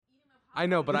I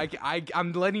know, but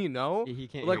I'm letting you know. He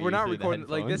can't Like hear we're you not through the recording.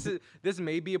 Like headphones. this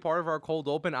may be a part of our cold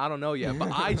open. I don't know yet,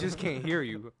 but I just can't hear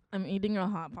you. I'm eating a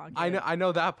hot pocket. I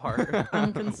know that part.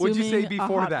 I'm consuming What'd you say a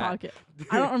before hot that? pocket.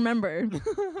 I don't remember.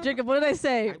 Jacob, what did I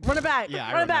say? Run it back. Yeah,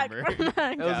 I run it back. remember. Run it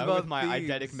back. It was Yeah, about with my thieves.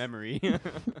 eidetic memory.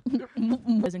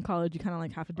 As in college, you kind of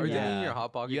like have to do Are you that. eating your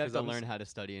hot pocket? You have 'Cause to I'm learn s- how to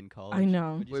study in college. I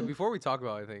know. What'd you Wait, say? before we talk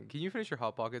about anything, can you finish your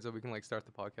hot pocket so we can like start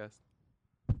the podcast?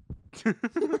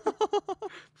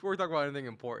 Before we talk about anything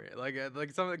important, like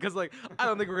something, because like I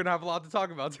don't think we're gonna have a lot to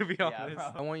talk about, to be Yeah, honest.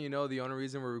 probably. I want you to know the only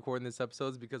reason we're recording this episode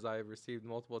is because I have received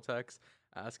multiple texts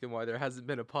asking why there hasn't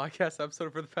been a podcast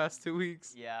episode for the past 2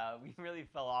 weeks. Yeah, we really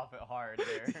fell off it hard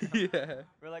there. Yeah.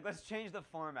 We're like, let's change the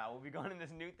format. We'll be going in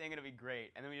this new thing. It'll be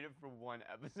great. And then we did it for one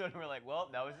episode. And we're like, well,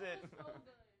 that was it.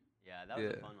 Yeah, that was a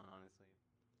Yeah. fun one, honestly.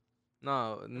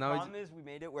 No, The no. problem is we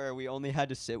made it where we only had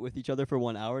to sit with each other for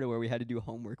 1 hour to where we had to do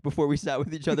homework before we sat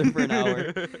with each other for an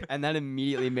hour. And that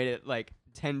immediately made it like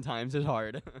 10 times as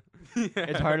hard.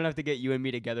 It's hard enough to get you and me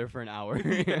together for an hour.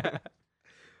 Yeah.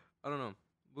 I don't know.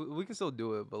 We can still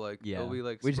do it, but like, Yeah. it'll be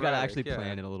like We just gotta sporadic, actually yeah.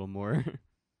 plan it a little more.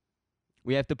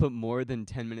 We have to put more than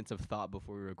 10 minutes of thought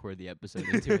before we record the episode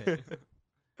into it.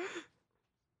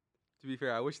 To be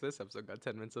fair, I wish this episode got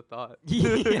 10 minutes of thought.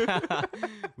 Yeah.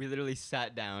 We literally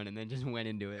sat down and then just went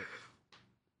into it.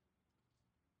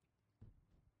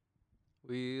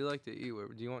 We like to eat.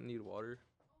 Do you need water?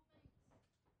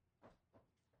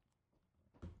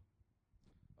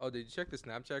 Oh, did you check the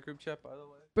Snapchat group chat, by the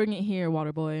way? Bring it here,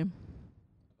 water boy.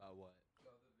 About what?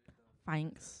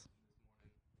 Thanks.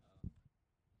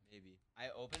 Maybe. I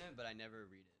open it, but I never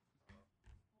read it.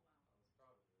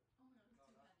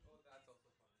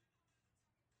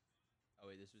 Oh,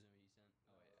 wait, this was what you sent?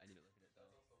 Oh, wait, I need to look at it,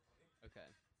 though. Okay.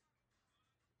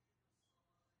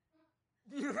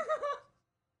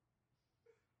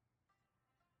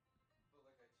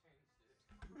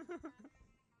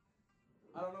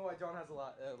 I don't know why John has a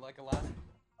lot, like a lot.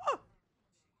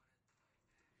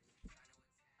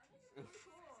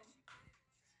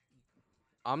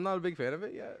 I'm not a big fan of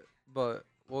it yet, but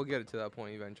we'll get it to that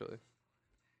point eventually.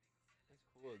 That's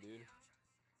cool, dude.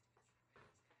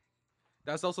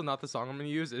 That's also not the song I'm gonna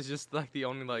use. It's just like the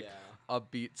only like Yeah.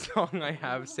 upbeat song I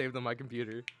have saved on my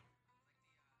computer.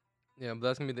 Yeah, but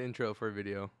that's gonna be the intro for a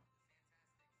video.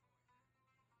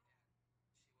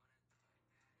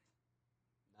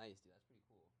 Nice, dude. That's pretty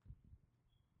cool.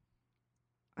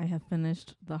 I have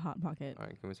finished the hot pocket. All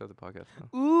right, can we start the podcast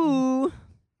now? Ooh.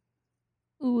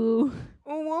 Ooh.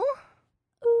 Oh,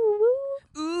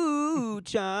 Ooh. Ooh,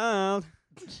 child.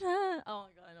 Oh my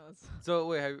god, I know this. so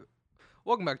wait,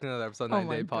 welcome back to another episode of Oh 9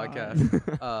 Day my God.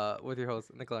 Podcast. With your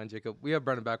hosts Nicola and Jacob. We have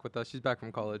Brenna back with us. She's back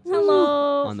from college.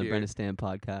 Hello. On the Here. Brenna Stan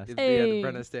podcast. It's Hey. the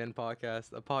Brenna Stan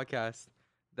podcast, a podcast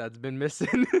that's been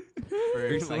missing For like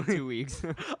recently. 2 weeks.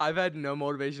 I've had no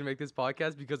motivation to make this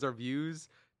podcast because our views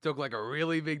took like a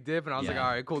really big dip, and I was like, Yeah.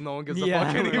 all right, cool, no one gives a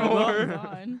Yeah. fuck Oh anymore. Oh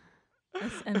god.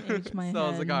 SMH my head. So I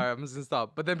was like, all right, I'm just gonna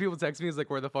stop. But then people text me, it's like,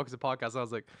 where the fuck is the podcast? And I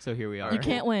was like, So here we are. You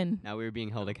can't win. Now we're being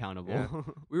held accountable. Yeah.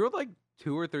 we were like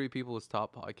 2 or 3 people's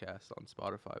top podcasts on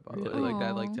Spotify, by the way. Really? Like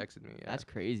that, like Aw. texted me. Yeah. That's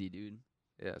crazy, dude.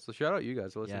 Yeah. So shout out you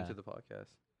guys for listening Yeah. to the podcast.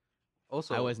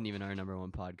 Also, I wasn't even our number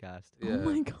one podcast. Yeah. Oh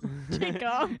my god.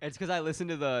 Jacob. It's because I listened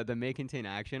to the May Contain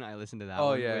Action. I listened to that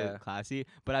Oh, one yeah. with Classy,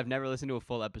 but I've never listened to a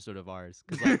full episode of ours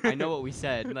because like I know what we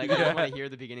said. Like I Yeah. just want to hear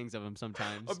the beginnings of them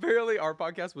sometimes. Apparently, our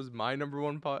podcast was my number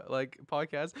one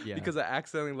podcast Yeah. because I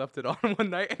accidentally left it on one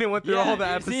night and it went through all the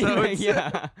dude, see, episodes.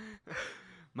 yeah.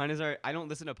 Mine is I don't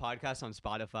listen to podcasts on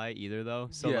Spotify either though.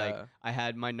 So like Yeah. I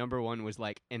had my number one was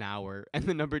like an hour and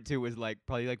the number two was like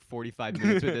probably like 45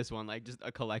 minutes with this one, like just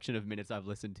a collection of minutes I've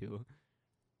listened to.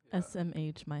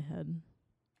 SMH my head.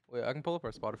 Wait, I can pull up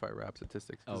our Spotify rap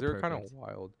statistics because Oh, they're kind of perfect.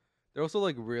 wild. They're also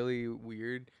like really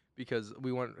weird because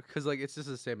like it's just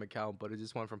the same account, but it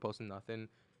just went from posting nothing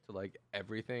to like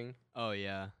everything. Oh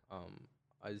yeah.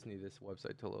 I just need this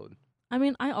website to load. I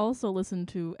mean, I also listen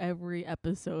to every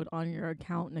episode on your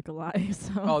account, Nikolai.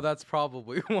 So Oh, that's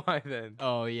probably why then.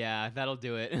 Oh yeah, that'll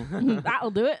do it.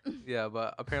 that'll do it. Yeah,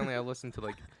 but apparently I listened to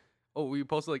like, we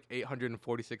posted like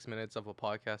 846 minutes of a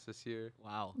podcast this year.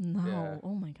 Wow. No. Yeah.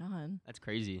 Oh my god. That's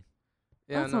crazy.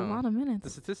 Yeah, That's no. a lot of The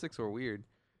minutes. statistics were weird.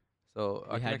 So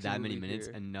I We can had actually that many move it minutes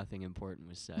here. and nothing important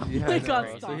was said. Yeah, my I God,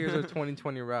 know. So stop. here's our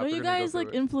 2020 wrap. No, We're you gonna go guys through like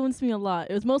it. influenced me a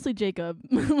lot. It was mostly Jacob.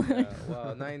 Yeah,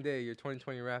 wow, 9 Day, your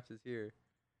 2020 wraps is here.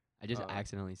 I just Uh,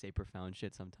 accidentally say profound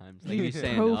shit sometimes. Like you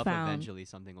saying up, Profound. eventually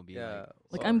something will be Yeah.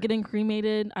 Like so- I'm getting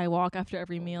cremated. I walk after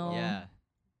every meal. like, yeah,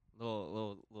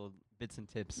 little bits and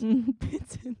tips.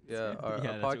 Bits and Yeah, our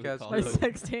Yeah, that's what we podcast. call My it. really-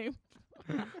 sex tape.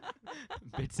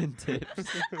 Bits and tips.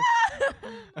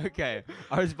 Okay,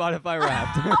 our Spotify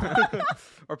Wrapped.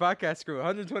 Our podcast grew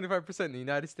 125% in the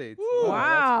United States.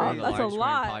 Wow, One of the that's a largest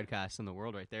lot. growing podcasts in the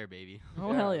world, right there, baby.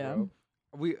 Oh hell yeah! bro.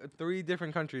 We 3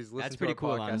 different countries listen That's to pretty our cool,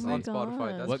 podcast honestly. on Oh my Spotify.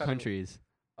 God. That's What kinda- countries?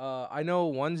 I know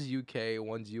one's UK,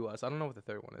 one's US. I don't know what the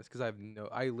third one is because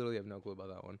I literally have no clue about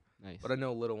that one. Nice. But I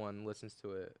know little one listens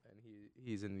to it and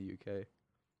he's in the UK.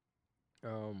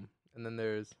 And then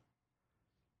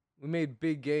we made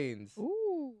big gains.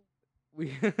 Ooh.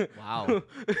 We Wow.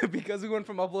 because we went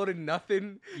from uploading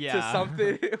nothing Yeah. to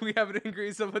something. We have an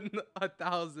increase of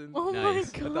 1,000. Oh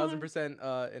Nice. my god.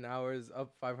 1,000% in hours,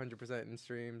 up 500% in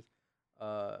streams,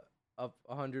 up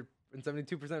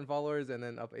 172% in followers, and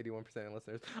then up 81% in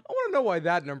listeners. I want to know why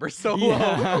that number's so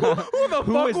Yeah. low. Who the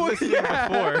Who fuck was listening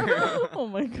before? Oh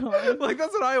my god. Like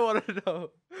that's what I want to know.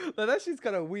 Like, that shit's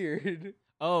kind of weird.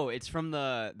 Oh, it's from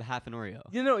the half an Oreo.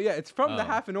 You know, yeah, it's from the Oh.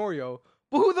 half an Oreo.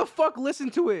 But who the fuck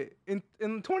listened to it in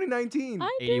 2019? I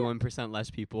did. 81% less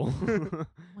people. Oh my god.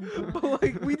 But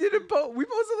like we didn't we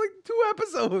posted like 2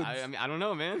 episodes. I mean, I don't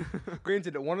know, man.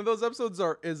 Granted, one of those episodes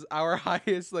is our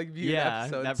highest like viewed Yeah,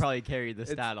 episode. that probably carried the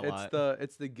stat a lot.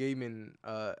 It's the gaming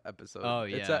episode. Oh,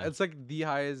 yeah. It's like the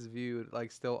highest viewed,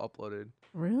 like still uploaded.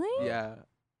 Really? Yeah.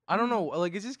 I don't know,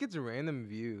 like it just gets random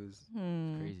views.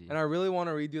 Hmm. Crazy. And I really want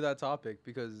to redo that topic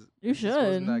because You it just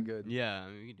wasn't should. that good. Yeah, I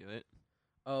mean, we can do it.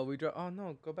 Oh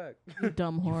no, go back. You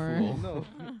dumb You whore. fool. No.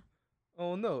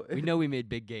 Oh no. We know we made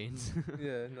big gains.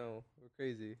 Yeah, no, we're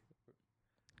crazy.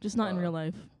 Just not in Uh, real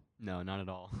life. No, not at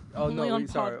all. Oh Only no, on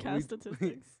sorry. podcast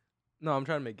statistics. No, I'm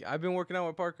trying to make. I've been working out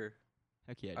with Parker.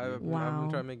 Heck yeah, I've dude. been Wow.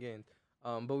 trying to make gains.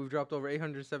 But we've dropped over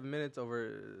 807 minutes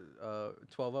over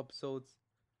 12 episodes.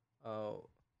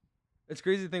 It's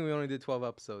crazy to think we only did 12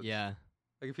 episodes. Yeah,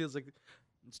 Like it feels like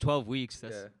it's 12 weeks.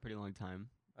 That's Yeah. a pretty long time.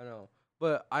 I know.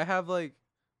 But I have like,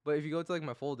 but if you go to like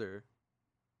my folder,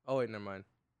 oh wait, never mind.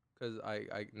 Cause I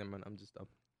never mind. I'm just dumb.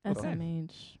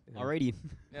 SMH. Yeah. Alrighty.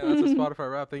 Yeah, that's a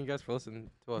Spotify wrap. Thank you guys for listening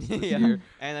to us this Yeah. year.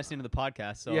 And that's the end of the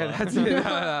podcast. So Yeah, that's it.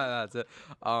 That's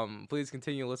it. Please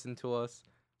continue listening to us.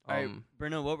 Alright,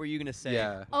 Bruno, what were you gonna say?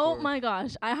 Yeah. Oh before- my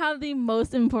gosh, I have the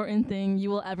most important thing you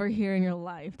will ever hear in your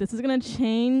life. This is gonna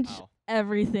change Wow.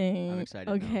 everything. I'm excited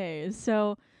now. Okay,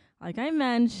 so like I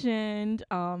mentioned,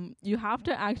 you have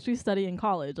to actually study in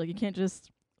college. Like you can't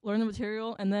just learn the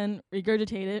material and then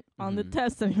regurgitate it on the Mhm.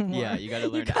 test anymore. Yeah, you gotta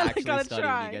learn to gotta- actually gotta study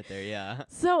try. when you get there. Yeah.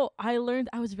 So I learned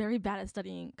I was very bad at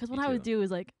studying because what Me I would too. do is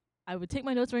like I would take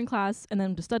my notes during class and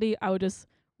then to study I would just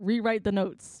rewrite the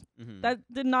notes. Mhm. That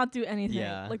did not do anything.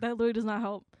 Yeah. Like that literally does not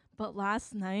help. But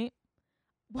last night,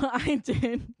 what I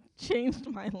did changed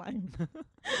my life.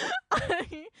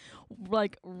 I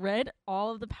like read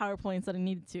all of the PowerPoints that I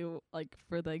needed to like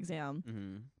for the exam,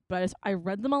 Mhm. but I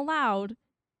read them aloud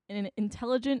in an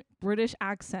intelligent British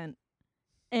accent,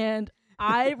 and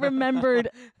I remembered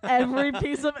every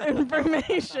piece of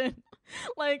information.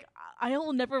 Like I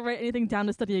will never write anything down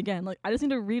to study again. Like I just need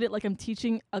to read it like I'm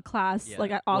teaching a class Yeah.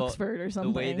 like at Well, Oxford or The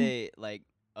something. way they like,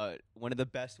 one of the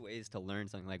best ways to learn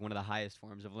something, like one of the highest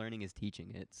forms of learning, is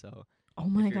teaching it. So oh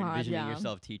my if you're god, envisioning yeah.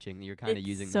 yourself teaching, you're kind of It's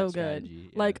using so that good.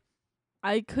 strategy. Like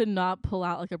I could not pull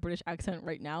out like a British accent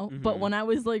right now, but Mhm. when I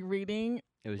was like reading,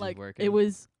 it was like just working. it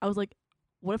was, I was like,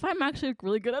 what if I'm actually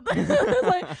really good at this?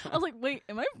 I was like, wait,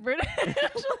 am I British?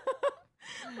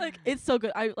 Like it's so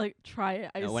good. I like try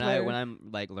it. I No, swear. when I'm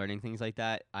like learning things like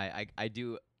that, I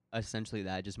do essentially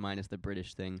that, just minus the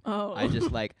British thing. oh, I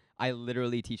just like I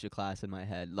literally teach a class in my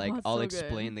head. Like that's I'll so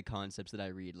explain good. the concepts that I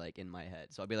read like in my head.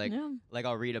 So I'll be like yeah.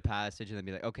 I'll read a passage and then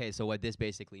be like, okay, so what this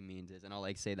basically means is, and I'll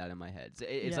like say that in my head. So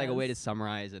it's like a way to Yes.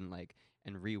 summarize and like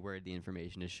and reword the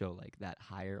information to show like that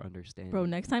higher understanding. Bro,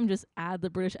 next time just add the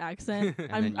British accent.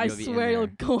 And I then you'll be in swear you'll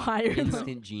there. go higher. though.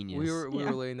 Instant genius. We were Yeah.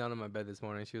 laying down in my bed this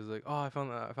morning. She was like, "Oh, I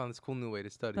found this cool new way to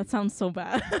study." That sounds so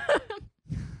bad.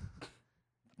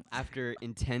 After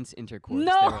intense intercourse.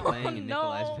 No, They were laying in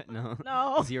Nikolai's no, bed.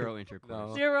 No. no. Zero intercourse.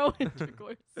 No. Zero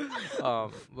intercourse.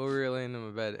 But we were laying in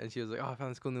my bed, and she was like, "Oh, I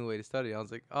found this cool new way to study." I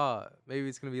was like, "Oh, maybe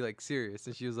it's gonna be like serious."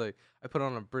 And she was like, "I put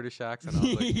on a British accent." I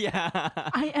was like, yeah.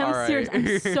 I am All serious. I'm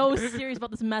right. so serious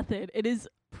about this method. It is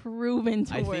proven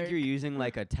to I work. think you're using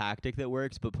like a tactic that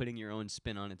works, but putting your own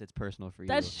spin on it that's personal for you.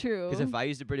 That's true. Because if I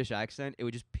used a British accent, it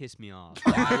would just piss me off.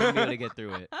 Like, I wouldn't be able to get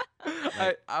through it.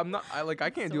 I'm not. I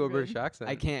can't So do a good. British accent.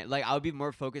 I can't. Like, I would be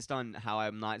more focused on how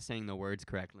I'm not saying the words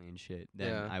correctly and shit than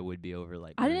Yeah. I would be over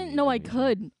like. I learning didn't the know I information.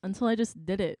 could until I just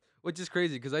did it. which is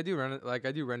crazy because I do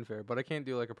Ren Fair, but I can't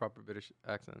do like a proper British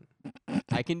accent.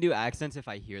 I can do accents if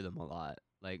I hear them a lot,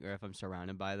 like, or if I'm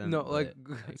surrounded by them. No, but, like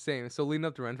same. So leading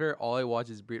up to Ren Fair, all I watch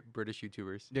is British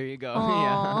YouTubers. there you go.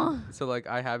 Aw. So like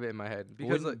I have it in my head Yeah. because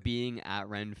Wouldn't like, being at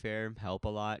Ren Fair help a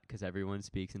lot? Because everyone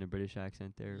speaks in a British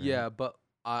accent there. Right? yeah, but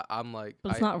I'm like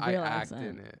But it's I, not I real act accent.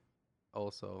 in it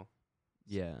also.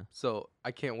 Yeah. So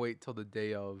I can't wait till the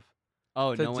day of.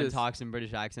 Oh, To no one just- talks in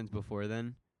British accents before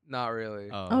then? Not really.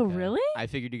 Oh, okay. really? I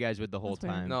figured you guys would the whole That's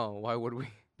weird. time. No, why would we?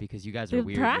 Because you guys are They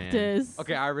weird, man. practice.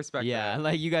 Okay, I respect Yeah, that.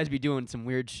 like you guys be doing some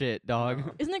weird shit, dog.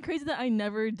 No. Isn't it crazy that I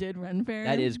never did Ren Fair?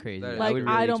 That is crazy. That is I Like would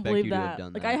crazy. really I don't expect believe you to have that.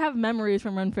 done Like that. I have memories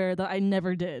from Ren Fair that I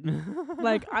never did.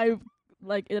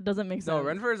 Like it doesn't make sense. No,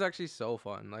 Ren Fair is actually so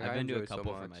fun. Like I've I been to enjoy a it so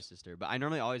couple for my much. sister, but I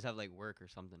normally always have like work or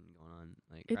something going on.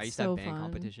 Like I It's used to so have band fun.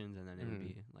 competitions, and then it would Mhm.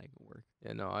 be like work.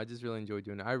 Yeah, no, I just really enjoy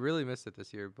doing it. I really missed it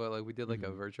this year, but like we did like a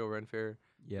Mhm. virtual Ren Fair.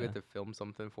 Yeah, We had to film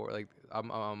something for it. Like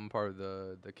I'm part of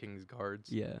the King's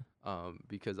Guards. yeah.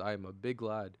 Because I'm a big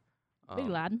lad. Big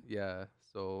lad. Yeah,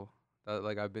 so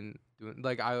like I've been doing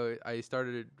like I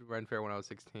started Ren Fair when I was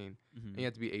 16. Mhm. And you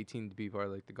have to be 18 to be part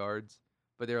of like the guards.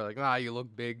 But they were like, nah, you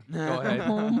look big. Go ahead.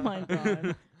 Oh my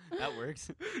God. That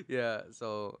works. Yeah,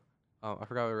 so I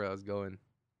forgot where I was going.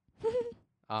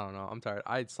 I don't know. I'm tired.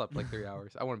 I slept like 3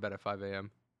 hours. I went to bed at 5 a.m.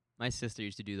 My sister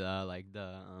used to do the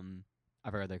I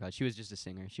forgot what they're called. She was just a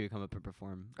singer. She would come up and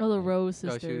perform. Oh, the like- Rose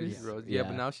No, sisters. she was Rose. Yeah,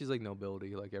 but Yeah. now she's like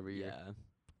nobility like every year.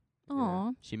 Yeah,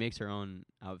 Aw. she makes her own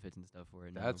outfits and stuff for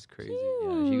it. now. That's crazy.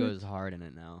 Yeah, she Cute. goes hard in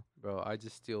it now. Bro, I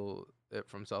just steal it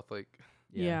from South Lake.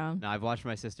 Yeah. No, I've watched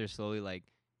my sister slowly. Like,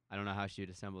 I don't know how she would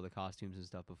assemble the costumes and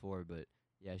stuff before, but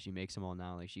yeah, she makes them all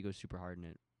now. Like, she goes super hard in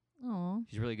it. Aw.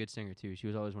 She's a really good singer too. She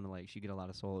was always one of like she get a lot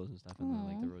of solos and stuff in the,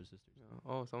 like the Aw. Rose Sisters.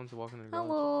 Oh, someone's walking in the garage.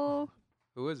 Hello.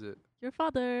 Who is it? Your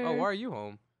father. Oh, why are you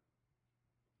home?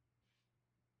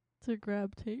 To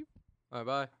grab tape. All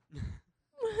right,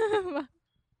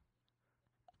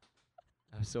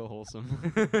 That was so wholesome.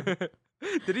 bye.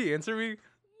 Did he answer me?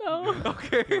 No.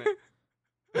 Okay.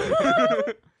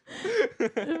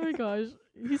 Oh my gosh.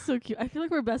 He's so cute. I feel like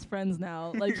we're best friends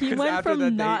now. Like he 'Cause went after that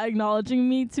from not date- acknowledging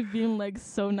me to being like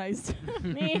so nice to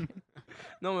me.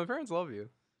 No, my parents love you.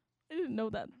 I didn't know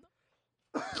that.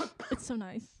 It's so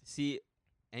nice. See,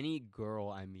 any girl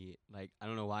I meet, like I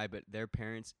don't know why, but their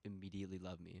parents immediately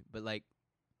love me. But like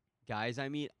guys I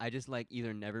meet, I just like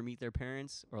either never meet their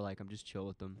parents or like I'm just chill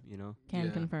with them, you know? Can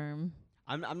Yeah. confirm.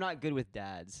 I'm not good with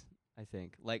dads, I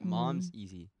think. Like mom's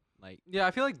easy. Like Yeah,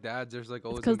 I feel like dads. There's like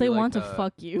always Because gonna they be, want like, to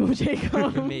fuck you,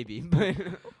 Jacob. maybe, but I feel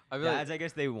like dads I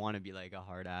guess they want to be like a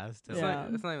hard ass to it's, like, Yeah.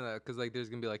 not, it's not even that because like there's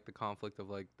gonna be like the conflict of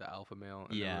like the alpha male.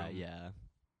 In the yeah, room. yeah.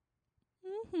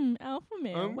 Alpha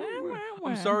male. Wah, wah, I'm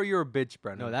wah. sorry, you're a bitch,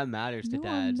 Brennan. No, that matters to No,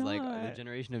 I'm dads. Like the not.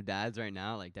 generation of dads right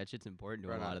now, like that shit's important to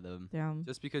a Right lot on. of them. Damn.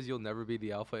 Just because you'll never be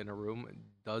the alpha in a room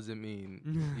doesn't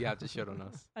mean you have to shit on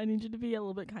us. I need you to be a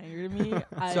little bit kinder to me.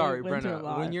 I Sorry, went through a Brenna.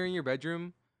 lot. When you're in your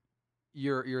bedroom,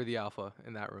 you're the alpha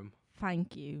in that room.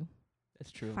 Thank you.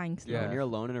 That's true. Thanks. Yeah. When you're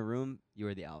alone in a room, you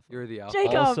are the alpha. You're the alpha.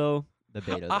 Jacob. Also the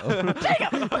beta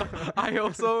though. I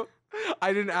also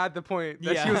I didn't add the point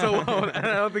that she Yeah. was alone, and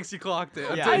I don't think she clocked it.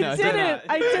 Yeah, I no, so didn't. no.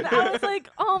 I did. I was like,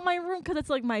 oh, my room, because it's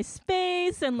like my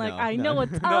space, and like No, I no. know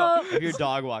what's No. up. If your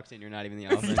dog walks in, you're not even the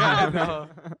alpha. Stop. No.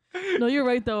 No, you're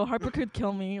right though. Harper could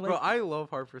kill me. Like, Bro, I love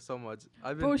Harper so much.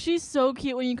 I've been bro, she's so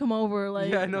cute when you come over.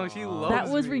 Like, yeah, no, she Aw. loves that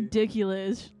was me.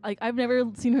 ridiculous. Like, I've never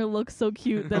seen her look so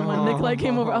cute than when Nikolai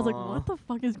came over. I was like, what the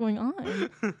fuck is going on?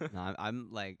 No, I'm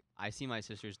like I see my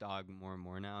sister's dog more and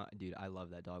more now. Dude, I love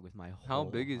that dog with my How whole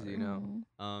big is he heart. now?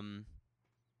 Mm.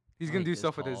 He's gonna like do this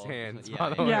stuff with his tall. hands. Yeah, by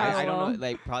the way. Yeah, I don't well. know.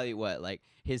 Like probably what? Like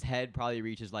his head probably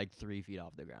reaches like 3 feet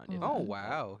off the ground. if Oh that.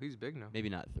 wow, he's big now. Maybe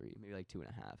not 3, maybe like 2.5.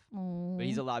 Aw. But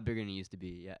he's a lot bigger than he used to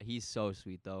be. Yeah, he's so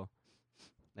sweet though.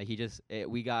 Like he just,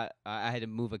 we got. I had to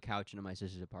move a couch into my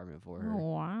sister's apartment for her. Oh,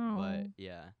 wow. But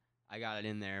yeah, I got it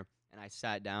in there and I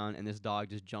sat down and this dog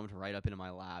just jumped right up into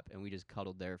my lap and we just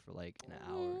cuddled there for like an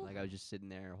hour. Aw. Like I was just sitting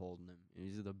there holding him. And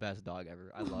he's the best dog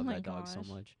ever. I Oh love my that dog so gosh.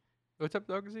 much. What type of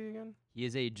dog is he again? He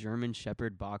is a German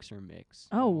Shepherd Boxer mix.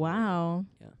 Oh, wow.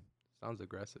 Sounds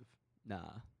aggressive. Nah,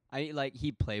 I like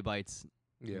he play bites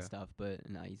Yeah. and stuff, but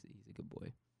nah, he's a good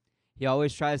boy. He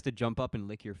always tries to jump up and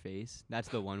lick your face. That's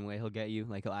the one way he'll get you.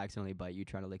 Like he'll accidentally bite you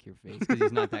trying to lick your face because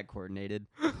he's not that coordinated.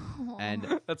 And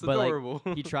That's but, like, adorable.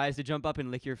 he tries to jump up and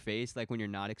lick your face like when you're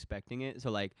not expecting it. So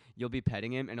like you'll be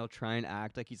petting him and he'll try and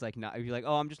act like he's like not. You're like,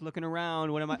 oh, I'm just looking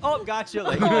around. What am I? Oh, gotcha.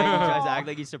 Like, he tries to act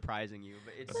like he's surprising you,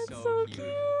 but it's That's so cute.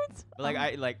 cute. But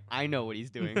I know what he's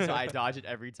doing, so I dodge it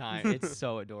every time. It's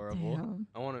so adorable. Damn.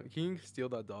 I want to. Can you steal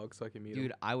that dog so I can meet him?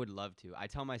 Dude, I would love to. I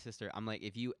tell my sister, I'm like,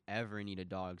 if you ever need a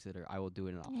dog sitter, I will do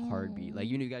it in a heartbeat. Like,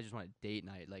 you guys just want a date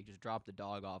night. Like, just drop the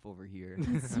dog off over here.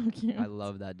 That's so cute. I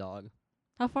love that dog.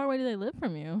 How far away do they live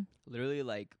from you? Literally,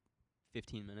 like,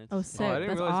 15 minutes. Oh, if sick. I didn't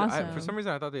That's realize. awesome. For some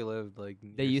reason, I thought they lived like.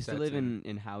 They near used to live Stetson.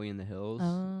 in Howie in the Hills.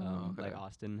 Oh. Okay. Like,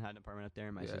 Austin had an apartment up there,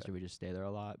 and my Yeah. sister would just stay there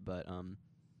a lot. But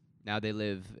now they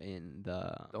live in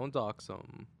the... Don't dox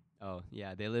them. Oh,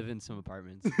 yeah, they live in some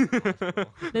apartments.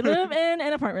 They live in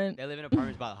an apartment. They live in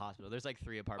apartments by the hospital. There's like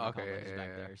 3 apartment Okay, complexes yeah, back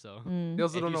yeah. there, so... Mm. They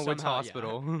also If don't you know which somehow-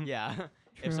 hospital. Yeah. True.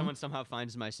 If someone somehow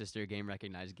finds my sister, game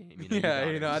recognized game. You know, Yeah, got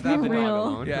you her. know, at Just that leave the point- dog Real.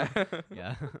 alone. Yeah.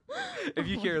 Yeah. If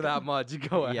you care that much,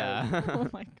 go ahead. Yeah. Oh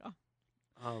my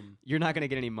god. You're not gonna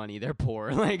get any money. They're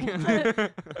poor. Like. Oh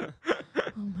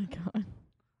my god.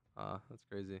 That's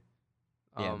crazy.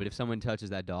 Yeah, but if someone touches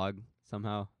that dog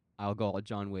somehow, I'll go all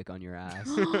John Wick on your ass.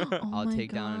 Oh I'll my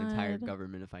take down an entire God.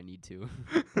 government if I need to.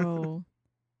 Bro.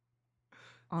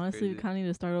 Honestly, we crazy. kind of need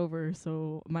to start over,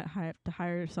 so might have to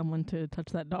hire someone to touch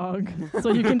that dog,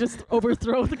 so you can just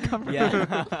overthrow the government.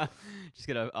 Yeah. Just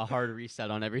get a hard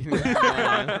reset on everything that's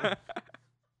going on.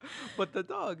 But the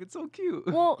dog, it's so cute.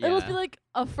 Well, it must be Yeah. like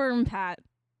a firm pat.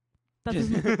 That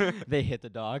Just- doesn't, they hit the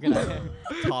dog and I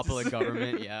topple a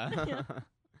government. Yeah. Yeah.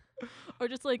 or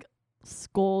just like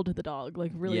scold the dog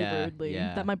like really Yeah, rudely.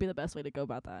 yeah. That might be the best way to go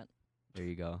about that. There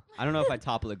you go. I don't know if I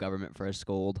topple a government for a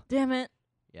scold. Damn it.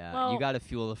 Yeah, Well- you got to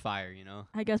fuel the fire, you know.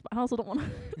 I guess, but I also don't want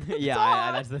to.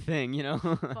 Yeah, that's the thing, you know.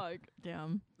 Fuck.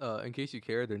 Damn. In case you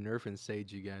care, they're nerfing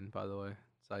Sage again. By the way.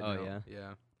 Side Oh, note. yeah?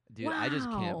 Yeah. Dude, I just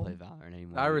can't Wow. play Valorant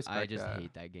anymore. I I respect just that.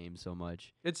 hate that game so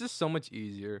much. It's just so much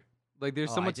easier. Like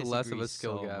there's Oh, so I much less of disagree a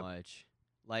skill so gap. much.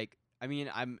 Like, I mean,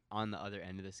 I'm on the other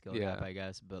end of the skill Yeah. gap, I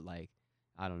guess, but like,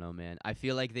 I don't know, man. I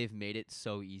feel like they've made it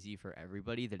so easy for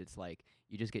everybody that it's like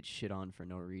you just get shit on for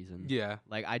no reason. Yeah.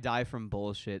 Like, I die from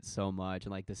bullshit so much,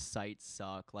 and like the sights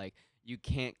suck. Like, you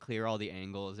can't clear all the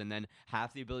angles, and then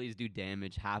half the abilities do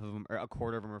damage. Half of them, or a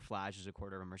quarter of them are flashes, a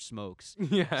quarter of them are smokes.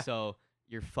 Yeah. So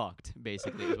you're fucked,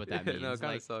 basically, is what that Yeah, means. no, it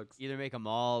kind of Like, sucks. either make them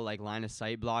all like line of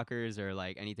sight blockers, or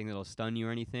like anything that'll stun you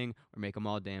or anything, or make them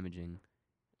all damaging.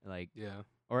 Like, Yeah.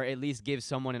 or at least give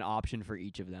someone an option for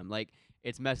each of them. Like,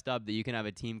 it's messed up that you can have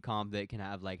a team comp that can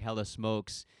have like hella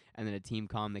smokes, and then a team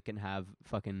comp that can have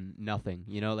fucking nothing.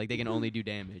 You know, like they can only do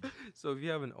damage. So if you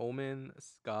have an Omen,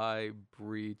 Sky,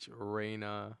 Breach,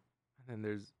 Reyna,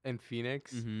 and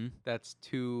Phoenix, Mm-hmm. that's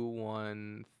 2,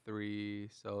 1, 3.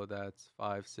 So that's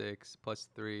 5, 6 plus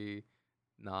 3,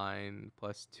 9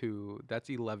 plus 2. That's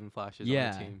 11 flashes on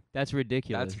Yeah, the team. that's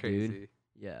ridiculous, That's crazy. dude.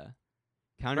 Yeah,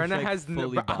 Brenna Counter-Strike has no.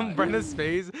 fully bought. Brenna's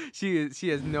face. She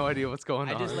has no idea what's going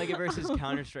I on. just like it versus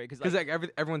Counter-Strike because because like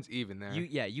everyone's even there.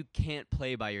 you can't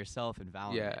play by yourself in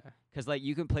Valorant. yeah. Because, like,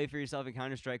 you can play for yourself in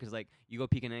Counter-Strike because, like, you go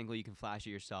peek an angle, you can flash it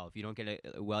yourself. You don't get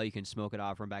it well, you can smoke it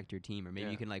off, run back to your team. Or maybe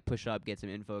Yeah. you can, like, push up, get some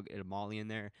info, get a molly in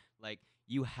there. Like,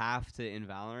 you have to, in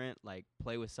Valorant, like,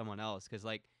 play with someone else. Because,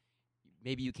 like,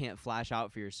 maybe you can't flash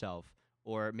out for yourself.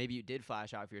 Or maybe you did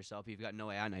flash out for yourself, but you've got no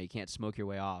way out now. You can't smoke your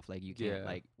way off. Like, you can't, Yeah.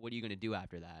 like, what are you going to do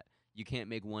after that? You can't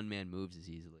make one-man moves as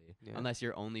easily. Yeah. Unless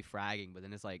you're only fragging. But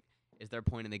then it's like, is there a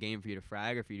point in the game for you to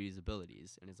frag or for you to use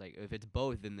abilities? And it's like, if it's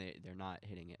both, then they're not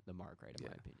hitting it the mark right, in my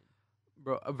Yeah. opinion.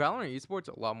 Bro, Valorant esports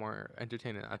a lot more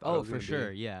entertaining than I thought. it Oh, was for gonna sure,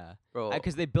 be. yeah. Bro.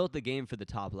 Because they built the game for the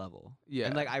top level. Yeah.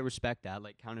 And, like, I respect that.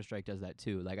 Like, Counter-Strike does that,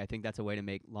 too. Like, I think that's a way to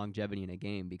make longevity in a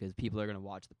game because people are going to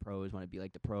watch the pros, want to be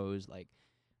like the pros. Like,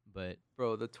 but,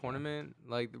 Bro, the tournament,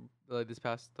 like this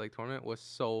past like tournament was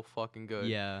so fucking good.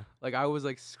 yeah. Like I was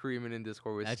like screaming in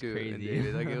Discord with That's Scoot and crazy.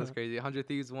 David. Like it was crazy. 100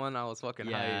 Thieves won. I was fucking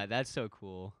Yeah, hyped. that's so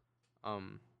cool.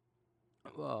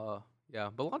 Yeah,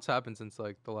 but lots happened since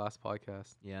like the last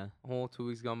podcast. Yeah. A whole 2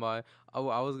 weeks gone by. I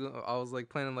was like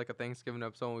planning like a Thanksgiving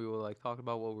episode. And we would like talk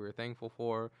about what we were thankful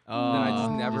for. Oh, I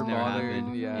just never bothered,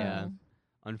 happened. yeah. Yeah.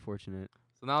 Unfortunate.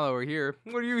 So now that we're here,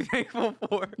 what are you thankful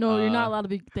for? No, you're not Uh, allowed to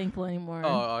be thankful anymore.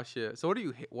 Oh shit. So what do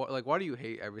you hate? Why do you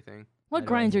hate everything? What Why do I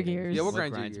grinds your hate it? gears? Yeah, What what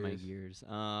grinds grinds your my gears? gears?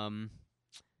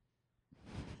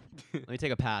 Let me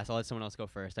take a pass. I'll let someone else go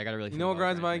first. I gotta really. You think know what about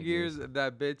grinds my gears?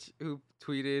 That bitch who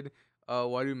tweeted,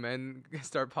 "Why do men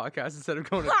start podcasts instead of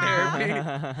going to therapy?"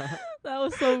 That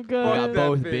was so Fuck good. that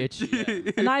both, bitch.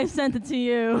 Yeah. And I sent it to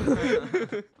you.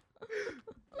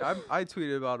 I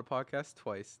tweeted about a podcast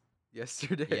twice.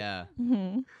 yesterday. Yeah.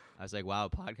 Mm-hmm. I was like, wow,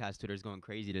 podcast Twitter's going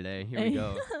crazy today. Here we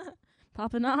go.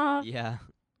 Popping off. Yeah.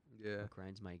 Yeah. What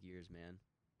grinds my gears, man?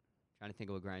 Trying to think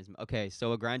of what grinds. Okay, so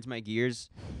what grinds my gears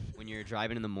when you're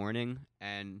driving in the morning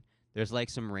and there's like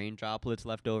some rain droplets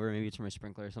left over, maybe it's from a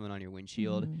sprinkler or something on your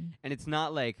windshield, Mhm. and it's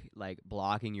not like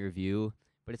blocking your view,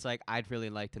 but it's like I'd really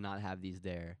like to not have these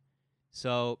there.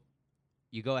 So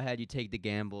you go ahead, you take the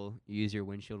gamble, you use your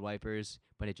windshield wipers,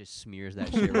 but it just smears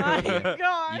that shit right My there.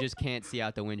 God. You just can't see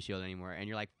out the windshield anymore, and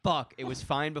you're like, "Fuck! It was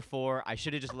fine before. I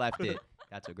should have just left it."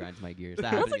 That's what grinds my gears. That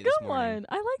That's happened a to me this good morning. one.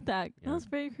 I like that. Yeah. That was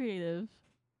very creative.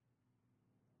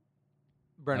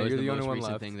 Brenna, That was you're the the only most one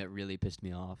recent left. thing that really pissed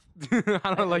me off.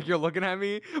 I don't like you're looking at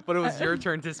me, but it was your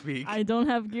turn to speak. I don't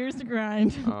have gears to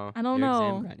grind. Oh. I don't Your know.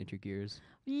 exam grinded your gears.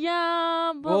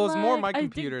 Yeah, but Well, it was more my like, I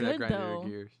did computer that good, grinded though. your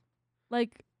gears.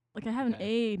 Like I have an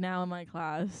Okay. A now in my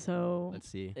class, so Let's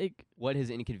see. it, What has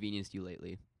inconvenienced you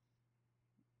lately?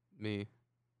 Me. If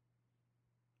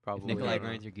Probably. Nikolai I don't know.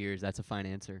 grinds your gears, that's a fine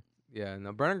answer. Yeah,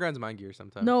 no, Brennan grinds my gears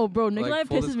sometimes. no, bro. Nikolai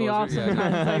full pisses me off disclosure, yeah,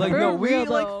 sometimes. no. Like, Like for no, we real,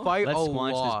 like though. fight Let's a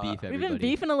squash lot. this beef, We've everybody. been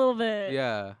beefing a little bit.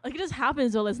 Yeah. Like it just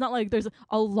happens though. It's not like there's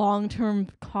a long term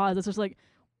cause. It's just like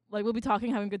we'll be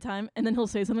talking, having a good time, and then he'll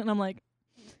say something, and I'm like,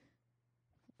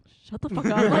 shut the fuck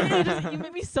up. Like you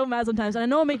make me so mad sometimes, and I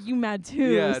know I make you mad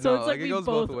too. Yeah, so no, it's like it we goes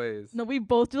both both ways. no, we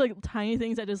both do like tiny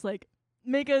things that just like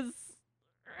make us,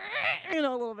 a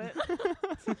little bit.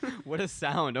 What a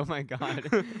sound! Oh my god!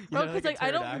 Bro, You sound because like a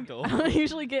I pterodactyl. don't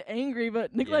usually get angry,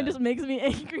 but Nikolai Yeah. just makes me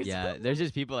angry. Yeah, so- there's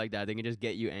just people like that. They can just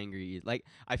get you angry. Like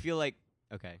I feel like,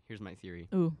 okay, here's my theory.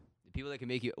 Ooh. The people that can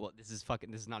make you this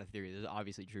is not a theory. This is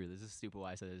obviously true. This is stupid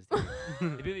why I said this.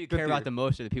 Theory. The people you Good care about theory. the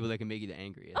most are the people that can make you the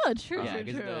angriest. Oh, true, yeah,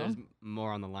 true, there's true.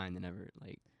 more on the line than ever.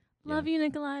 Like, Love you,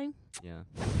 Nikolai. yeah.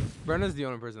 Brenna's the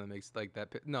only person that makes like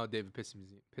that. No, David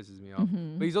pisses me off.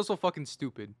 Mhm. But he's also fucking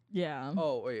stupid. Yeah.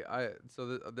 Oh wait,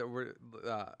 there were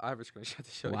I have a screenshot to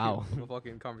show Wow. you. The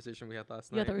fucking conversation we had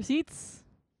last You got night. the receipts?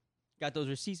 Got those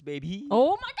receipts, baby.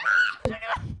 Oh my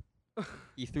god!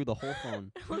 You threw the whole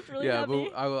phone. It was really yeah, heavy.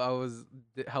 but I was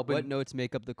helping. What notes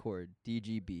make up the chord? D,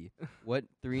 G, B. What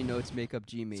 3 notes make up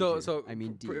G major? So I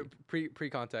mean D. pre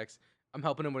context. I'm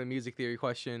helping him with a music theory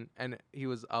question, and I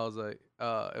was like,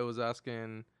 it was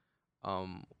asking,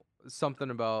 something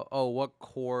about what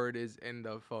chord is in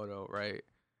the photo, right?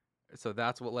 So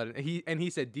that's what led it. He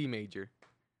said D major,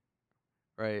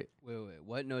 right? Wait.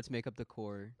 What notes make up the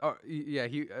chord? Oh yeah,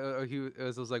 he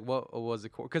was like, what was the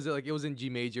chord? Because it was in G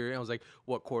major, and I was like,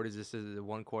 what chord is this? Is it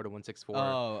 1 chord or 164?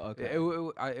 Oh, okay.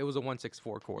 It was a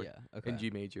 164 chord Yeah. Okay. in G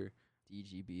major. D,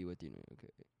 G, B. What do you know? Okay.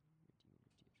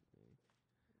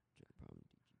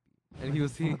 And he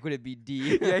was Fuck would it be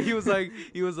D? yeah, he was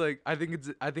like, I think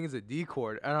it's a D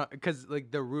chord, because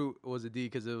like the root was a D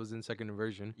because it was in second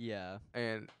inversion, Yeah.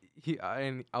 and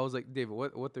I was like, David,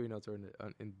 what 3 notes are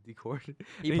in D chord?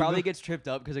 He And probably goes- gets tripped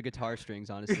up because of guitar strings,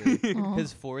 honestly. Aw.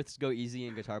 His fourths go easy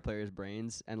in guitar players'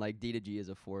 brains, and like D to G is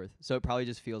a fourth, so it probably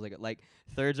just feels like it. Like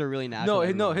thirds are really natural. no,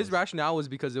 everyone his knows. rationale was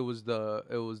because it was the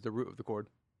root of the chord.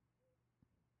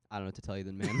 I don't know what to tell you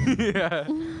then, man. Yeah.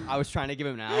 I was trying to give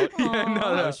him an out. Yeah, no,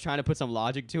 Aw. I was trying to put some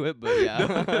logic to it, but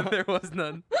yeah. No, there was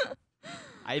none.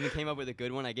 I even came up with a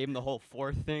good one. I gave him the whole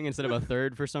fourth thing instead of a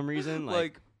third for some reason.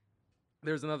 Like,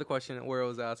 there's another question where it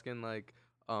was asking like,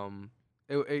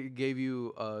 it gave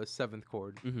you a 7th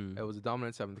chord. mhm. It was a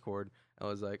dominant 7th chord. I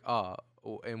was like,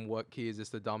 in what key is this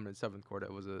the dominant 7th chord?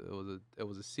 It was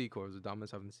a C chord. It was a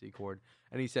dominant 7th C chord.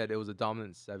 And he said it was a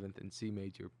dominant 7th in C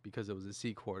major because it was a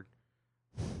C chord.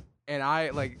 And I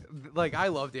I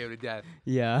love David to death.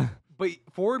 Yeah. But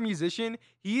for a musician,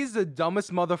 he's the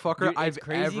dumbest motherfucker Dude, I've it's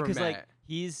crazy ever met. like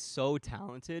he's so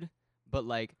talented, but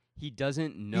like he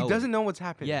doesn't know. he doesn't know what's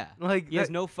happening. Yeah. Like He has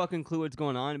no fucking clue what's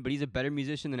going on, but he's a better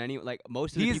musician than any. Like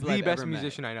most of the he's people the I've best ever met.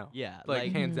 musician I know. Yeah,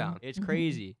 Like hands Mhm. down. It's Mhm.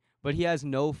 crazy, but he has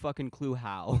no fucking clue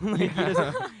how. Like, he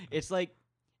doesn't- it's like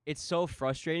it's so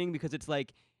frustrating because it's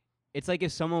like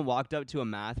if someone walked up to a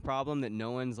math problem that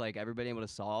no one's like ever been able to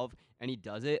solve, and he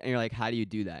does it, and you're like, how do you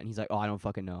do that? And he's like, oh, I don't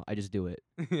fucking know. I just do it.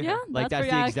 Yeah, Like that's that's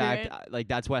pretty the exact accurate. like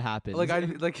that's what happens. Like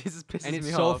it just pisses and it's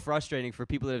me so off. frustrating for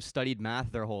people that have studied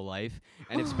math their whole life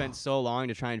and have spent so long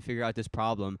to try and figure out this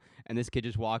problem, and this kid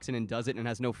just walks in and does it and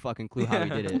has no fucking clue how he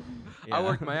did it. I Yeah.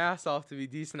 worked my ass off to be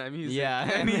decent at music. Yeah,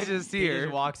 and he's just He here.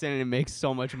 just walks in and makes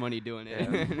so much money doing it.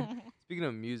 Yeah. Speaking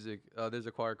of music, there's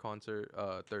a choir concert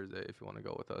Thursday if you want to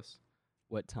go with us.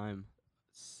 What time?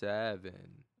 7.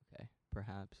 Okay,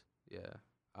 perhaps. Yeah.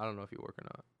 I don't know if you work or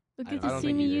not. Look I good don't to see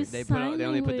think me either. use They sign they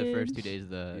only put the first 2 language. days of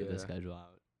the Yeah. schedule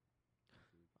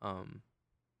out.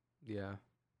 Yeah.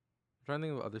 I'm trying to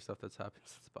think of other stuff that's happened.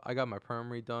 I got my perm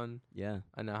redone. Yeah.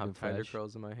 I now have Good tighter fresh.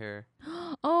 curls in my hair.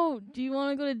 Oh, do you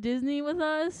want to go to Disney with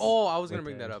us? Oh, I was gonna What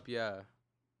bring day? that up. Yeah,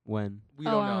 When? we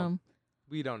don't know. know.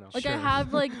 We don't know. Like I Sure.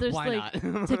 have like there's Why like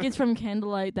not? tickets from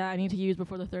Candlelight that I need to use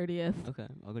before the 30th. Okay,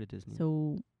 I'll go to Disney.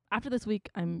 So after this week,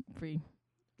 I'm free.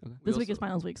 Okay. This week also- is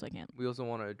finals week, so I can't. We also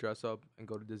want to dress up and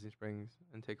go to Disney Springs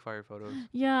and take fire photos.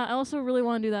 Yeah, I also really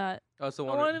want to do that. I also I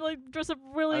want want to to. like dress up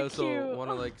really I also cute.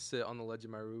 want to like sit on the ledge of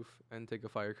my roof and take a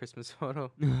fire Christmas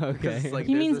photo. Okay. like,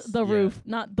 he there's means this- the yeah. roof,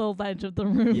 not the ledge of the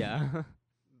roof. yeah.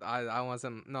 I want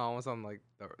some. No, I want some like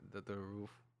the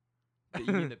roof.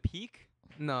 You mean the peak?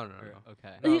 No, no, Or- no.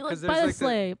 okay. No, He- 'cause by there's, the like,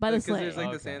 sleigh, by the Because sleigh. there's like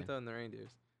the Okay. Santa and the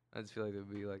reindeers. I just feel like it would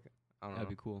be like I don't That'd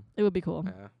be know. cool. It would be cool.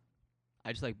 Yeah.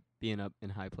 I just like being up in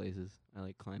high places. I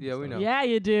like climbing. Yeah, we stuff. know. Yeah,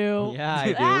 you do. Yeah, I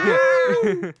do.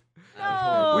 Ah! That was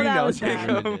horrible. No, We that know, was bad.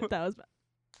 Jacob. That was bad.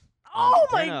 Oh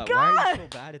my Brenna, god! Why are you so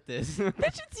bad at this?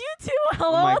 Bitch, it's you two.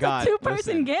 Hello, my it's God, a two-person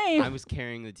listen, game. I was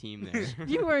carrying the team there.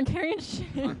 You weren't carrying shit.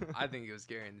 I think it was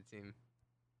carrying the team.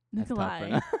 That's tough,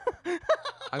 Nikolai. Brenna.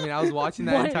 I mean, I was watching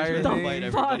that What entire the thing. Fight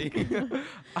everybody.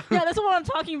 Yeah, that's what I'm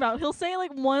talking about. He'll say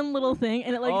like one little thing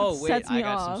and it like oh wait, sets me I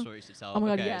got off. some stories to tell. Oh my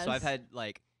God, okay, so I've yes. had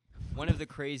like one of the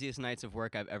craziest nights of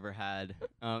work I've ever had.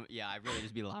 Yeah, I really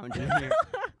just be lounging here.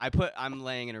 I'm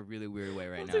laying in a really weird way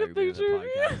right I'll now. take a everybody on the picture of you.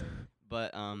 podcast.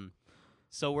 But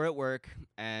so we're at work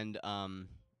and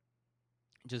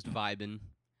just vibing,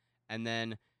 and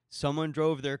then someone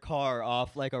drove their car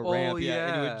off like a Oh, ramp into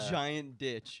yeah. a giant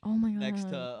ditch Oh my god. next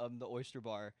to the Oyster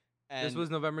Bar. And This was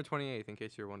November 28th, in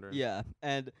case you're wondering. yeah,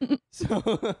 and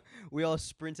so we all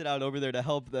sprinted out over there to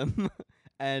help them,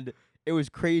 and it was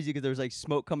crazy because there was like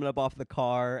smoke coming up off the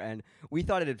car, and we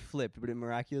thought it had flipped, but it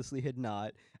miraculously had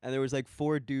not. And there was like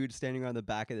 4 dudes standing around the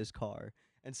back of this car,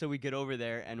 and so we get over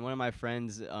there, and one of my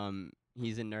friends,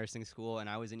 he's in nursing school, and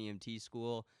I was in EMT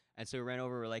school, and so we ran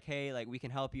over. We're like, hey, like we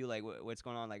can help you. Like, what's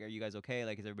going on? Like, are you guys okay?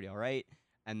 Like, is everybody all right?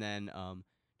 And then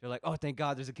they're like, oh, thank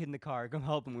God, there's a kid in the car. Come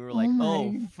help him. We were like,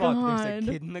 oh, my fuck, there's God.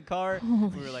 a kid in the car. Holy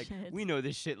We were like, shit. we know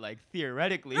this shit like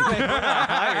theoretically. Like, we're not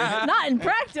hired. Not in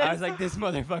practice. I was like, this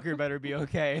motherfucker better be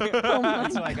okay. Oh my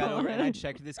And so I got over and I God.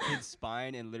 checked this kid's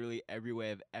spine in literally every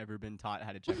way I've ever been taught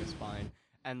how to check a spine.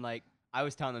 And like, I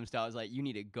was telling them still, I was like, you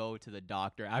need to go to the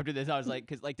doctor. After this, I was like,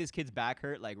 because like this kid's back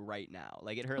hurt like right now.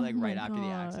 Like it hurt Oh like my right after the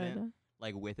God. accident,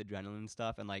 like with adrenaline and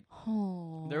stuff. And like,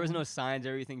 Oh. there was no signs,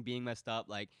 everything being messed up.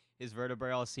 Like his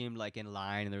vertebrae all seemed like in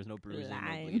line, and there was no bruising, no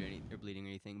Line. bleeding or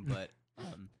anything. But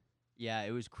yeah,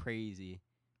 it was crazy.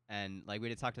 And like we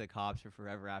had to talk to the cops for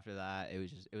forever after that. It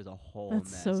was a whole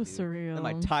That's mess. so dude. surreal. And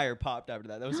my tire popped after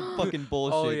that. That was some fucking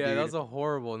bullshit. Oh yeah, dude. that was a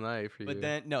horrible night for you. But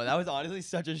then no, that was honestly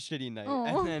such a shitty night. Aw.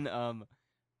 And then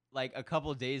like a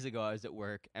couple days ago I was at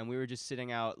work and we were just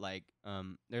sitting out like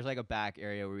there's like a back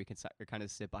area where we can kind of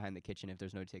sit behind the kitchen if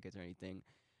there's no tickets or anything.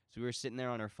 So we were sitting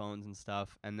there on our phones and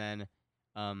stuff, and then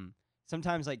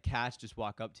sometimes like cats just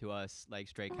walk up to us, like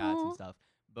stray cats and Aw. stuff.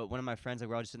 But one of my friends, like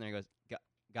we're all just sitting there and goes,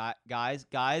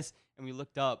 guys, and we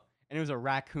looked up and it was a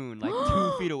raccoon like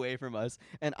 2 feet away from us,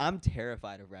 and I'm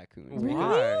terrified of raccoons. Really?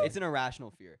 Because it's an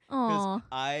irrational fear. Because Aw.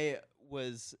 I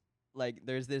was like,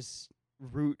 there's this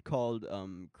root called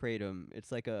kratom. It's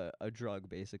like a drug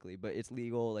basically, but it's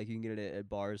legal. Like you can get it at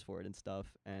bars for it and stuff,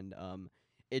 and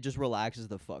it just relaxes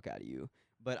the fuck out of you.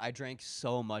 But I drank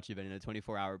so much of it in a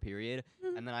 24-hour period,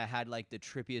 and then I had like the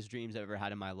trippiest dreams I've ever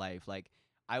had in my life. Like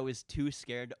I was too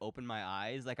scared to open my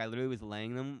eyes. Like I literally was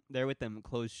laying them there with them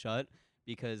closed shut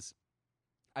because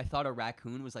I thought a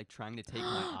raccoon was like trying to take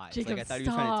my eyes. Jacob, like I thought he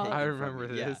was trying to take stop. I them from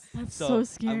remember me. Yeah. this. That's So, so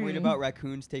scary. I'm worried about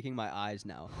raccoons taking my eyes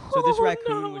now. So this Oh,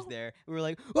 raccoon was no. there. And we were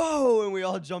like, whoa! And we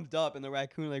all jumped up, and the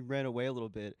raccoon like ran away a little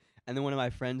bit. And then one of my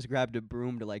friends grabbed a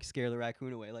broom to like scare the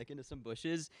raccoon away, like into some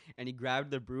bushes. And he grabbed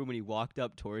the broom and he walked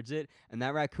up towards it. And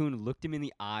that raccoon looked him in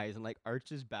the eyes and like arched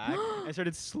his back and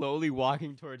started slowly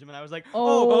walking towards him. And I was like,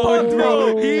 Oh, fuck,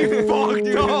 bro, he fucked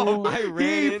dude, up. I ran,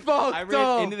 He in, fucked I ran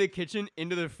up. into the kitchen,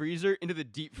 into the freezer, into the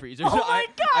deep freezer. Oh So my I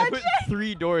God, put Jake.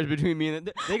 3 doors between me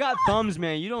and they got thumbs,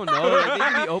 man. You don't know. Like, they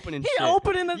can be open and He shit.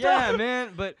 opening the Yeah, door.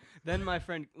 man. But then my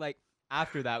friend, like,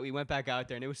 after that, we went back out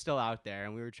there and it was still out there,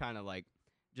 and we were trying to like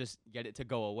just get it to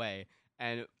go away.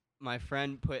 And my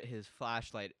friend put his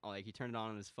flashlight, like he turned it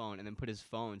on his phone, and then put his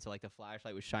phone so like the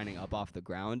flashlight was shining up off the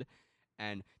ground,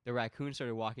 and the raccoon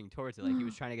started walking towards it, like he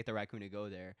was trying to get the raccoon to go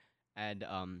there. And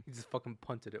He just fucking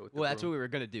punted it with. well, the that's what broom. we were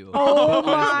gonna do. Oh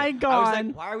Honestly. my I was God.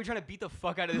 like, why are we trying to beat the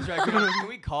fuck out of this raccoon? Can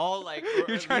we call like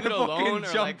You're or trying leave to it fucking alone or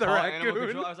jump like the call animal raccoon.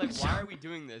 control? I was like, why are we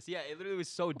doing this? Yeah, it literally was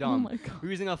so Oh dumb. my God. We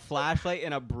were using a flashlight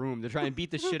and a broom to try and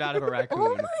beat the shit out of a raccoon.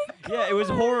 Oh my God. Yeah, it was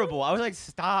horrible. I was like,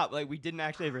 stop. Like we didn't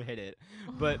actually ever hit it,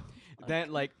 but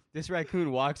Then like this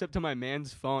raccoon walks up to my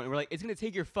man's phone and we're like, it's gonna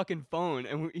take your fucking phone,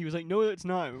 and he was like, no, it's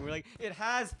not. And we're like, it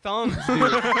has thumbs,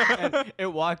 dude. And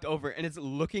it walked over and it's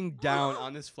looking down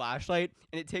on this flashlight,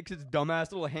 and it takes its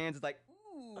dumbass little hands. It's like,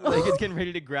 ooh, like it's getting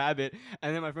ready to grab it.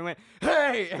 And then my friend went,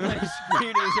 hey, and like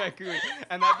screamed at this raccoon,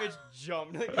 and that bitch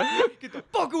jumped. Like, get the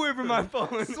fuck away from my phone.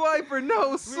 Swiper,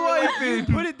 no We were like, swiping.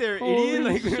 put it there, idiot. Holy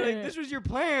Like, we were like, shit. this was your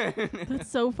plan.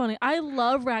 That's so funny. I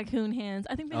love raccoon hands.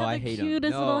 I think they Oh, I have the hate 'em.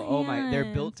 cutest No, little hands. oh my,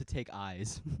 they're built to take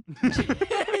eyes.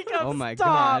 Oh my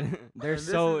Stop. god, they're And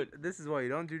so. This is why you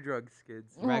don't do drugs,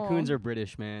 kids. Raccoons Aw. are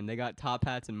British, man. They got top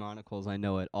hats and monocles. I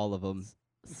know it, all of them.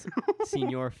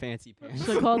 Senior fancy pants.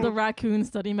 Should call it the raccoon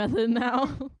study method now.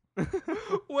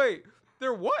 Wait,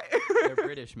 they're what? They're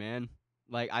British, man.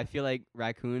 Like I feel like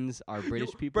raccoons are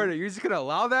British people. Brother, you're just gonna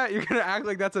allow that? You're gonna act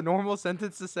like that's a normal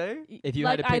sentence to say? If you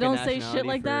like, had to pick I don't a say shit nationality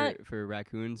like for, that. for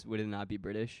raccoons, would it not be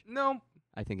British? No,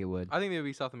 I think it would. I think they would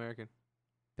be South American.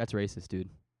 That's racist, dude.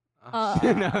 Ah,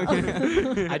 Uh, No, I'm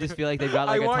kidding. I just feel like they've got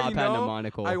I like a want top you hat and a know-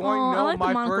 monocle. I want Aw, you to I know like the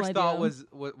my monocle first thought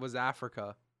idea. was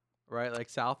Africa, right? Like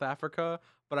South Africa,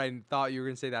 but I thought you were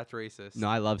gonna say that's racist. No,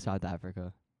 I love South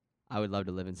Africa. I would love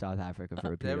to live in South Africa for a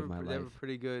they period have, of my they have a life.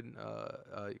 pretty good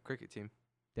cricket team.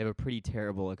 They have a pretty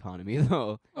terrible economy,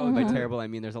 though. Oh, By Mhm. terrible, I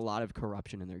mean there's a lot of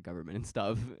corruption in their government and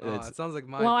stuff. Oh, It's- it sounds like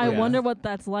my. well, I Yeah. wonder what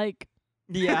that's like.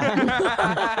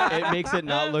 yeah, it makes it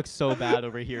not look so bad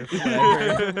over here. from what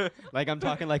I heard. Like I'm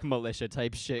talking like militia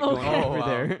type shit going on Okay. over Oh, wow.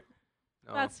 there.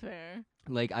 No. That's fair.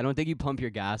 Like I don't think you pump your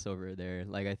gas over there.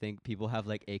 Like I think people have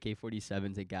like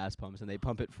AK-47s at gas pumps and they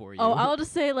pump it for you. Oh, I'll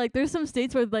just say like there's some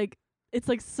states where like it's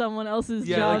like someone else's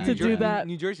yeah, job like to New do that.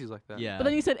 New Jersey's like that. yeah. But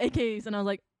then you said AKs, and I was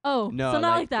like, oh, No, so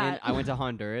not like in- that. I went to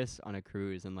Honduras on a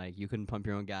cruise, and like you couldn't pump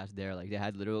your own gas there. Like they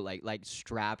had literal like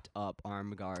strapped up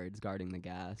armed guards guarding the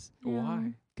gas,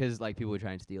 Why? because like people would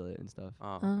try and steal it and stuff.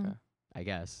 Oh, Oh. okay. I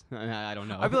guess I don't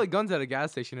know. I feel like guns at a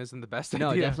gas station isn't the best no,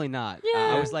 idea. definitely not.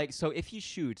 Yeah. I was like, so if he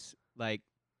shoots, like,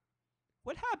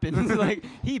 what happens? Like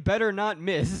he better not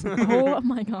miss. Oh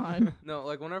my god. No,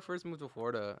 like when I first moved to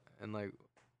Florida and like,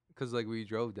 cause like we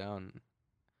drove down,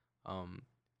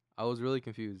 I was really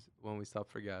confused when we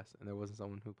stopped for gas and there wasn't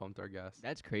someone who pumped our gas.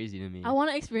 That's crazy to me. I want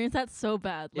to experience that so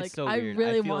bad. It's Like so I weird.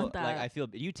 really feel, want that. Like I feel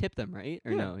you tip them, right?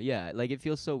 Or Yeah. no? Yeah. Like it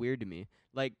feels so weird to me.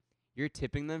 Like you're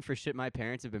tipping them for shit my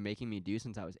parents have been making me do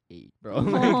since I was 8, bro.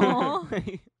 Aw.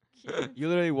 Like, you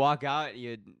literally walk out and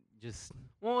you just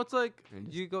Well, it's like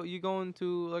And just- you go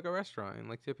into like a restaurant and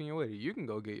like tipping your waiter. You can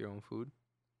go get your own food.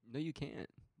 no, you can't.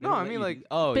 They No, don't I let mean, you like, do-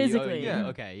 oh physically. yeah. Yeah.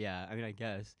 Okay. Yeah. I mean, I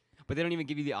guess. But they don't even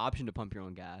give you the option to pump your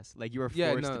own gas. Like you are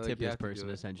Yeah, forced no, to like, tip you this have to do person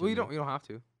it. essentially. Well, you don't have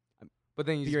to. Um, But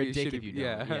then you but just you're be a dick shitty, if you don't.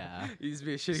 yeah. Yeah. You just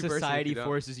be a shitty person. if Society you don't.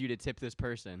 forces you to tip this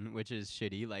person, which is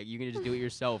shitty. Like you can just do it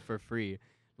yourself for free.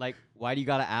 Like why do you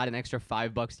gotta add an extra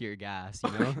 $5 to your gas?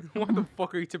 You know. What the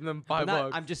fuck are you tipping them I'm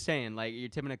 $5? I'm just saying, like you're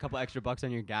tipping a couple extra bucks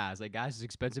on your gas. Like gas is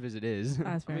expensive as it is.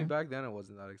 That's I fair. mean, back then it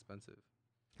wasn't that expensive.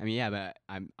 I mean, yeah, but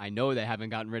I know they haven't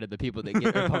gotten rid of the people that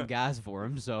get pump gas for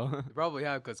them. So They probably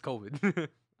have because COVID.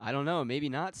 I don't know. Maybe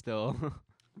not still.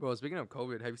 Bro, speaking of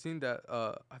COVID, have you seen that?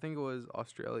 I think it was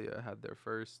Australia had their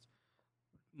first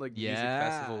like music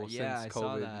festival yeah, since I COVID.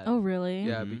 saw that. Oh really?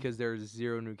 Yeah, Mhm. because there's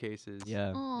 0 new cases. Yeah,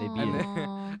 they Aw. beat And it.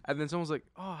 then, and then someone's like,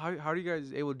 "Oh, how are you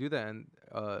guys able to do that?" And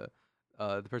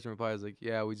the person replies like,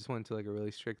 "Yeah, we just went to like a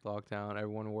really strict lockdown.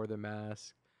 Everyone wore their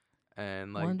mask,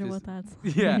 and like Wonder just, what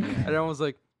that's. yeah." Yeah. And everyone was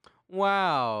like,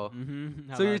 "Wow."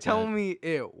 Mm-hmm. So you're telling me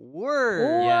it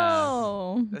worked? Yeah.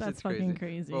 Whoa, That that's shit's fucking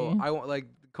crazy. Bro, I want like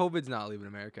COVID's not leaving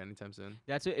America anytime soon.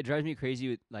 That's what it drives me crazy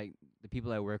with like the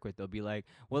people I work with. They'll be like,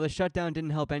 "Well, the shutdown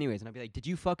didn't help anyways," and I'll be like, "Did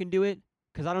you fucking do it?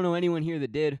 'Cause I don't know anyone here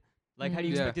that did." Like, how do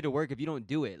you Yeah. expect it to work if you don't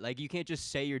do it? Like, you can't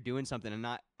just say you're doing something and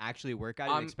not actually work at it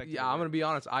and I'm, expect it yeah, to I'm work. gonna be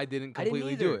honest. I didn't I didn't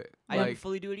completely do either. it. I Like, didn't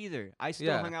fully do it either. I still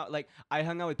Yeah. hung out I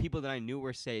hung out with people that I knew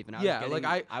were safe, and Yeah, I was like,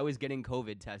 getting, I was getting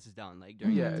COVID tests done like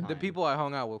during yeah, that the time. people I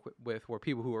hung out with were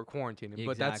people who were quarantining,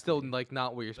 but that's still Exactly. like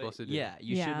not what you're But supposed to do. yeah,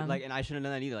 you Yeah. should like, and I shouldn't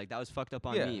have done that either. Like that was fucked up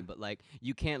on Yeah. me. But like,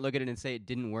 you can't look at it and say it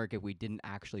didn't work if we didn't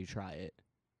actually try it.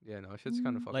 Yeah, no, shit's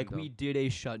kind of Mm. fucking Like dumb. we did a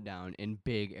shutdown in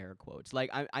big air quotes. Like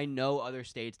I know other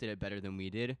states did it better than we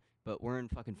did, but we're in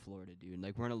fucking Florida, dude.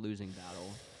 Like we're in a losing battle.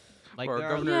 Like Bro, there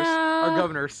our are governor, Yeah. our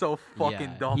governor is so fucking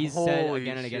yeah, dumb. He's said Holy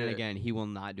again and again and shit. again he will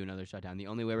not do another shutdown. The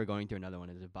only way we're going through another one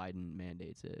is if Biden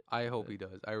mandates it. I hope he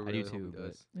does. I I really do hope too, he but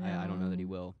does. I don't know that he Yeah.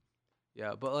 will.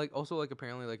 Yeah, but like also like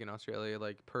apparently like in Australia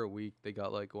like per week they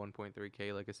got like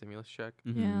 1.3K like a stimulus check.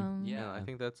 Yeah. Mm-hmm. Yeah. And I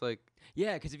think that's like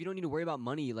Yeah, because if you don't need to worry about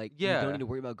money, like you Yeah. don't need to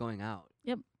worry about going out.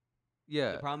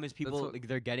 Yeah. The problem is that's people what- like,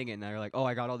 they're getting it and they're like, oh,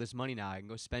 I got all this money now, I can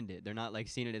go spend it. They're not like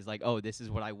seeing it as like, oh, this is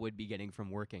what I would be getting from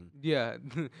working. Yeah.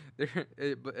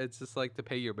 But it's just like to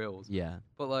pay your bills. Yeah.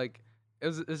 But like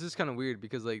it's just kind of weird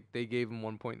because like they gave him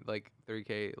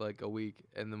 1.3K like a week,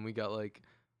 and then we got like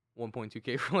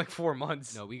 1.2K for like 4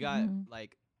 months. No, we got Mhm.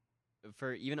 like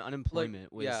for even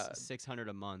unemployment was yeah. 600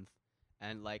 a month,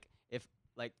 and like if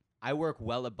like I work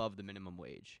well above the minimum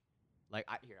wage. Like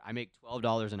I make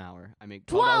 $12 an hour. I make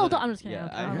 $12. I'm just kidding. Yeah,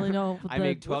 I don't really know. I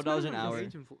make What's $12 an minimum hour.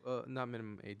 wage in not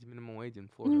minimum age, minimum wage in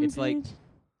Florida. Mm, It's like bitch.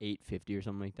 850 or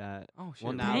something like that. Oh shit.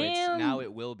 Well, really? Damn.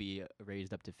 it will be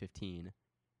raised up to 15.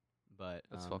 But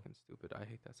That's fucking stupid. I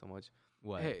hate that so much.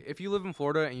 what? Hey, if you live in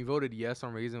Florida and you voted yes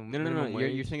on raising No. minimum You're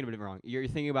wage, thinking of it wrong. You're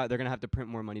thinking about they're gonna have to print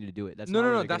more money to do it. That's no, not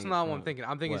where no, they're that's getting it not what I'm from. thinking.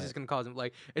 I'm thinking it's What? just gonna cause him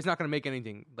like it's not gonna make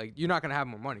anything. Like you're not gonna have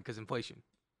more money because inflation.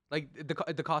 Like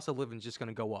the cost of living is just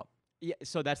gonna go up. Yeah,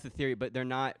 so that's the theory, but they're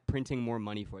not printing more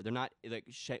money for it. They're not like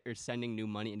or sending new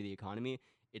money into the economy.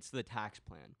 It's the tax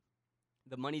plan.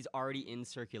 The money's already in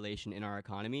circulation in our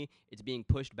economy. It's being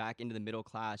pushed back into the middle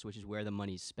class, which is where the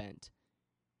money's spent.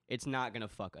 It's not gonna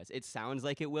fuck us. It sounds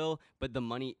like it will, but the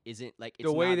money isn't like it's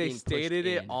The way not they being pushed stated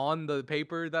it in. on the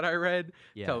paper that I read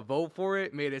Yeah. to vote for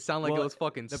it made it sound like Well, it was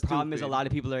fucking The stupid. problem is a lot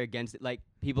of people are against it. Like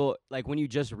people, like when you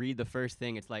just read the first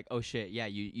thing, it's like, oh shit, yeah,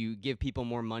 you give people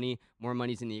more money's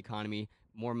in the economy,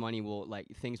 more money will like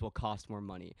things will cost more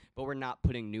money. But we're not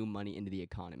putting new money into the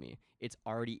economy. It's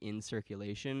already in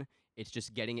circulation. It's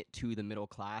just getting it to the middle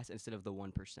class instead of the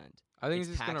 1%. I think it's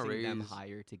just taxing gonna raise. them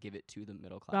higher to give it to the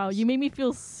middle class. Wow, you made me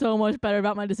feel so much better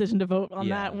about my decision to vote on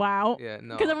that. Yeah. Wow. Yeah,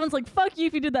 no. Because everyone's like, "Fuck you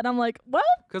if you did that." And I'm like, "Well,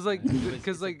 Because like, Yeah, it's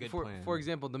because a like, good for plan.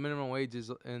 example, the minimum wage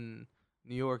is in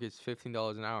New York is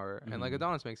 $15 an hour, and like Mhm.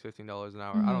 Adonis makes $15 an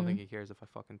hour. I don't Mhm. think he cares if I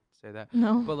fucking say that.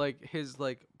 no." But like his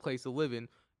like place to live in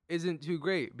isn't too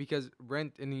great because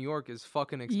rent in New York is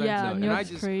fucking expensive, Yeah, and New I York's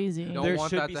just crazy. don't there want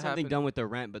should that be to something happen. done with the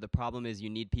rent, but the problem is you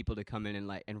need people to come in and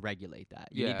like and regulate that.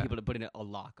 You need Yeah. people to put in a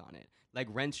lock on it. Like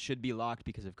rents should be locked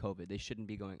because of COVID. They shouldn't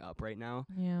be going up right now.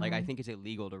 Yeah. Like I think it's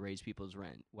illegal to raise people's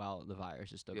rent while the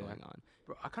virus is still Yeah. going on.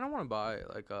 Bro, I kind of want to buy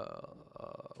like a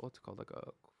what's it called, like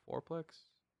a fourplex.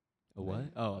 A what?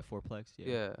 Oh, a fourplex. Yeah.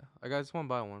 Yeah, like I just want to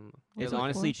buy one. Yeah, It's like,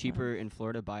 honestly fourplex. cheaper in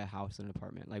Florida to buy a house than an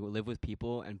apartment. Like live with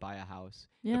people and buy a house.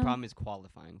 yeah. The problem is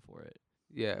qualifying for it.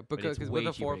 yeah, it's because with way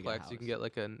a cheaper to get a fourplex you can house. get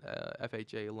like an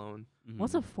FHA loan.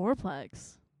 What's a Mhm.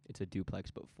 fourplex? It's a duplex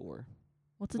but four.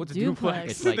 What's a What's a duplex?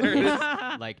 duplex? It's like There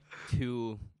it is. like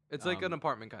two. It's like an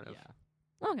apartment kind of.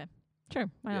 Yeah. Okay,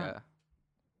 sure. Why not?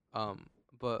 Yeah.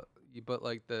 But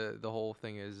like the whole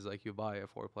thing is like you buy a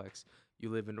fourplex, you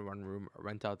live in one room,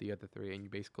 rent out the other three, and you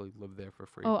basically live there for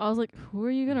free. Oh, I was like, who are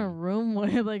you gonna Mhm. room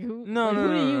with? Like who? no, like, no, who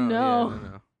no, do no, you no, know? Yeah,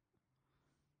 no.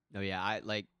 No,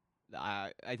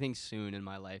 yeah, I think soon in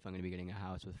my life I'm gonna be getting a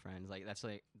house with friends. Like that's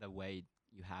like the way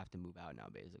you have to move out now,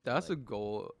 basically. That's a like,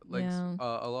 goal. Like Yeah.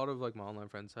 a lot of like my online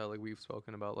friends have like we've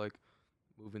spoken about like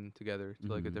moving together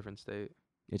to like a Mhm. different state.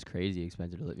 it's crazy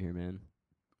expensive to live here, man.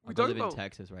 We I'll go talked live in about-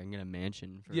 Texas where I can get a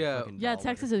mansion for Yeah. a fucking Yeah, dollar.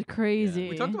 Texas is crazy.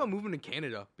 We talked about moving to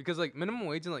Canada because like minimum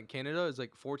wage in like Canada is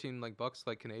like 14 like bucks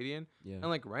like Canadian, Yeah, and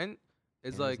like rent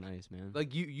is Canada's like nice, man.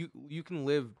 like you can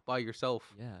live by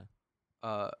yourself. Yeah,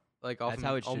 Like off that's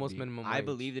how it should almost be. minimum I wage.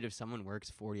 believe that if someone works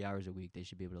 40 hours a week, they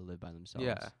should be able to live by themselves.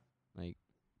 Yeah. Like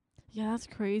Yeah, that's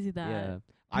crazy. That yeah.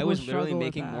 I people was literally struggle with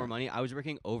making more that. money. I was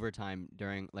working overtime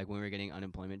during like when we were getting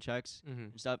unemployment checks Mm-hmm.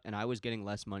 and stuff, and I was getting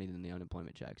less money than the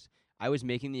unemployment checks. I was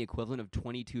making the equivalent of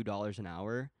 $22 an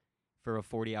hour for a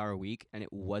 40-hour week, and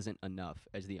it wasn't enough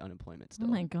as the unemployment Oh still.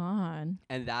 my god.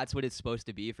 And that's what it's supposed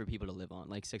to be for people to live on,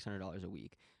 like $600 a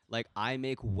week. Like I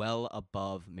make well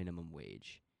above minimum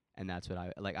wage, and that's what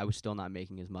I like. I was still not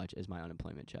making as much as my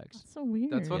unemployment checks. That's so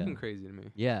weird. That's fucking Yeah. crazy to me.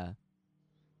 Yeah,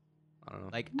 I don't know.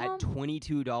 like Well- at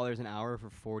 $22 an hour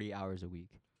for 40 hours a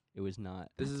week, it was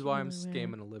not. This That's is why I'm really weird.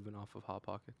 scamming a living off of Hot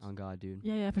Pockets. On God, dude.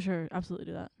 Yeah, yeah, for sure. Absolutely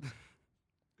do that.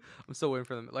 I'm still waiting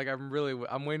for them. Like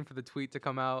I'm waiting for the tweet to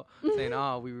come out saying,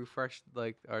 "Ah, we refreshed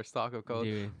like our stock of code."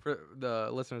 Dude. For the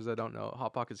listeners that don't know,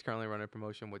 Hot Pockets currently running a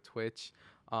promotion with Twitch.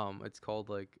 It's called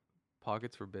like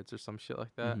Pockets for Bits or some shit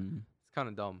like that. Mhm. It's kind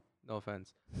of dumb. No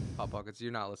offense, Hot Pockets.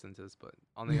 You're not listening to this, but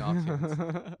on the off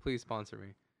chance, please sponsor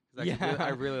me. 'Cause I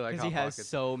really like Because Hot he has Pockets.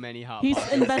 so many hot He's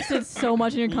pockets. invested so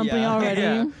much in your company Yeah. already.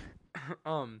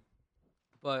 Yeah.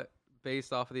 But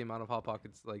based off of the amount of Hot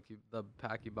Pockets, like the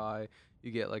pack you buy,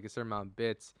 you get like a certain amount of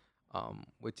bits,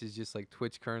 which is just like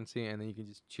Twitch currency, and then you can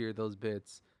just cheer those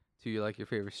bits to your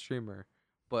favorite streamer.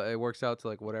 But it works out to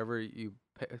like whatever you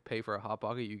pay for a Hot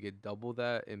Pocket, you get double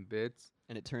that in bits.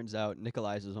 And it turns out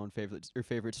Nikolai is his own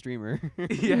favorite streamer.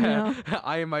 Yeah,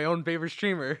 I am my own favorite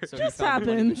streamer. So Just he found the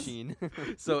money happens. machine.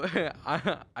 So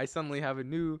I suddenly have a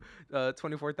new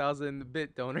 24,000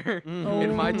 bit donor Oh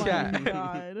in my my chat.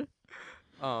 God.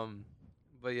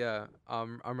 But yeah,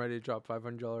 I'm ready to drop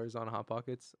 $500 on Hot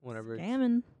Pockets whenever it's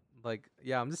Scamming. like,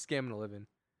 yeah, I'm just scamming a living.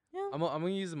 Yeah. I'm gonna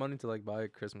use the money to like buy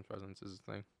Christmas presents is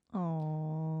the thing.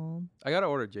 Oh. I gotta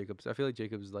order Jacobs. I feel like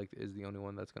Jacobs like is the only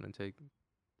one that's gonna take.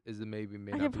 Is the maybe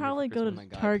may I not could be here for probably go to Oh Christmas.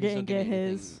 my God, Target please and don't get me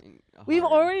anything his. in- We've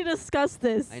hard. already discussed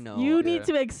this. I know. You Yeah. need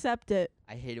to accept it.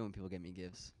 I hate it when people get me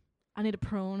gifts. I need a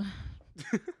prone.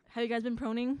 Have you guys been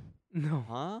proning? No.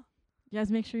 Huh? You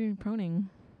guys make sure you're proning.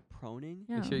 Proning?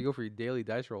 Yeah. Make sure you go for your daily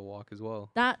dice roll walk as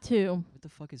well. That too. What the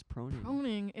fuck is proning?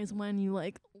 Proning is when you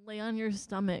like lay on your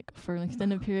stomach for an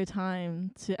extended period of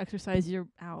time to exercise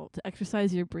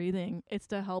your breathing. It's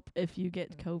to help if you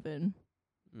get COVID.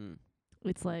 Mm.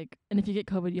 It's like, and if you get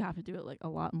COVID, you have to do it like a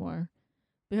lot more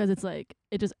because it's like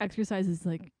it just exercises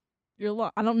like your lung.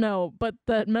 I don't know, but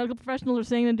the medical professionals are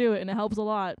saying to do it, and it helps a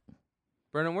lot.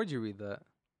 Brennan, where'd you read that?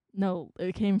 No,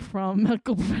 it came from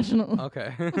medical professionals.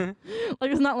 Okay.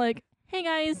 Like it's not like, hey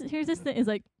guys, here's this thing. It's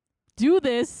like, do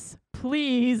this,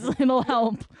 please. It'll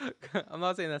help. I'm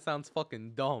not saying that sounds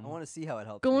fucking dumb, I want to see how it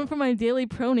helps. Going for my daily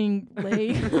proning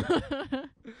lay.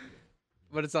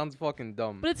 but it sounds fucking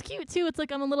dumb. But it's cute too. It's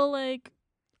like I'm a little like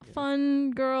Yeah.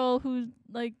 fun girl who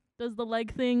like does the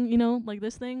leg thing, you know, like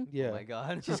this thing. Yeah. Oh my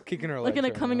God. She's kicking her Like legs in a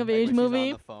right coming now. of Like age when she's on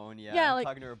movie. the phone, Yeah, like-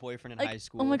 talking to her boyfriend in Like, high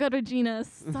school. oh my God, Regina,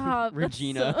 stop. That's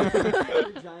Regina. so-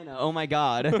 Regina. Oh my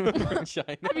God.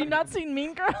 Regina. Have you not seen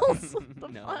Mean Girls? What the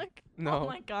No. fuck? No. Oh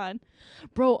my God.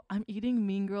 Bro, I'm eating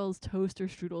Mean Girls toaster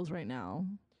strudels right now.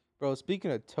 Bro,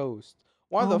 speaking of toast,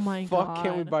 why Oh the my fuck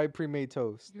can't we God. buy pre-made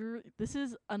toast? This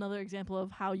is another example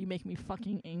of how you make me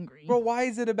fucking angry. Bro, why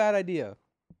is it a bad idea?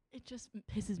 It just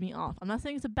pisses me off. I'm not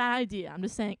saying it's a bad idea. I'm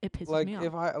just saying it pisses Like me off.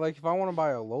 if I want to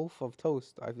buy a loaf of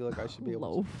toast, I feel like I should be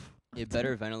able Loaf. It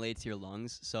better ventilates your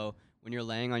lungs. So when you're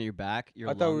laying on your back, your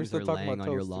I thought we were lungs still are talking laying about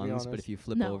on your toast, to be lungs. But honest. if you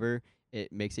flip No. over,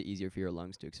 it makes it easier for your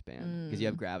lungs to expand because you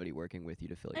have Mm. gravity working with you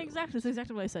to fill your Exactly. lungs. That's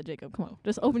exactly what I said, Jacob. Come on.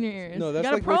 Just open your ears. No, You that's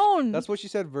got like a prone. That's what she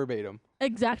said verbatim.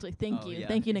 Exactly. Thank Oh, you. yeah,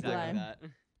 Thank you, exactly Nikolai. that.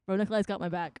 Bro, Nikolai's got my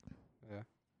back.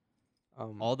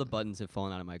 All the buttons have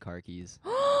fallen out of my car keys.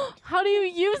 How do you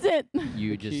use it?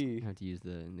 You The just key. have to use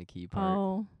the key part.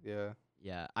 Oh. Yeah.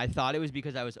 Yeah, I thought it was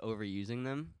because I was overusing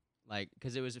them, like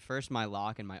because it was first my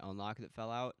lock and my unlock that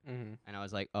fell out, Mm-hmm. and I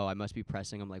was like, oh, I must be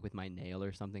pressing them like with my nail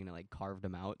or something, and I like carved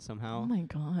them out Oh somehow. my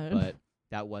God. But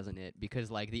that wasn't it because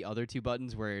like the other two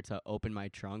buttons were to open my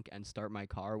trunk and start my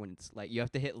car when it's like you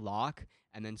have to hit lock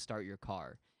and then start your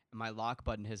car. And my lock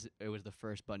button it was the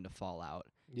first button to fall out.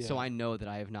 Yeah. So I know that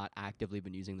I have not actively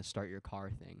been using the start your car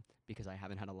thing because I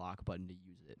haven't had a lock button to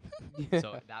use it. Yeah.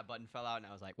 So that button fell out and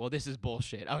I was like, well, this is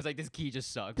bullshit. I was like, this key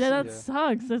just sucks. Yeah, that Yeah.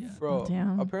 sucks. That's, Yeah. Bro, oh,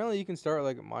 damn. apparently you can start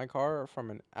like my car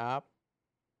from an app,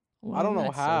 Wow. I don't know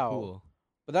That's how. So cool.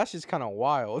 but that's just kind of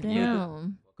wild. Damn. Yeah.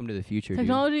 Welcome to the future, dude.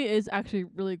 Technology is actually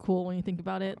really cool when you think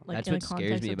about it. Like That's in what the scares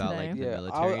context me of about today. like the Yeah,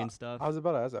 military and stuff. I was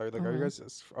about to ask, are you Uh-huh.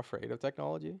 guys afraid of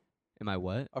technology? Am I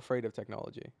what? Afraid of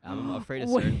technology? I'm afraid of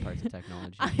Wait. certain parts of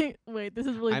technology. Wait, this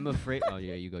is really. I'm afraid. Oh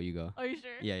yeah, you go. Are you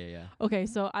sure? Yeah. Okay,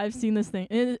 so I've seen this thing.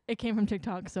 It came from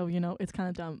TikTok, so you know it's kind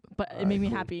of dumb, but it Alright, made me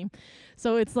cool. happy.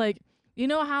 So it's like, you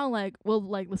know how like we'll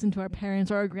like listen to our parents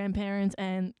or our grandparents,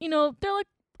 and you know they're like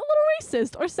a little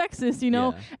racist or sexist, you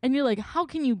know, Yeah. and you're like, how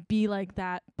can you be like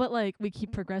that? But like we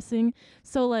keep progressing.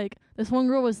 So like this one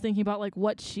girl was thinking about like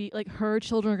what her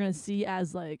children are gonna see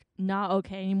as like not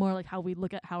okay anymore, like how we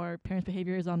look at how our parents'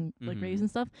 behavior is on like Mhm. race and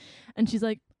stuff. And she's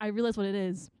like, I realized what it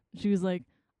is. She was like,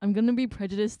 I'm gonna be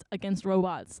prejudiced against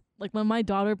robots. Like when my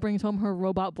daughter brings home her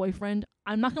robot boyfriend,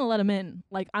 I'm not gonna let him in.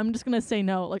 Like I'm just gonna say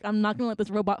no. Like I'm not gonna let this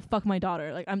robot fuck my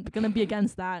daughter. Like I'm gonna be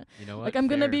against that. You know what? Like I'm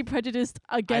gonna Fair. be prejudiced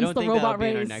I against don't the think robot that'll be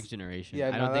in our race. next generation. Yeah,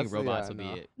 I no, don't think that's- robots yeah, will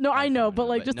no. be. No, I as know, but prominent,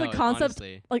 like just the no, concept,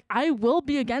 honestly, like I will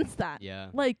be against that. yeah.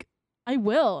 Like I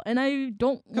will, and I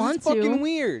don't 'Cause want it's fucking to.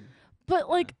 weird. But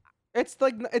like, It's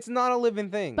like it's not a living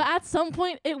thing. but at some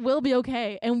point it will be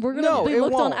okay, and we're gonna No, be it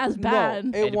looked on won't. as No, bad.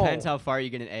 it It depends won't. how far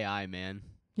you get in AI, man.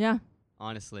 Yeah.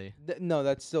 Honestly, No,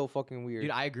 that's still fucking weird.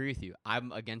 dude, I agree with you.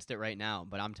 I'm against it right now,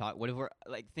 but I'm talking. What if we're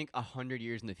like think 100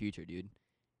 years in the future, dude?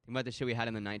 Think about the shit we had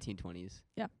in the 1920s.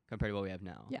 Yeah. Compared to what we have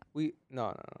now. Yeah.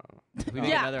 No. If we No. make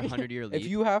Yeah. another 100-year leap. If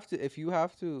you have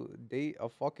to date a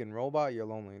fucking robot, you're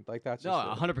lonely. Like that's no,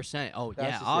 just it. 100%. Oh That's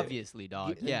yeah, just it. obviously,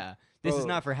 dog. G- Yeah. This is bro,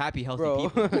 not for happy, healthy Bro,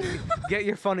 people. get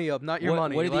your funny up, not your what,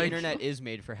 money. What if the like- internet is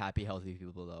made for happy, healthy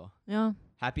people though? Yeah.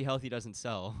 Happy, healthy doesn't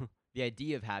sell. The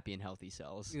idea of happy and healthy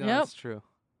sells. You know, Yep. That's true.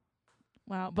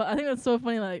 Wow. But I think that's so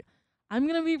funny. Like, I'm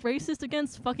gonna be racist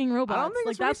against fucking robots. think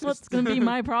Like it's that's racist. what's gonna be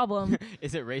my problem.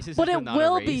 Is it racist? But if it they're not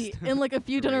will be erased? in like a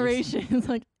few Erased. generations.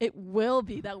 Like it will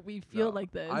be that we feel No,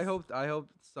 like this. I hope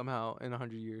somehow in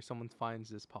 100 years someone finds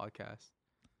this podcast.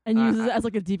 and I- uses it I- as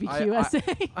like a DBQ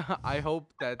essay. I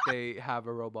hope that they have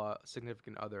a robot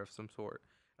significant other of some sort.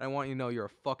 I want you to know you're a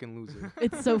fucking loser.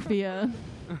 It's Sophia.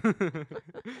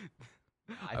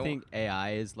 I think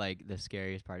AI is like the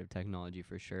scariest part of technology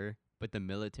for sure, but the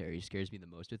military scares me the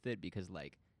most with it because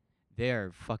like they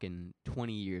are fucking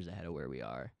 20 years ahead of where we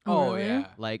are. Oh Really? yeah.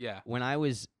 Like yeah. when I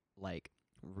was like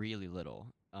really little,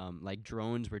 like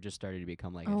drones were just starting to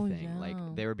become like Oh, a thing. Like yeah.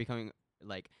 they were becoming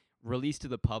like released to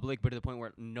the public, but to the point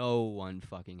where no one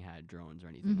fucking had drones or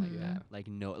anything like Mhm. that. Like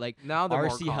no, like Now they're more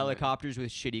RC common. helicopters with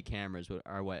shitty cameras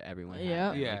are what everyone had. Yeah.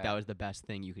 then. Yeah. Like, that was the best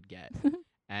thing you could get.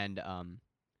 And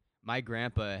my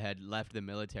grandpa had left the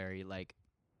military like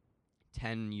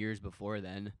 10 years before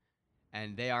then,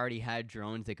 and they already had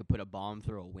drones that could put a bomb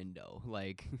through a window,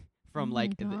 like from Oh my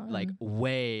like like God.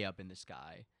 way up in the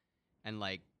sky, and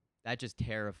like that just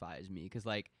terrifies me because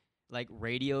like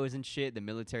radios and shit, the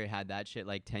military had that shit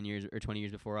like 10 years or 20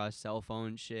 years before us. Cell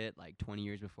phone shit like 20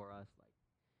 years before us.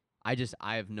 Like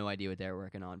I have no idea what they're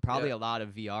working on. Probably Yeah. a lot of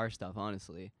VR stuff,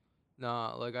 honestly.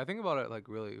 Nah, like I think about it like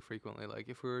really frequently. Like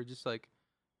if we were just like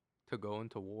to go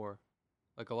into war,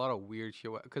 like a lot of weird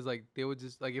shit. Cause like they would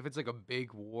just like if it's like a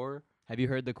big war. Have you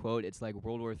heard the quote? It's like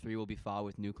World War III will be fought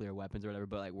with nuclear weapons or whatever,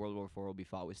 but like World War IV will be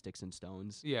fought with sticks and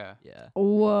stones. Yeah. Yeah.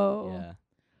 Whoa. Yeah.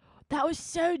 That was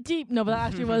so deep. No, but that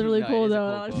actually was really No, it cool is a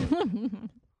though. cool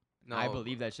No, I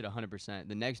believe that shit 100%.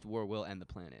 The next war will end the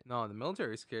planet. No, the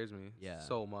military scares me. Yeah.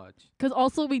 So much. Because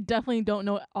also we definitely don't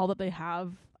know all that they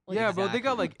have. Like, yeah, bro. They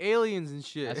got exactly. like aliens and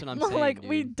shit. That's what I'm no, saying, like dude.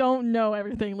 we don't know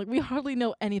everything. Like we hardly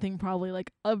know anything. Probably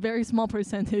like a very small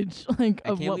percentage like I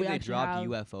of can't what we believe they actually dropped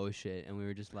have. UFO shit, and we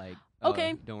were just like, oh,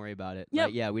 Okay. don't worry about it. Yep.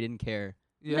 Like, yeah, we didn't care.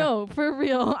 Yeah. No, for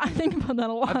real. I think about that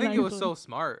a lot. I think it was actually. so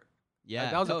smart.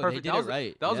 Yeah, that was a no, perfect- They that did was it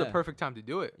right. That was yeah. a perfect time to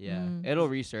do it. Yeah, Mm. it'll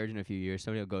resurge in a few years.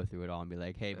 Somebody will go through it all and be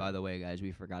like, "Hey, Yeah. by the way, guys,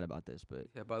 we forgot about this." But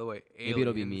Yeah. By the way, maybe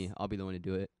it'll be me. I'll be the one to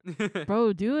do it. aliens.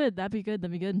 Bro, do it. That'd be good.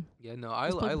 That'd be good. Yeah. No, I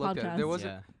Just plug the looked at it. There podcast.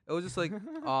 wasn't. Yeah. It was just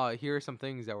like, here are some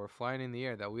things that were flying in the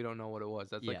air that we don't know what it was.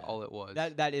 That's like Yeah. all it was.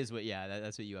 That is what. Yeah,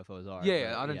 that's what UFOs are. yeah,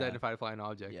 yeah, but unidentified flying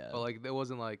object. Yeah. But like, it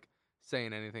wasn't like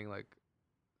saying anything like.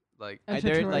 They're like they were.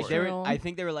 Extraterrestrial. I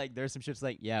think they were like, there's some shits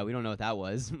like, yeah, we don't know what that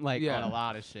was, like Yeah. on a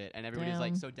lot of shit, and everybody's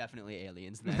like, Damn. so definitely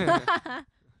aliens. Then.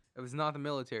 If it's not the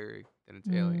military, then it's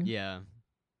Mm. alien. Yeah,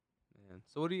 Man.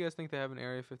 So what do you guys think they have in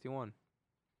Area 51?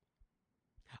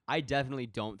 I definitely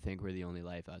don't think we're the only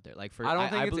life out there. Like for I don't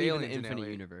think I it's believe in the aliens in infinite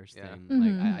LA. universe Yeah. thing.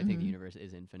 Mhm, Like I think the mhm. universe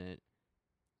is infinite.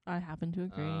 I happen to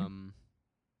agree.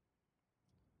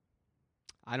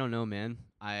 I don't know, man.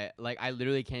 I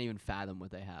literally can't even fathom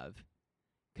what they have,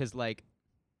 'cause like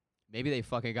maybe they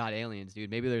fucking got aliens, dude.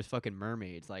 Maybe there's fucking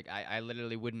mermaids. Like I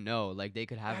literally wouldn't know. Like they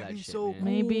could have That'd that be shit. so man. cool.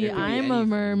 Maybe There could be I'm a anything, dog.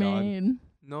 mermaid.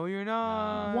 No, you're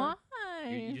not. Why?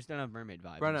 You just don't have mermaid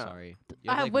vibes. Brenna. I'm sorry.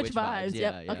 You I have like witch witch vibes.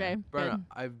 Yeah, Yep. yeah. Okay. Brenna, good.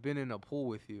 I've been in a pool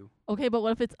with you. Okay, but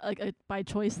what if it's like a by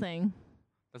choice thing?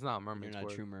 That's not a You're mermaid's not a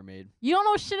word. true mermaid. You don't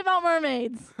know shit about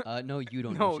mermaids. No, you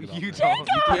don't. No, know shit about you mermaids. don't.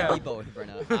 You can't Yeah. be both,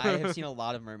 Brenna. I have seen a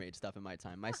lot of mermaid stuff in my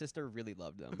time. My sister really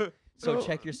loved them. So No.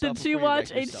 check yourself. Did she before you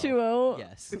watch wreck yourself. H2O?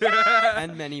 Yes.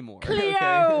 and many more.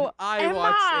 Cleo. I Emma.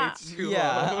 watched H2O.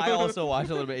 Yeah, I also watched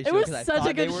a little bit of It H2O was 'cause I such a thought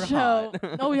they good were show.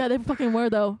 hot. Oh yeah, they fucking were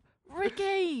though.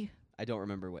 Ricky. I don't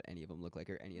remember what any of them look like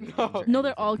or any of the No. names or No,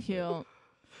 they're all anything, cute.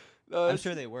 No, I'm it's-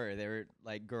 sure they were. They were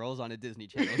like girls on a Disney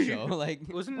Channel show. Like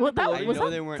Wasn't What, that- I Nickelodeon? was know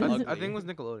that- they weren't was ugly. it- I think it was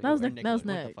Nickelodeon. That was Or Nick- that was Nickelodeon,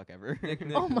 what the Nick. fuck ever. Nick,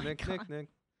 Oh my Nick, God. Nick,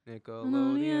 Nickelodeon.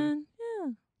 Nickelodeon.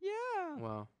 Yeah. yeah.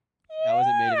 Wow. That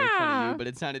wasn't made to make fun of Yeah. you, but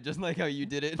it sounded just like how you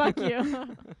did it. Fuck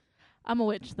you. I'm a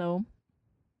witch though.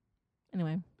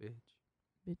 Anyway,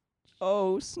 Bitch.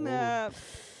 Oh snap!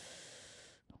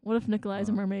 what if Nikolai's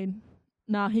a Wow. mermaid?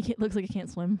 Nah, he can't, looks like he can't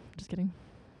swim. Just kidding.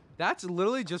 That's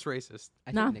literally just racist.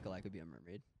 I Nah. think Nikolai could be a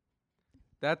mermaid.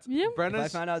 That's Yeah. If I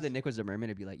Brenna's. found out that Nick was a mermaid,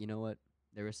 I'd be like, you know what?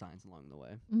 There were signs along the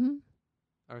way. Mm-hmm.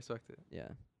 I respect it. Yeah.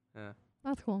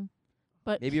 That's cool.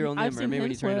 But Maybe you're only I've a seen mermaid when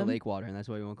him you turn into swim. lake water, and that's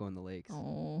why you won't go in the lakes.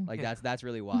 Oh. Like Yeah. that's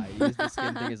really why. You use the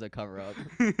skin thing as a cover up.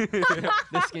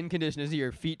 The skin condition is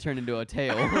your feet turn into a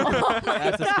tail. Oh my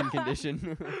That's a skin God. condition.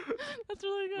 That's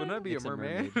really good. Wouldn't that be It's a a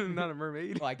mermaid? mermaid. Not a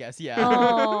mermaid. Well, I guess yeah.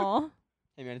 Oh.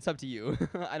 Hey man, it's up to you.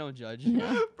 I don't judge.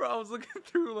 Yeah. Bro, I was looking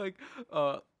through like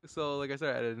so like I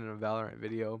started editing a Valorant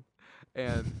video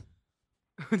and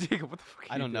Jacob, what the fuck?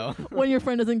 are I you don't doing? know. When your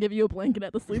friend doesn't give you a blanket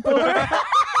at the sleepover.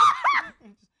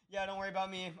 Yeah, don't worry about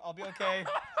me. I'll be okay.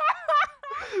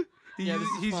 Yeah, this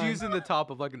is He's fun. using the top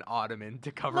of like an ottoman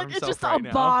to cover Like it's himself just right a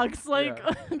now. box, like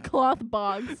Yeah. cloth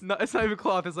box. No, it's not even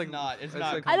cloth. It's like It's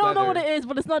not. like I don't know what leather. it is,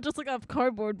 but it's not just like a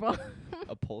cardboard box.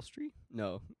 Upholstery?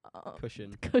 No,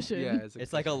 cushion. Cushion. Yeah,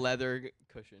 It's like a leather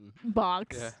cushion.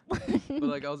 box. Yeah. But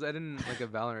like I was editing like a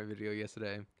Valorant video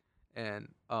yesterday, and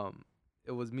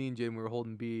it was me and Jaden. We were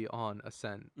holding B on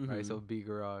Ascent, right? So B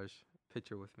Garage,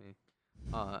 picture with me,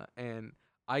 and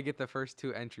I get the first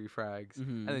 2 entry frags,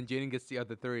 and then Jaden gets the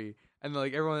other 3, and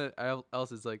like everyone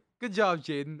else is like, "Good job,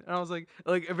 Jaden," and I was like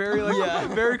very Yeah.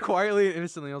 very quietly and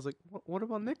innocently, I was like, "What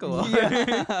about Nicola?"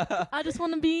 Yeah. I just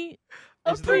want to be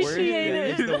It's the worst-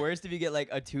 appreciated. It's the worst if you get like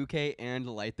a 2K and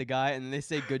light the guy, and then they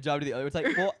say good job to the other. It's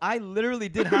like, well, I literally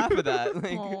did half of that.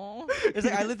 Like, Aw. it's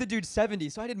like I lit the dude 70,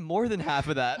 so I did more than half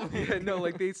of that. Yeah, no,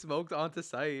 like they smoked onto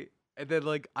site, and then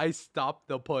like I stopped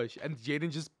the push, and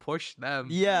Jaden just pushed them.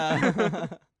 Yeah.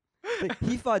 Like,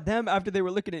 he fought them after they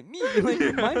were looking at me.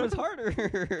 Like mine was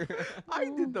harder. I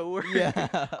did the work. Yeah.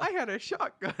 I had a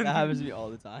shotgun. That happens to me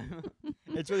all the time.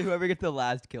 It's really whoever gets the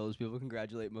last kills, people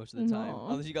congratulate most of the time. No.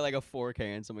 Unless you got like a 4K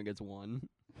and someone gets 1.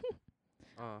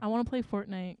 I want to play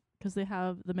Fortnite because they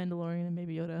have the Mandalorian and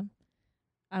Baby Yoda.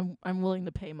 I'm willing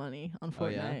to pay money on Oh,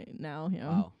 yeah? Fortnite now. You know,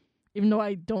 Wow. even though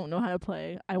I don't know how to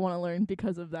play, I want to learn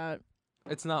because of that.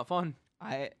 It's not fun.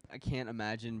 I can't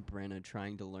imagine Brenna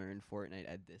trying to learn Fortnite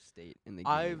at this state in the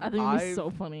game. I've- I think it'd be I've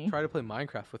so funny. Try to play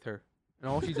Minecraft with her, and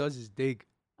all she does is dig.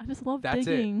 I just love That's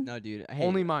it. digging. No, dude. Hey,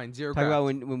 Only mine, 0 talk about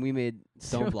craft. when we made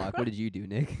Zero Stone Block. What did you do,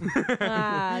 Nick?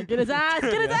 Get his ass!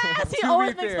 Get his Yeah. ass! He To be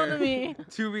always makes fun fair. of me.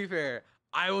 To be fair,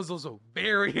 I was also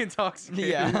very intoxicated.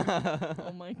 Yeah.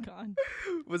 Oh my god.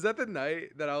 Was that the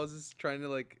night that I was just trying to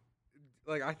like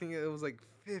I think it was like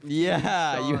 50.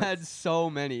 Yeah, you shots. had so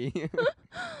many.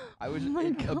 I was Oh my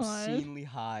God. obscenely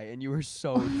high, and you were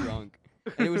so drunk.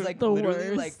 And it was like The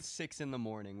literally like worst. 6 in the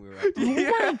morning. We were up. Oh my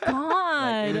Yeah.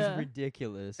 god. Like, it was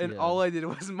ridiculous. And yeah. all I did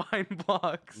was mine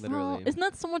blocks. Lit- literally. Isn't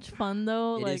that so much fun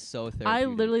though? It like is so I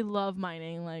therapeutic. literally love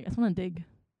mining. Like I just want to dig.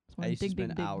 I used to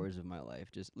spend hours of my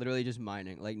life just literally just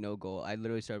mining, like no goal. I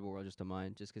literally started World just to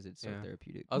mine, just 'cause it's so Yeah.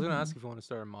 therapeutic. I was gonna Mhm. ask if you want to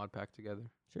start a mod pack together.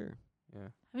 Sure.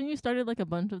 Haven't you started like a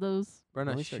bunch of those?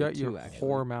 Brenna, only started shut your 2, actually.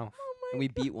 whore mouth. Oh And we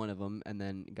beat one of them, and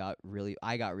then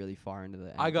I got really far into the.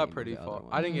 End I got game of pretty the far. other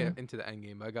I one. didn't Mhm. get into the end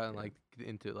game. I got Yeah. like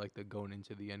into like the going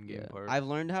into the end game Yeah. part. I've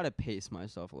learned how to pace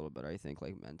myself a little bit. I think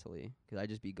like mentally, 'cause I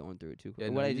just be going through it too. yeah,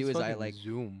 Quick. no, What I you do just is I fucking like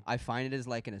zoom. I find it as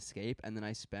like an escape, and then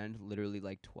I spend literally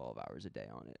like 12 hours a day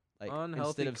on it. Like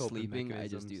Unhealthy instead of coping sleeping, I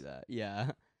just do mechanisms. that.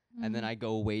 Yeah. And then Mhm. I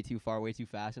go way too far, way too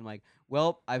fast. And I'm like,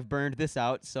 well, I've burned this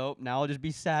out, so now I'll just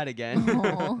be sad again.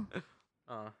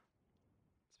 Aw.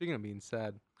 Speaking of being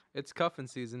sad, it's cuffing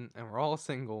season and we're all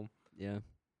single. Yeah.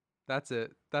 That's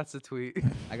it. That's the tweet.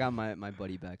 I got my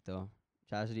buddy back though.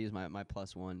 Chastity is my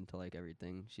 +1 to like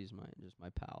everything. She's just my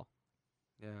pal.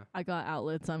 Yeah. I got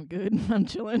outlets. I'm good. I'm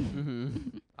chilling.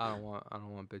 Mm-hmm. I don't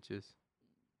want bitches.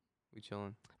 We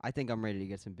chilling. I think I'm ready to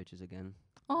get some bitches again.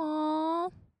 Aw,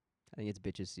 I think it's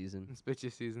bitches season. It's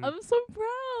bitches season. I'm so proud.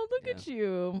 Look at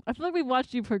you. I feel like we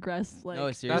watched you progress. Like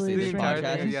No, seriously, really this the entire dramatically.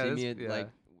 podcast thing, has yeah, seen this- me at yeah. like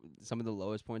some of the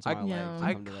lowest points I- in my Yeah. life. to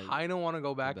I come to, like, kind of want to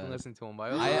go back and best. listen to them.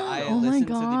 But I Oh my listened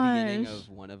to the beginning gosh. of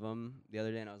one of them the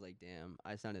other day, and I was like, damn,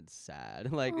 I sounded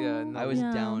sad. Like Yeah, Oh, no, I was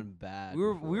yeah. down bad. we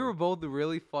before. were both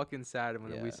really fucking sad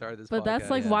when we Yeah. started this. But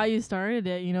that's like podcast. why you started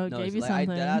it. You know, it No, gave it's you like,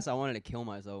 something. I wanted to kill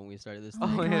myself when we started this Oh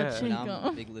thing. my Oh, god, yeah. But now I'm a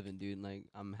Jacob. big living dude, and like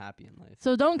I'm happy in life.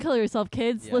 So don't kill yourself,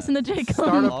 kids. Yeah. Listen to Jacob.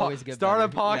 Start a It'll po- always get start a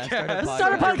better. Yeah, podcast.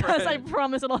 Start a Podcast. podcast. I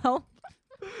promise it'll help.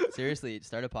 Seriously,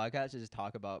 start a podcast and just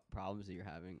talk about problems that you're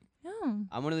having. Yeah.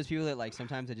 I'm one of those people that like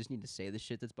sometimes I just need to say the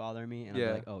shit that's bothering me, and I'll Yeah.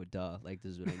 be like, oh duh, like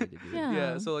this is what I need to do. Yeah.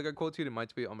 Yeah, so like I quote tweeted my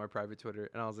tweet on my private Twitter,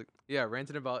 and I was like, "Yeah,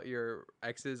 ranting about your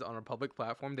exes on a public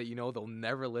platform that you know they'll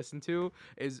never listen to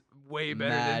is way better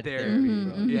Mad than therapy, therapy."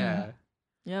 bro. bro. Yeah,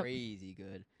 Yep. Crazy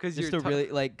good. because Just you're to really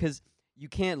like, cause you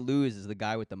can't lose as the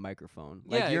guy with the microphone.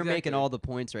 Like Yeah, you're making exactly. all the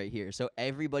points right here, so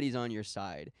everybody's on your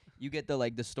side. You get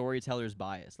the storyteller's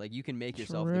bias. Like you can make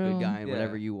yourself the good True. guy and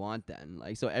whatever Yeah. you want. Then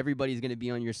like so everybody's gonna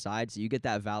be on your side, so you get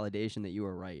that validation that you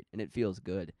were right, and it feels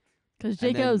good. Because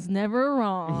And then- Jacob's never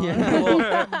wrong.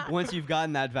 Yeah. Well, once you've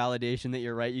gotten that validation that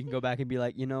you're right, you can go back and be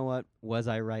like, you know what, was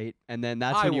I right? And then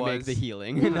that's I when you make the was.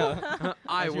 healing. You know?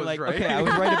 I As was you're like, right. okay, I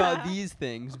was right about these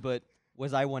things, but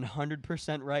was I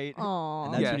 100% right? Aw.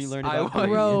 And that's when you Yes, learn I about was.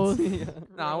 Growth. gradients.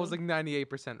 Nah, I was like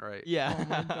 98% right. yeah. Oh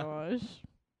my gosh.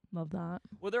 Love that.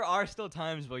 Well, there are still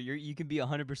times where you can be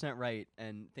 100% right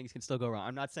and things can still go wrong.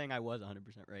 I'm not saying I was 100%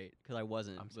 right because I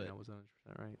wasn't. I'm saying I but was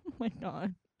 100% right. Oh my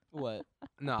god. what?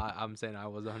 No, I'm saying I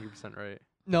was 100% right.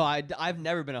 No, I've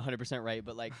never been 100% right,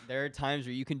 but like there are times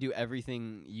where you can do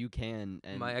everything you can,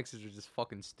 and My exes are just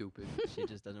fucking stupid. shit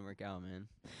just doesn't work out, man.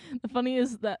 The funny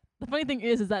thing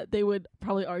is that they would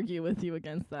probably argue with you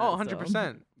against that. Oh, so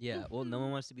 100%. Yeah, well, no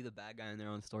one wants to be the bad guy in their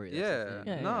own story. That's the Yeah,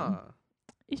 thing. Yeah, nah.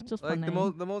 It's just Like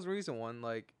funny. the most recent one,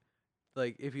 like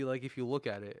if you look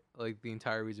at it, like the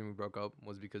entire reason we broke up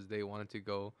was because they wanted to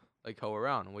go like hoe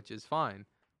around, which is fine,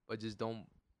 but just don't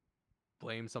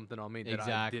blame something on me that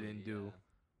I didn't do. yeah.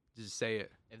 Just say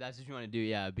it. If that's what you want to do,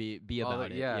 yeah, be All about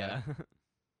the- it. yeah. Yeah.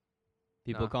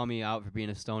 People Nah. call me out for being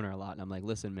a stoner a lot, and I'm like,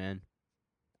 listen, man,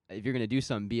 if you're gonna do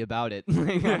something, be about it.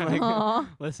 Like, I'm like, Aw.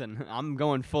 listen, I'm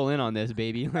going full in on this,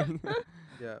 baby. Like,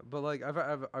 Yeah, but like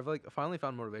I've like finally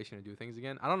found motivation to do things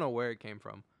again. I don't know where it came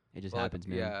from. it just but, like, happens,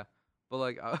 man. Yeah. But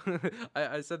like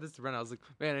I said this to Brenna. I was like,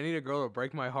 man, I need a girl to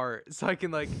break my heart so I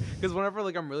can like, because whenever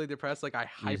like I'm really depressed, like I You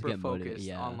just hyper get motivated, focus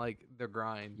yeah. on like the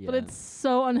grind. Yeah. But it's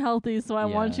so unhealthy, so I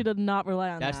want Yeah. you to not rely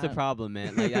on That's that. the problem,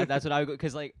 man. Like that's what I would go,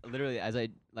 cause like literally as I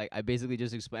basically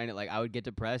just explained it. Like I would get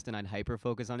depressed and I'd hyper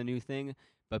focus on a new thing,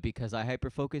 but because I hyper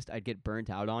focused, I'd get burnt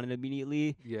out on it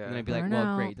immediately. Yeah. And then I'd be like, well,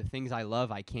 Burnout. great, the things I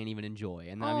love I can't even enjoy,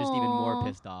 and then I'm just even more Aw.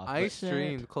 pissed off. I Shit.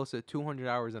 streamed close to 200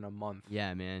 hours in a month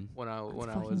Yeah, man. when I That's when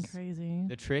I fucking was crazy.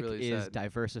 The trick really is sad.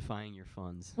 diversifying your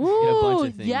funds. Ooh, Get a bunch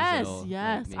of things yes, that'll, like,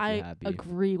 yes, make you I happy.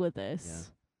 agree with this.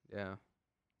 yeah.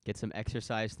 Get some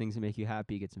exercise things that make you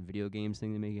happy. Get some video games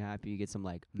things that make you happy. Get some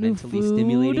like New mentally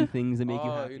stimulating food. things that make you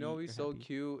Oh, happy. you know, it'd be You're so happy.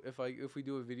 cute if we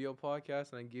do a video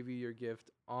podcast and I give you your gift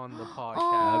on the podcast.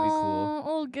 That'd be cool.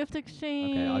 Oh, gift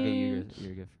exchange. Okay, I'll get you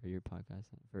your gift for your podcast.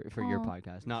 For your Aw.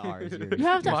 podcast, not ours. Yours. You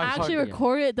have to My actually podcast.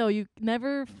 record it though. You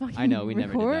never fucking. I know we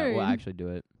never did that. We'll record. actually do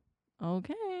it.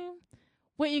 Okay.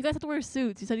 Wait, you guys have to wear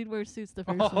suits. You said you'd wear suits the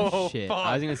first one. Oh, Shit. fuck.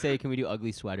 I was gonna say, can we do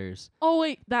ugly sweaters? Oh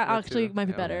wait, that That actually too. might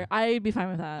be Yeah. better. I'd be fine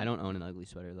with that. I don't own an ugly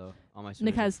sweater though. All my sweaters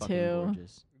Nick are has fucking 2.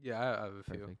 gorgeous. Yeah, I have a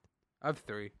few. Perfect. I have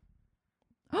 3.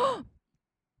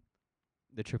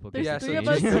 The triple There's gift 3 of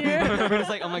exchange. us here. We're just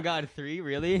like, oh my god, 3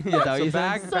 really? Is that what So you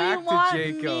back, said? So you back want to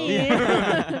Jacob. me.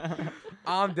 Yeah.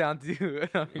 I'm down to do a Yeah.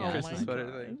 Oh Christmas my sweater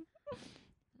God. thing.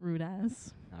 Rude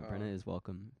ass. Nah, Oh. Brenna is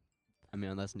welcome. I mean,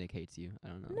 unless Nick hates you. I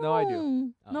don't know. No, I do.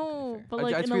 No, Oh, no, okay, fair. but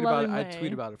like I in a tweet about loving it. way. I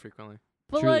tweet about it frequently.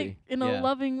 But Truly, like in a yeah.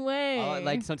 loving way.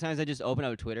 Like sometimes I just open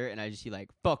up Twitter and I just see like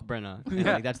 "fuck Brenna." And,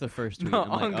 Yeah. like that's the first tweet. No,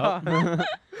 I'm like, on oh. God.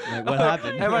 Like, what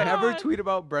happened? Have I ever God. tweet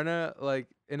about Brenna like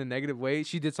in a negative way?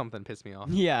 She did something piss me off.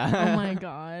 Yeah. Oh my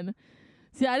god.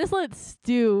 See, I just let it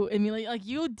stew in me. Like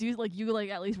you do, like you like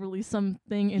at least release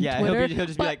something in Yeah, Twitter. he'll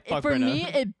just be but like, "Fuck for Brenna." me,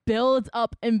 it builds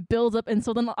up, and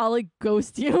so then I'll like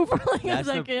ghost you for like That's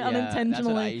a the- second yeah, That's what I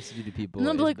unintentionally. used to do to people. And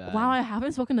then I'll be It's like, bad. wow, I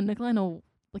haven't spoken to Nikolai in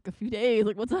like a few days.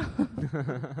 Like, what's up?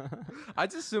 I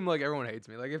just assume like everyone hates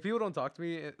me. Like if people don't talk to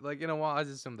me like in a while, I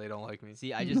just assume they don't like me.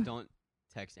 See, I just don't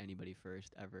text anybody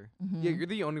first ever. Mhm. Yeah, you're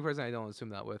the only person I don't assume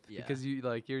that with Yeah. because you're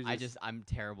just. I'm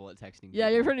terrible at texting. Yeah,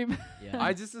 people. you're pretty bad. Yeah.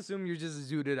 I just assume you're just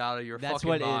zooted out of your That's fucking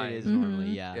what mind. it is Mhm. normally.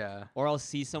 Yeah. Yeah. Or I'll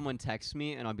see someone text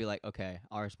me and I'll be like, okay,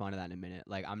 I'll respond to that in a minute.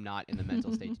 Like I'm not in the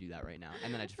mental state to do that right now,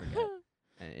 and then I just forget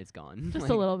and it's gone. Just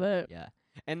Like, a little bit. Yeah.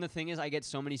 And the thing is, I get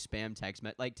so many spam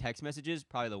text messages.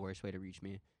 Probably the worst way to reach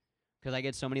me, because I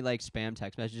get so many like spam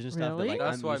text messages and stuff. Really? That, like,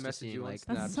 That's I'm why I used to message seeing, you on like,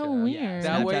 That's Snapchat. so weird. Yeah,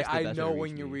 That way Snapchat's the I best know way to when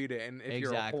reach you me. read it and if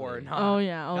Exactly. you're a whore or not. Oh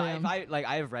yeah. Oh No, yeah. if I like,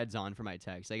 I have reds on for my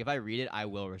text. Like if I read it, I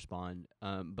will respond.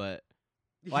 But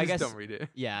You Well, I just guess- don't read it.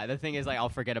 yeah, the thing is, like, I'll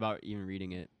forget about even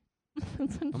reading it.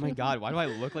 That's Oh my interesting. god, why do I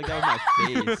look like that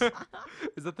with my face?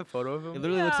 Is that the photo of him? It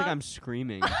literally looks like Yeah. I'm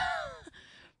screaming.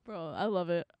 Bro, I love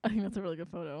it. I think that's a really good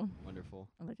photo. Wonderful.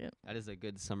 I like it. That is a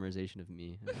good summarization of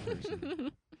me as a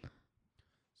person.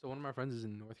 So one of my friends is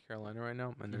in North Carolina right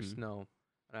now, and there's Mhm. snow.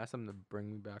 And I asked them to bring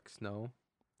me back snow,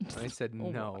 and they said Oh,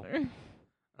 no. water. And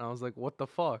I was like, "What the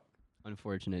fuck?"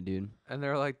 Unfortunate, dude. And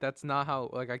they're like, "That's not how.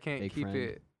 Like, I can't Fake keep friend.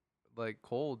 it like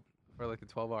cold for like a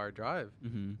 12-hour drive."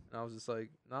 Mm-hmm. And I was just like,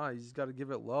 "Nah, you just gotta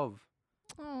give it love,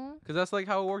 Aw. cause that's like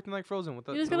how it worked in like Frozen with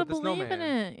the You just with gotta the believe snowman."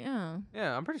 in it. Yeah.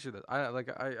 Yeah, I'm pretty sure that I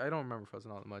don't remember Frozen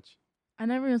all that much. I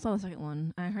never even saw the second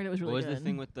one. I heard it was really What was good. the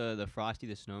thing with the Frosty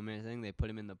the Snowman thing? They put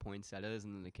him in the poinsettias,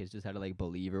 and then the kids just had to like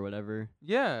believe or whatever.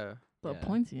 Yeah, the Yeah.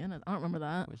 pointy in it? I don't remember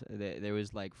that. There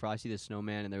was like Frosty the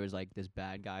Snowman, and there was like this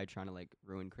bad guy trying to like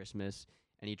ruin Christmas,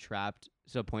 and he trapped.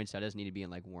 So poinsettias need to be in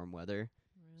like warm weather,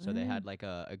 so they had like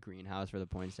a greenhouse for the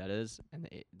poinsettias, and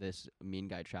this mean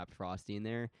guy trapped Frosty in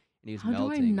there, and he was How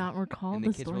melting. do I not recall and the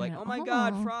the kids were story like, at "Oh my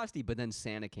God, all? Frosty!" But then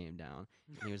Santa came down,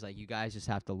 and he was like, "You guys just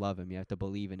have to love him. You have to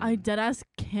believe in him." I deadass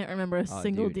can't remember a Oh,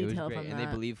 single dude, it was detail great. from and that.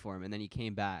 they believed for him, and then he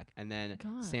came back, and then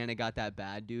God. Santa got that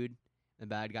bad dude. The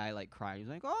bad guy like cried. He's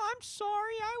like, "Oh, I'm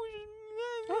sorry. I was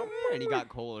and he got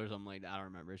cold or something like that. I don't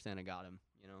remember. Santa got him.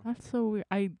 You know. That's so weird.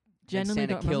 I And genuinely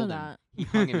Santa don't killed remember him. that. He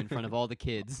hung him in front of all the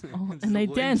kids. Oh, Just and they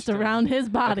danced lynched him. around his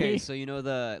body. Okay, so you know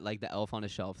the elf on a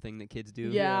shelf thing that kids do.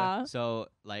 Yeah. So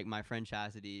like my friend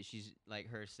Chastity, she's like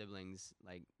her siblings,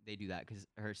 like they do that because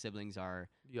her siblings are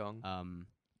Young.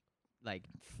 like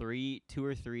 2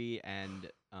 or 3 and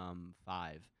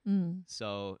 5. Mm.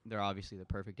 So they're obviously the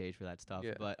perfect age for that stuff.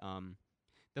 Yeah. But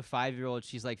the 5-year-old,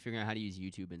 she's like figuring out how to use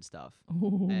YouTube and stuff.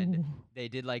 Ooh. They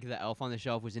did like the elf on the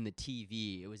shelf was in the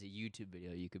TV. It was a YouTube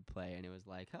video you could play, and it was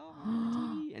like, oh,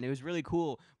 TV. And it was really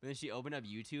cool. But then she opened up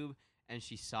YouTube and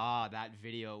she saw that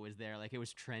video was there, like it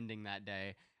was trending that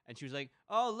day. And she was like,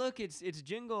 "Oh, look, it's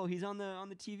Jingle. He's on the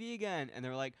TV again." And they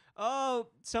were like, "Oh,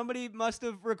 somebody must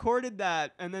have recorded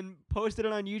that and then posted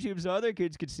it on YouTube so other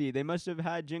kids could see. They must have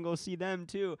had Jingle see them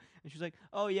too." And she was like,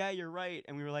 "Oh yeah, you're right."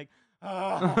 And we were like,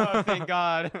 "Oh, thank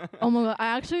God." Oh my god, I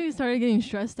actually started getting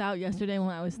stressed out yesterday when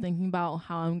I was thinking about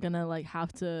how I'm gonna like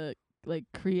have to like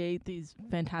create these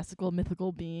fantastical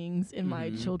mythical beings in my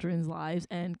Mhm. children's lives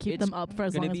and keep It's them up for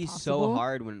as long gonna as be possible. so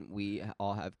hard when we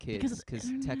all have kids because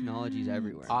technology's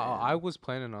everywhere. I man. was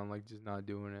planning on like just not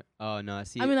doing it. Oh no,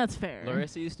 see. I mean that's fair.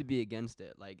 Larissa used to be against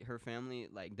it. Like her family,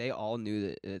 like they all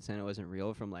knew that Santa wasn't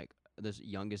real from like this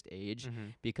youngest age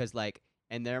Mhm. because like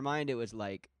in their mind it was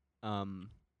like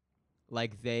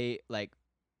they like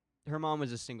her mom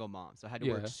was a single mom, so had to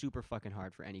work Yeah. super fucking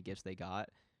hard for any gifts they got.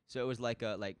 So it was like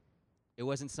it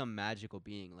wasn't some magical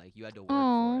being. Like you had to work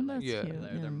Oh, for it. Like that's Yeah. cute.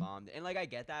 their yeah. mom. And like I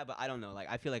get that, but I don't know. Like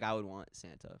I feel like I would want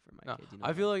Santa for my No, kids. You know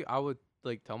I feel like I would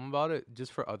like tell them about it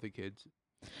just for other kids.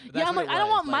 Yeah, I'm like, I don't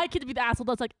want my kid to be the asshole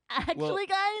that's like, actually,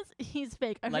 guys, he's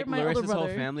fake. I like heard my Larissa's older whole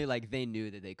brother. family, like they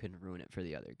knew that they couldn't ruin it for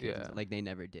the other kids. Yeah. Like they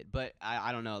never did. But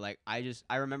I don't know. Like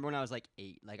I remember when I was like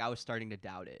 8, like I was starting to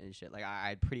doubt it and shit. Like I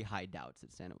had pretty high doubts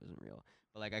that Santa wasn't real.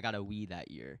 But like I got a Wii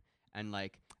that year, and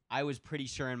like I was pretty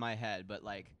sure in my head, but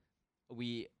like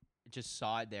we just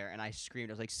saw it there and I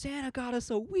screamed. I was like, Santa got us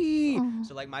a Wii. Oh.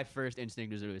 So like my first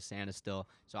instinct was it was Santa still.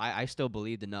 So I still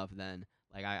believed enough then.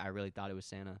 Like I really thought it was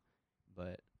Santa.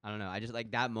 But I don't know. I just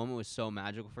like that moment was so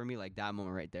magical for me. Like that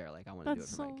moment right there. Like I want to do it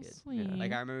That's for so my kids. sweet.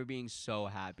 Like I remember being so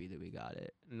happy that we got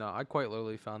it. No, I quite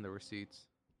literally found the receipts.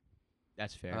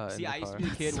 That's fair. In See, the I used to car. be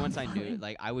the kid That's so once I knew funny. it.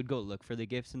 Like I would go look for the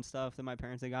gifts and stuff that my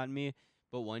parents had gotten me.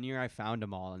 But one year I found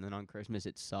them all, and then on Christmas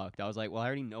it sucked. I was like, well, I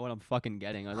already know what I'm fucking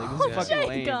getting. I was like, this is Yeah. fucking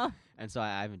lame. Jacob. And so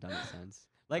I haven't done it since.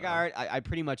 Like Uh-oh. I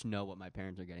pretty much know what my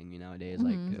parents are getting me nowadays.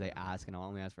 Like 'cause Mhm. they ask, and I'll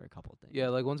only ask for a couple things. Yeah,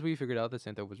 like once we figured out that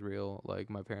Santa was real, like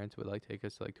my parents would like take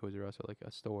us to like Toys R Us or like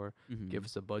a store, Mhm. give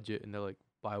us a budget, and they're like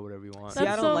buy whatever you want. See, I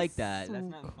That's don't so like that. That's so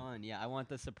not cool. fun. Yeah, I want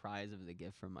the surprise of the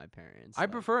gift from my parents. I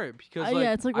like- prefer it because Yeah, like,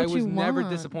 it's like I what was you never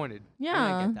want. disappointed. I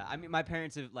Yeah. get that. I mean, my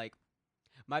parents have like,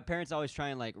 my parents always try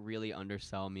and like really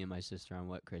undersell me and my sister on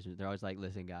what Christmas. They're always like,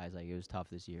 "Listen, guys, like it was tough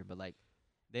this year, but like."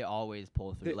 They always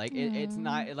pull through. The- Like it's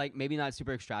not Aw. like maybe not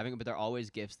super extravagant, but they're always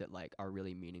gifts that like are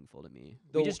really meaningful to me.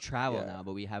 The We w- just travel yeah. now,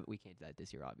 but we can't do that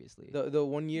this year, obviously. The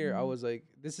 1 year I Mhm. was like,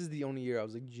 this is the only year I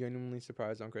was like genuinely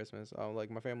surprised on Christmas. Like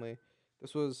my family,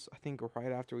 this was I think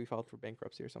right after we filed for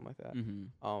bankruptcy or something like that.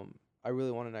 Mm-hmm. I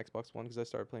really wanted an Xbox One because I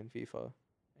started playing FIFA,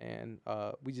 and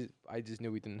I just knew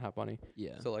we didn't have money,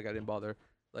 Yeah. so like I didn't bother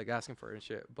like asking for it and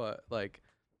shit. But like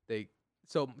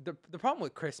the problem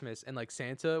with Christmas and like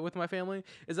Santa with my family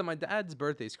is that my dad's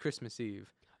birthday is Christmas Eve,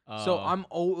 so I'm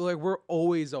like we're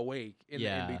always awake in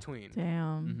Yeah. the in between,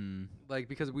 Damn. Mm-hmm. like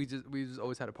because we just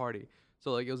always had a party.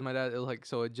 So like it was my dad. It was, like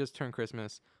so it just turned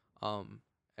Christmas,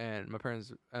 and my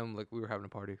parents and like we were having a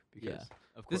party because. Yeah.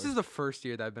 Of course. This is the first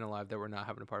year that I've been alive that we're not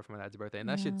having a party for my dad's birthday, and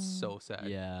that shit's so sad.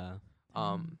 Yeah.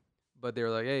 But they were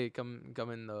like, "Hey, come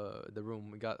in the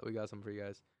room. We got something for you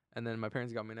guys." And then my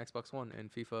parents got me an Xbox One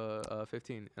and FIFA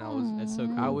 15, and That's so I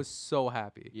cool. was so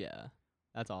happy. Yeah.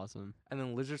 That's awesome. And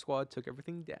then Lizard Squad took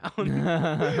everything down.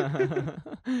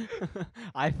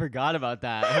 I forgot about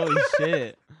that. Holy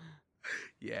shit.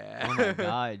 Yeah. Oh my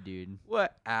god, dude.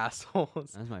 What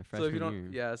assholes. That's my So freshman if you don't, year.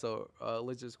 yeah. So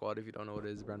Lizard Squad, if you don't know what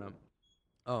it is, Brenna,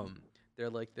 they're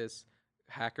like this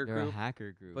hacker They're group. a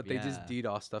hacker group. But they just yeah.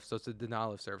 DDoS stuff, so it's a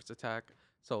denial of service attack.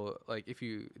 So like if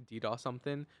you DDoS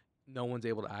something, no one's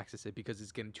able to access it because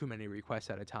it's getting too many requests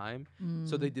at a time.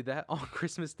 So they did that on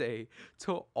Christmas Day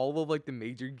to all of like the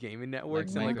major gaming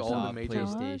networks and like all the Microsoft, major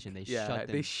PlayStation. They yeah, shut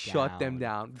them they shut them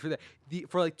down for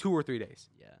for like 2 or 3 days.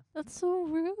 Yeah. That's so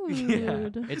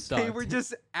rude. It They sucked. were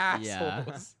just Yeah.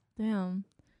 assholes. Damn.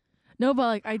 No, but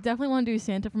like I definitely want to do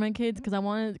Santa for my kids because I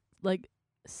want to like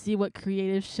see what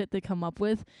creative shit they come up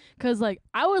with. Cause like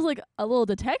I was like a little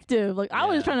detective. Like I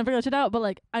was Yeah. trying to figure that shit out, but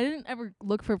like I didn't ever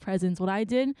look for presents. What I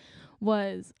did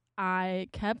was I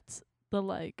kept the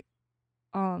like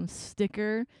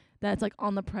sticker that's like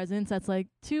on the presents that's like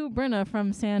to Brenna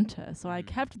from Santa. So I Mhm.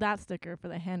 kept that sticker for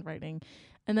the handwriting,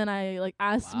 and then I like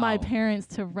asked my Wow. parents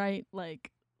to write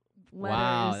like letters.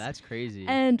 Wow, that's crazy.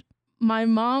 And my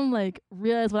mom like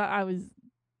realized what I was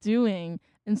doing,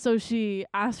 and so she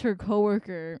asked her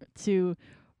coworker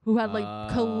who had like Oh,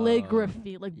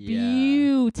 calligraphy, like yeah.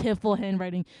 beautiful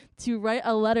handwriting, to write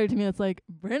a letter to me that's like,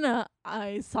 Brenna,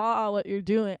 I saw what you're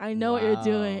doing. I know what you're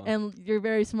doing, Wow. and you're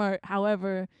very smart.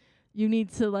 However, you need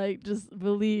to like just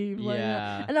believe. Like,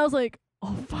 Yeah. and I was like,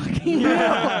 oh fucking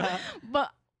hell.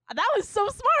 But that was so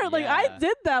smart. Like I Yeah.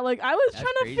 did that. Like I was That's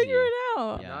trying to figure crazy. it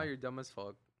out. Yeah. Now you're dumb as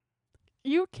fuck.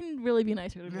 You can really be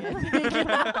nicer to me. I think, you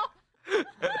know?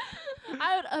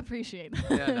 I would appreciate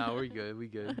that. Yeah, no, we're good. We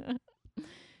good.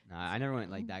 Nah, I never went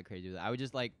like that crazy with it. I would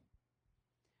just like,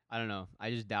 I don't know. I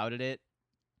just doubted it,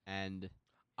 and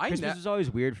Christmas is always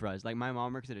weird for us. Like my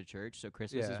mom works at a church, so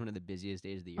Christmas Yeah. is one of the busiest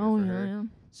days of the year Oh for yeah, her. yeah.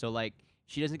 So like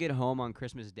she doesn't get home on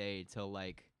Christmas Day till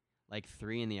like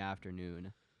 3 in the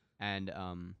afternoon, and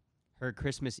her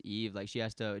Christmas Eve, like she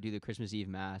has to do the Christmas Eve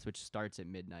mass, which starts at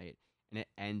midnight and it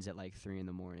ends at like 3 in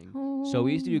the morning. So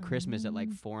we used to do Christmas at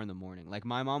like 4 in the morning. Like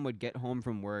my mom would get home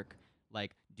from work,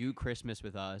 like do Christmas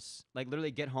with us, like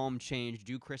literally get home, change,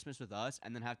 do Christmas with us,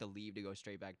 and then have to leave to go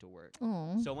straight back to work.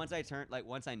 Oh. So once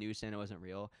I knew Santa wasn't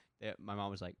real, my mom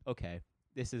was like, okay,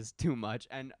 this is too much.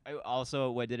 And I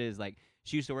also what did is like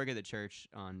she used to work at the church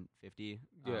on 50.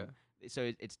 Yeah.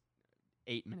 So it's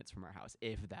 8 minutes from our house,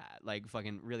 if that, like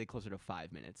fucking really closer to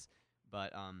 5 minutes.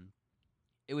 But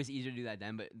it was easier to do that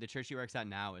then. But the church she works at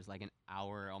now is like an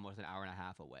hour, almost an hour and a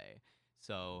half away.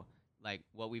 So like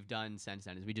what we've done since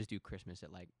then is we just do Christmas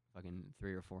at like fucking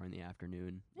 3 or 4 in the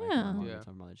afternoon. Like, Yeah. my mom Yeah. gets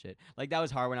home from all that shit. Like that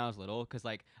was hard when I was little, cause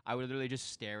like I would literally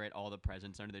just stare at all the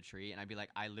presents under the tree, and I'd be like,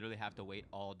 I literally have to wait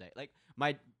all day. Like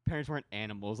my parents weren't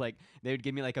animals. Like they would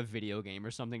give me like a video game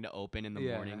or something to open in the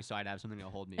Yeah. morning, so I'd have something to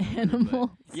hold me. over, but- Animals.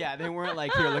 yeah, they weren't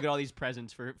like, here, look at all these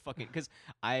presents for fucking. Cause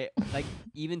I like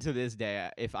even to this day,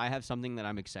 if I have something that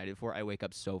I'm excited for, I wake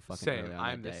up so fucking Same. early on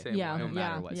I'm that the day. same Yeah, way. No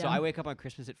matter yeah, what. yeah. So I wake up on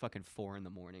Christmas at fucking 4 in the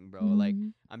morning, bro. Like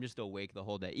Mhm. I'm just awake the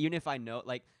whole day. Even if I know,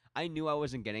 like I knew I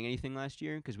wasn't getting anything last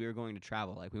year because we were going to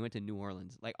travel. Like we went to New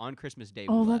Orleans, like on Christmas Day.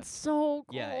 Oh, we that's left. so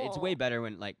cool. Yeah, it's way better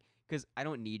when like. Because I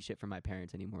don't need shit from my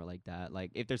parents anymore like that.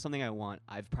 Like, if there's something I want,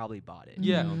 I've probably bought it.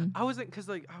 you Yeah, know? Mhm. I was cause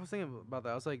like I was thinking about that.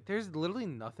 I was like, there's literally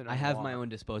nothing. I have want. my own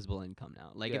disposable income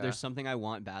now. Like, Yeah. if there's something I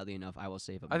want badly enough, I will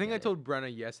save up. I and think I get it. told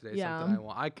Brenna yesterday Yeah. something I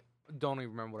want. Don't even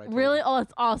remember what I told Really? her. Oh,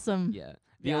 that's awesome. Yeah.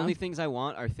 The Yeah. only things I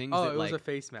want are things Oh, that it was like a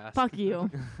face mask. Fuck you.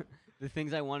 the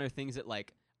things I want are things that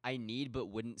like I need but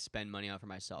wouldn't spend money on for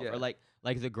myself. Yeah. Or like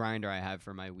the grinder I have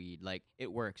for my weed. Like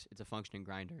it works. It's a functioning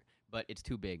grinder, but it's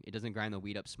too big. It doesn't grind the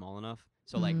weed up small enough.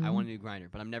 So like I want a new grinder,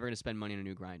 but I'm never gonna spend money on a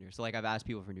new grinder. So like I've asked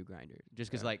people for a new grinder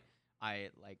just 'cause Yeah. like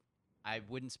I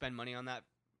wouldn't spend money on that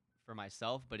for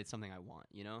myself, but it's something I want,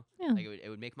 you know? Yeah. Like it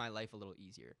would make my life a little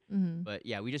easier. Mm-hmm. But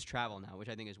yeah, we just travel now, which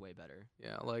I think is way better.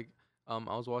 Yeah, like I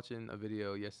was watching a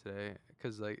video yesterday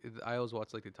because like I always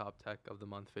watch like the top tech of the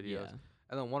month videos, Yeah.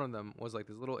 and then one of them was like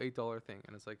this little $8 thing,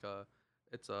 and it's like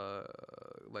it's a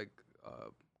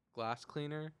glass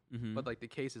cleaner, Mm-hmm. but like the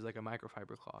case is like a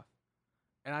microfiber cloth.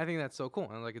 And I think that's so cool.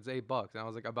 And like it's $8. And I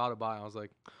was like about to buy. I was like,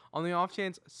 on the off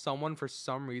chance someone for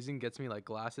some reason gets me like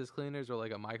glasses cleaners or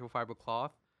like a microfiber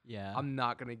cloth, Yeah. I'm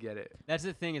not gonna get it. That's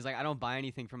the thing is like I don't buy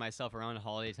anything for myself around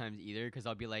holiday times either because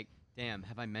I'll be like, damn,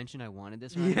 have I mentioned I wanted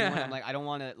this? Or anyone? Yeah. I'm like, I don't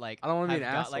want to like. I don't wanna be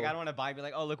have an got- Like I asshole. don't want to buy. Be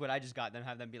like, oh look what I just got. Then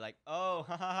have them be like, oh,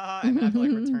 ha ha ha, and then I have to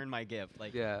like return my gift.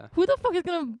 Like, Yeah. Who the fuck is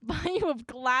gonna buy you a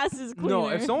glasses cleaner? No,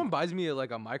 if someone buys me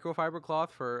like a microfiber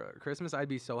cloth for Christmas, I'd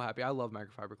be so happy. I love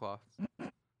microfiber cloths.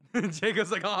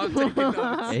 Jacob's like, oh, I'm taking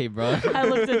notes. hey, bro. I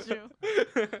looked at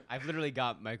you. I've literally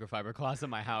got microfiber cloths in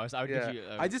my house. I would Yeah. get you.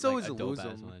 I just like, always a lose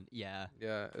dope-ass 'em. one. Yeah.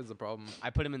 Yeah, it's a problem. I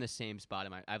put them in the same spot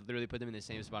in my. I've literally put them in the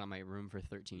same spot in my room for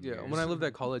 13 Yeah, years. when I lived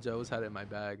at college, I always had it in my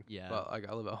bag. Yeah. But like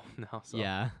I live at home now, so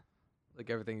Yeah. like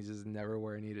everything's just never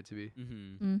where I need it to be.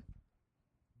 Mm-hmm.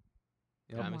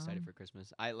 You Yeah, know? I'm excited Wow. for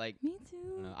Christmas. I like. Me I too.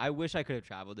 don't know. I wish I could have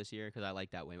traveled this year because I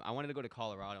like that way. I wanted to go to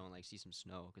Colorado and like see some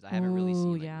snow because I haven't really Oh,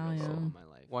 seen like, yeah, real snow yeah. in my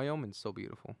life. Wyoming's so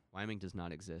beautiful. Wyoming does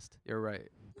not exist. You're right.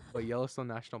 But Yellowstone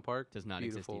National Park Does not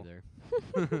beautiful. exist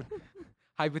either.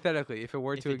 Hypothetically, if it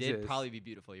were If to it exist, did, probably be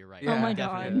beautiful. You're right. Yeah. Oh my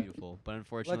Definitely God. beautiful. But like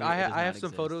unfortunately, I it does I not have some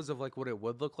exist. photos of like what it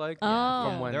would look like Oh.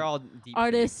 from when. They're all deep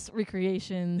Artists'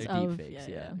 recreations They're of deepfakes,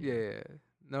 yeah. Yeah, yeah, yeah.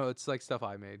 No, it's like stuff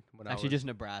I made when I Actually, was. just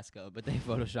Nebraska, but they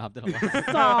photoshopped it a lot.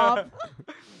 Stop.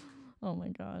 Oh my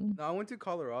god. No, I went to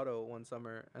Colorado one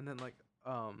summer, and then like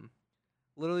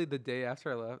literally the day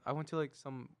after I left, I went to like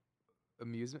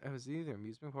amusement. It was either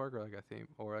amusement park or like a theme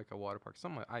or like a water park.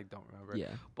 Something I don't remember. Yeah.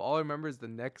 But all I remember is the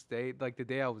next day, like the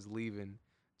day I was leaving,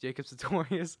 Jacob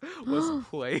Sartorius was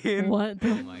playing. What the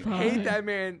Oh my fuck? God. Hate that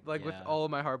man like with Yeah. all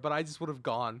of my heart, but I just would have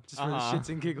gone just for the Uh-huh. shits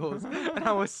and giggles, and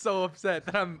I was so upset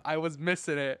that I was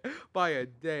missing it by a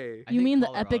day. I You think mean the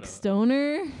epic Colorado.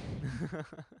 stoner?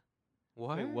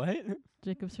 What? Wait, what?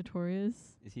 Jacob Sartorius.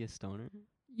 Is he a stoner?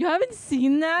 You haven't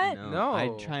seen that? No. I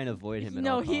try and avoid him. At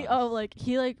No, all he costs.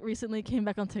 he like recently came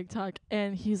back on TikTok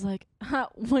and he's like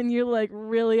when you're like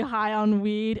really high on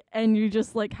weed and you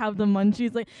just like have the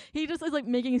munchies, like he just is like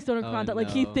making stoner Oh, content. Like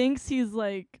he no. thinks he's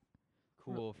like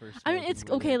cool for. I mean, it's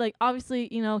smoking with okay. it. Like,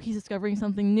 obviously, you know, he's discovering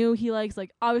something new he likes.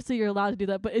 Like, obviously, you're allowed to do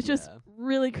that, but it's just Yeah.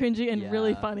 really cringy and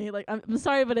really Yeah. funny. Like, I'm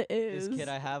sorry, but it is. This kid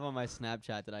I have on my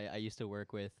Snapchat that I used to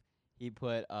work with, he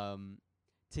put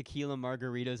tequila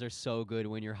margaritas are so good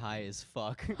when you're high as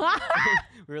fuck.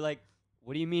 We were like,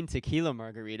 what do you mean tequila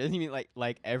margaritas? You mean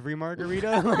like every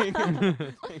margarita?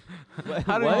 Like,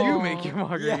 How do what? you make your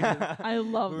margarita? Yeah. I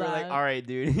love We were that. like, all right,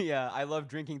 dude. Yeah, I love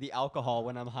drinking the alcohol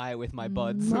when I'm high with my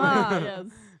buds. Ah, yes.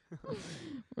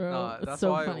 Bro, Nah, it's that's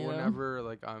so why funny, though. whenever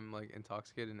like I'm like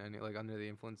intoxicated and any like under the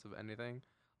influence of anything,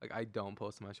 like I don't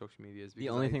post on my social medias. The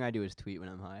only thing I do is tweet when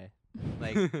I'm high.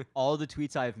 Like like all the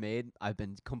tweets I've made, I've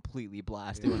been completely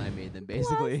blasted when I made them.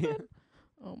 Basically, Blasted.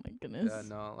 Oh my goodness. yeah,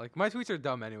 no, like my tweets are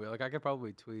dumb anyway. Like I could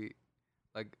probably tweet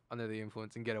like under the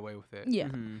influence and get away with it. Yeah.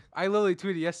 Mhm. I literally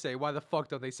tweeted yesterday, why the fuck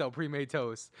don't they sell pre-made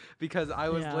toast? Because I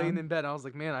was Yeah. laying in bed, I was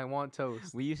like, man, I want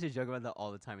toast. We used to joke about that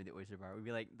all the time at the Oyster Bar. We'd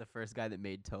be like the first guy that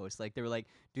made toast. Like they were like,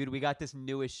 dude, we got this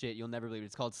newest shit. You'll never believe it.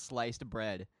 It's called sliced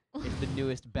bread. It's the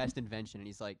newest, best invention. And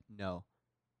he's like, no,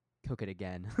 cook it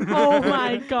again. Oh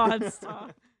my God,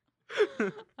 stop.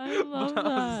 I love But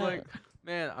I was that. like,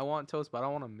 man, I want toast, but I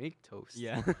don't want to make toast.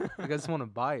 Yeah. Like, I just want to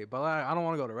buy it, but I don't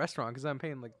want to go to a restaurant because I'm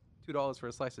paying like $2 for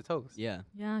a slice of toast. Yeah.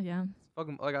 Yeah, yeah.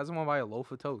 Fucking like I just want to buy a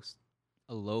loaf of toast.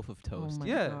 A loaf of toast. Oh my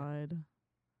Yeah. God.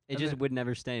 It And just then- would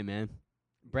never stay, man.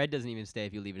 Bread doesn't even stay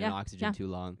if you leave it in Yeah, oxygen yeah. too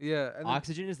long. Yeah, and then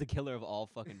Oxygen is the killer of all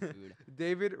fucking food.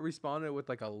 David responded with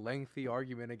like a lengthy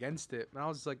argument against it, and I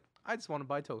was just like, I just want to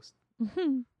buy toast.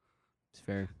 It's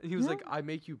fair. And he was Yeah. like, I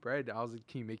make you bread. I was like,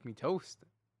 can you make me toast?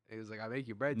 He was like, I make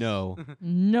you bread. No.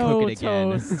 No Cook it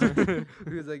again. toast.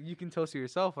 He was like, you can toast it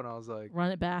yourself, and I was like,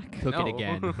 Run it back. Cook it no.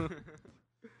 again.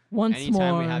 Once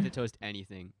Anytime more. we have to toast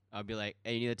anything, I'll be like,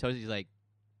 hey, you need a toast? He's like,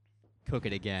 cook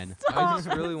it again. I Stop. just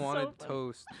really That's so wanted funny.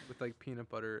 toast with like peanut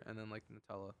butter and then like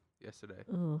Nutella yesterday.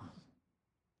 Ugh.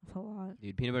 That's a lot.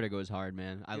 Dude, peanut butter goes hard,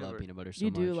 man. I Peanut love butter. peanut butter so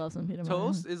You much. do love some peanut butter.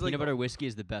 Toast is like Peanut butter whiskey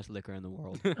is the best liquor in the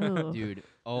world. Ugh. Dude,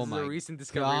 oh this is my a recent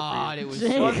discovery god, for you. it was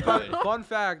Jake. so Fun, good. fun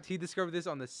fact: he discovered this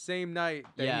on the same night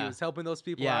that he Yeah. was helping those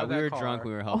people Yeah, out of we that were car. drunk.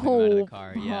 We were helping him out of Oh, the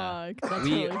car. Yeah. fuck. That's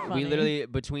We really funny. we literally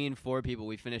between 4 people,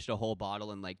 we finished a whole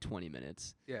bottle in like 20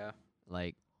 minutes. Yeah,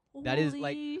 Like that is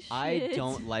like Holy I shit.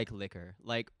 don't like liquor.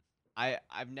 Like I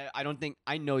don't think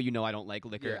I know you know I don't like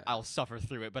liquor. Yeah. I'll suffer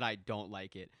through it, but I don't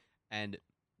like it. And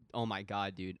oh my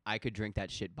god, dude, I could drink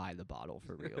that shit by the bottle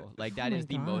for real. Like that Oh is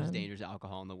my the most God. dangerous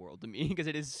alcohol in the world to me because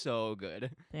it is so good.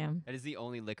 Damn. That is the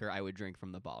only liquor I would drink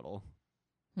from the bottle.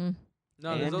 no.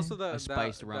 There's And also that a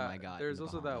spiced that, rum that- I got in There's the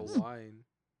also Bahamas. that wine.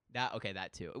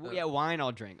 That too. Yeah, wine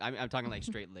I'll drink. I'm talking like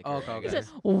straight liquor. Okay, I okay. He guess.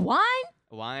 said, wine?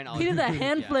 Wine. I'll He did that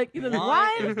hand yeah. flick. He said, Wine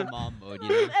wine? is the mom mode, you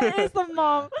know? It is the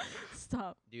mom.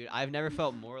 Stop. Dude, I've never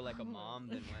felt more like a mom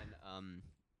than when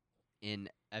in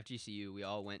FGCU we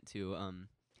all went to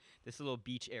this little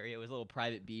beach area. It was a little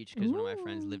private beach because one of my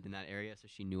friends Ooh. lived in that area, so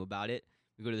she knew about it.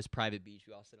 We go to this private beach.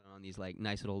 We all sit on these like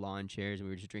nice little lawn chairs, and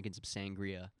we were just drinking some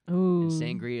sangria. Ooh. And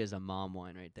sangria is a mom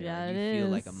wine right there. Yeah, Like, it you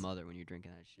feel like a is. mother when you're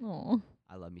drinking that shit. Aw.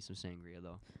 I love me some sangria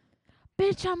though.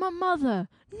 Bitch, I'm a mother.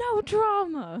 No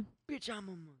drama. Bitch, I'm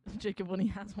a mother. Jacob when he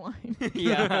has wine.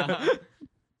 Yeah.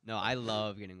 No, I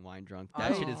love getting wine drunk.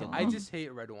 That shit is a I lot. just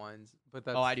hate red wines, but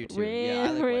that's Oh, I do too. Red, Yeah,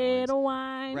 I like white red wines.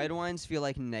 wine. Red wines feel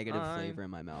like negative Fine. flavor in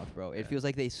my mouth, bro. It Yeah. feels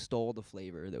like they stole the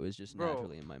flavor that was just Bro.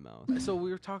 naturally in my mouth. So we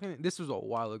were talking. This was a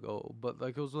while ago, but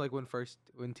like it was like when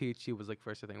THC was like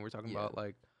first. I think we were talking Yeah. about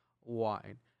like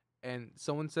wine, and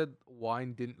someone said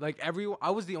wine didn't like everyone.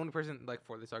 I was the only person like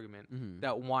for this argument Mm-hmm.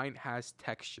 that wine has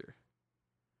texture.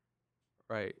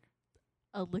 Right.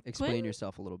 A liquid. Explain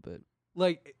yourself a little bit.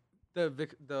 Like the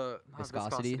not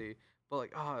Viscosity?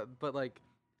 but like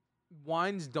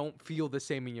wines don't feel the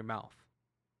same in your mouth.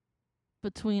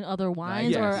 Between other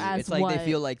wines Yes. or Yes. as It's like what? they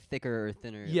feel like thicker or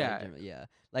thinner. like Yeah. different- yeah.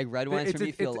 Like red Th- wines it's for a,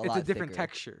 me feel it's, a it's lot a different thicker.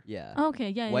 texture. Yeah. Okay,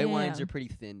 yeah, yeah. White yeah, wines yeah. are pretty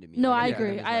thin to me. No, Like, I think of them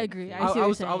agree. as, I like, agree. I thin. see what you're I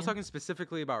was saying. talking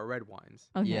specifically about red wines.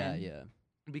 Okay. Yeah, yeah.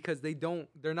 because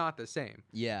they're not the same.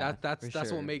 Yeah, That's for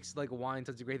sure. what makes like wine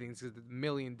such a great thing. It's 'cause there's a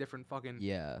million different fucking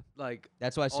Yeah, like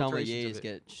that's why alterations sommeliers of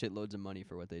get shitloads of money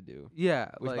for what they do.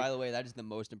 yeah. Which, like, by the way, that is the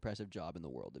most impressive job in the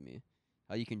world to me.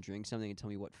 How you can drink something and tell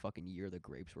me what fucking year the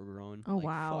grapes were grown. Oh, like,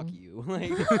 wow. Fuck you.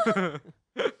 Like,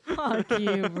 Fuck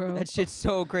you, bro. that shit's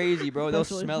so crazy, bro. They'll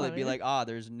That's really smell it, be funny. like,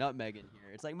 there's nutmeg in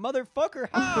here. It's like, motherfucker,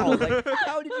 how? Like,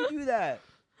 how did you do that?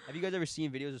 Have you guys ever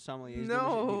seen videos of sommeliers?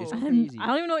 No. It's I crazy.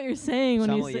 don't even know what you're saying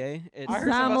when you say Sommelier? It's I heard some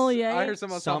about- Sommelier? I heard some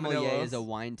about sommelier is a Salmonellas.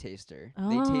 wine taster.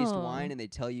 They taste Oh. wine and they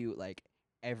tell you like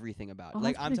everything about it. Oh,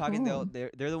 Like that's I'm pretty talking, cool.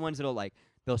 they're the ones that'll like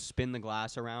they'll spin the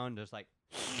glass around, just like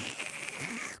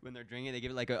when they're drinking, they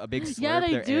give it like a big slurp. Yeah,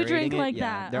 they they're do drink aerating it. like Yeah,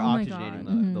 that. they're Oh my oxygenating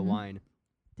God. the Mhm. wine.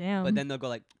 Damn. But then they'll go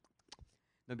like,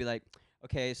 they'll be like,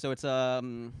 okay, so it's a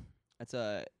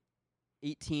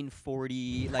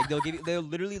 1840. Like they'll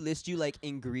literally list you like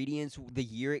ingredients, the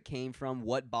year it came from,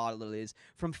 what bottle it is,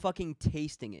 from fucking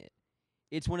tasting it.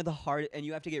 It's one of the hard, and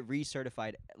you have to get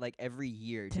recertified like every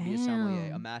year to be a sommelier, a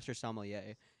Damn. master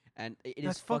sommelier. And it is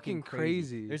That's fucking fucking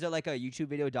crazy. There's like a YouTube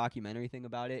video documentary thing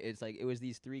about it. It's like it was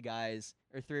these 3 guys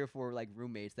or 3 or 4 like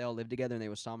roommates. They all lived together and they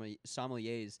were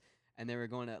sommeliers. And they were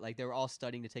going to like they were all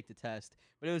studying to take the test.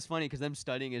 But it was funny because them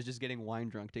studying is just getting wine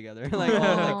drunk together, like all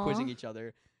like Aw. quizzing each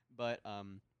other. But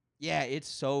yeah, it's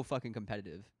so fucking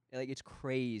competitive. Like it's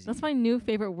crazy. That's my new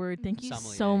favorite word. Thank you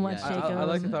Sommelier, so much, yeah. Jacob. I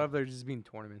like the thought of there just being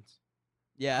tournaments.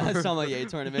 Yeah, sommelier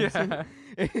tournaments. Yeah.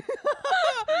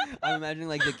 I'm imagining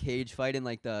like the cage fight in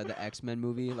like the X-Men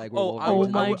movie, like where Oh, Wolverine Oh was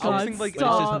my on the God, cage, thinking, like, but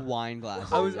it's stop. just wine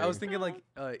glasses. I was everywhere. thinking like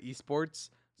esports.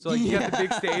 So like you have the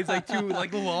big stage, like 2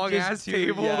 like long Just ass 2,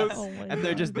 tables. yeah. Oh my And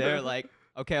they're God. just there like,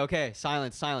 okay,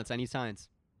 silence, I need silence.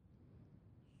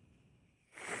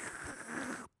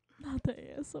 Not the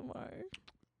ASMR.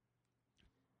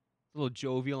 A little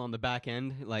jovial on the back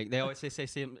end. Like they always say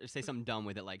something dumb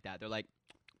with it like that. They're like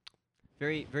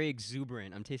very very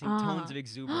exuberant. I'm tasting tones Ah. of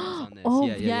exuberance on this. Oh,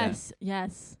 yeah.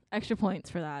 yes. Extra points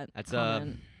for that. That's,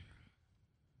 comment.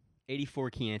 84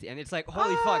 Chianti, and it's like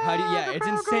holy fuck, how do you? Yeah, it's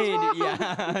insane.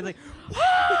 Yeah, it's like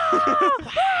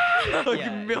Like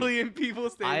Yeah, a million people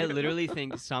standing. I there. literally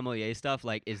think sommelier stuff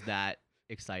like is that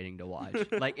exciting to watch.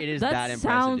 Like it is that that impressive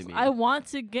sounds. to me. I want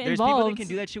to get There's involved. people that can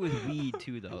do that shit with weed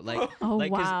too, though. Like, Oh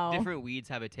like 'cause wow. different weeds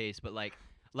have a taste, but like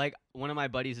one of my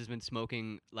buddies has been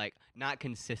smoking like not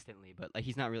consistently, but like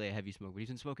he's not really a heavy smoker. But he's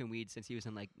been smoking weed since he was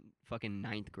in like fucking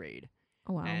 9th grade,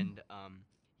 Oh wow. and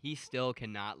he still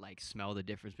cannot like smell the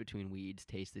difference between weeds,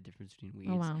 taste the difference between weeds.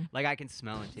 Oh wow. Like I can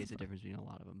smell and taste the difference between a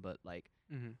lot of them, but like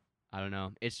Mhm. I don't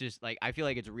know. It's just like I feel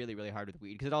like it's really really hard with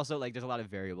weed because it also like there's a lot of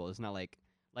variables. It's not like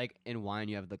in wine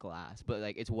you have the glass, but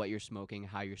like it's what you're smoking,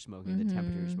 how you're smoking, the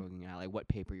temperature you're Mhm. smoking at, like what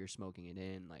paper you're smoking it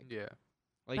in, like Yeah.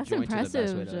 like That's joints are the best way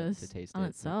impressive, to just taste on it.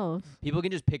 itself. People can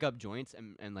just pick up joints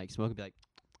and like smoke and be like,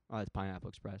 oh, that's Pineapple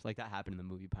Express. Like that happened in the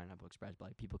movie Pineapple Express, but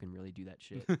like people can really do that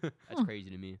shit. That's Huh.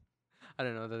 crazy to me. I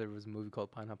didn't know that there was a movie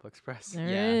called Pineapple Express. There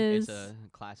yeah, is. it's a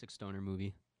classic stoner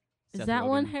movie. Is Seth that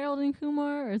one Rogen, Harold and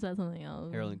Kumar, or is that something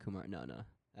else? Harold and Kumar? No,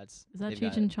 that's Is that they've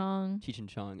got Cheech and Chong? Cheech and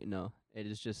Chong. No, it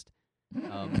is just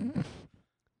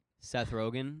Seth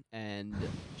Rogen and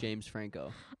James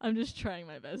Franco. I'm just trying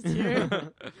my best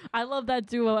here. I love that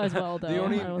duo as well, though. The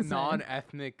only I will say.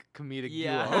 non-ethnic comedic duo.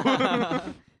 Yeah,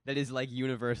 that is like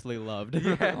universally loved.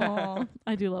 Yeah. Aw,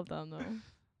 I do love them though.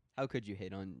 How could you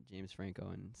hate on James Franco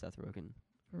and Seth Rogen?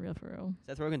 For real, for real.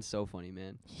 Seth Rogen's so funny,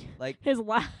 man. Like His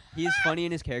laugh. he's funny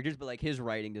in his characters, but like his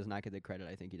writing does not get the credit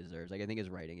I think he deserves. Like I think his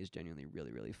writing is genuinely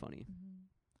really really funny.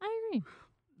 I agree.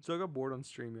 So I got bored on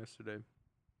stream yesterday.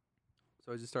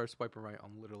 So I just started swiping right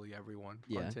on literally everyone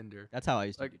Yeah. on Tinder. That's how I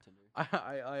used to Like, do Tinder.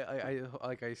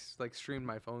 I streamed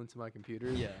my phone to my computer.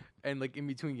 Yeah. And like in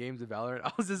between games of Valorant,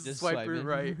 I was just, Just swiping swiping.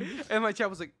 right. And my chat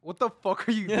was like, "What the fuck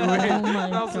are you doing?" Oh my and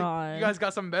I was like, God. "You guys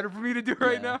got something better for me to do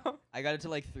right Yeah. now?" I got it to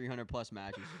like 300 plus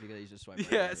matches because I used to swipe.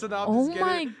 Right Yeah. on So now everyone.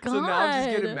 I'm just Oh getting. my So now I'm just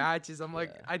getting God. matches. I'm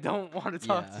like, Yeah. I don't want to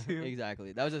talk to you.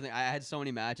 exactly. That was the thing. I had so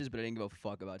many matches, but I didn't give a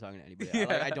fuck about talking to anybody. Yeah.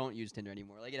 Like, I don't use Tinder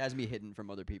anymore. Like it has me hidden from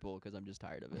other people because I'm just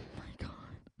tired of it. Oh my god.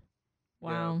 Yeah,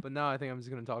 Wow. but now I think I'm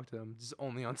just gonna talk to them, just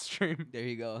only on stream. There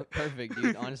you go. Perfect,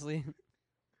 dude. Honestly,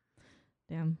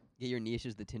 Damn. get your niche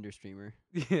as the Tinder streamer.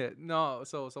 Yeah, no.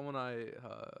 So someone I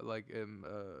like am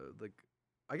like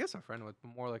I guess a friend with, but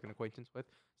more like an acquaintance with.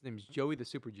 His name is Joey the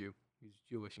Super Jew. He's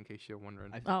Jewish, in case you're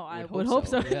wondering. Oh, I would hope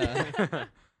so. Yeah.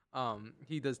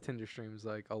 He does Tinder streams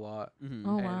like a lot. Mhm.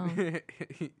 Oh, and wow.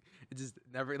 it just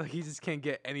never like he just can't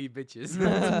get any bitches.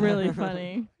 That's really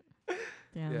funny.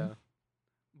 Damn. Yeah.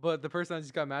 But the person I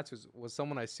just got matched was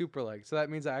someone I super liked. So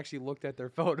that means I actually looked at their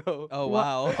photo. Oh Wha-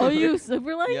 wow. Oh, you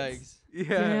super liked? Yikes. Yeah.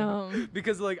 Damn.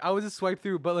 Because like I was just swipe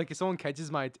through, but like if someone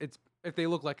catches my it's if they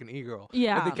look like an e-girl.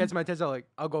 Yeah. If they catch my attention,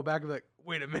 I'll go back and be like,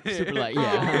 wait a minute. Super light,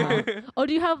 yeah. Oh,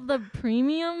 do you have the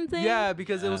premium thing? Yeah,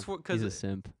 because it was for he's a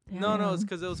simp. no, it's Damn.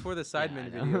 because it was for the Yeah, I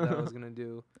Sidemen know. video that I was gonna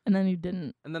do, And then you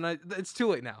didn't. and then it's too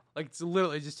late now. Like it's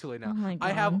literally just too late now. Oh my god.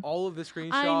 I have all of the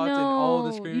screenshots I know. and all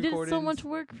of the screen you did recordings so much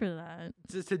work for that.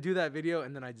 just to do that video,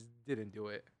 and then I just didn't do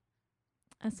it.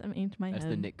 SMH my That's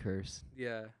head. the Nick curse.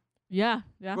 Yeah, Yeah,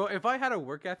 yeah. bro. If I had a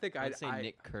work ethic, I'd say I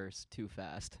Nick curse too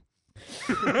fast.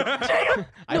 Jacob!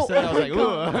 I No, said that, I oh was my like,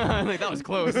 God. ooh, like that was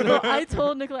close. No, I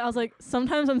told Nicola, I was like,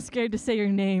 sometimes I'm scared to say your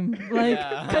name, like,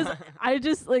 Yeah. because I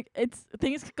just like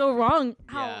things could go wrong.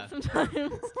 How Yeah.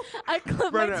 sometimes I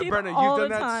clip my teeth Brenna, all you've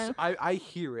the done that. time I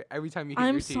hear it every time you hit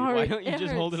I'm your teeth. sorry. Why don't you It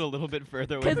just hold it hurts. a little bit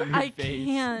further away because from your I face?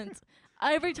 can't.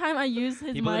 Every time I use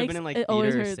his People that have mics, been in like it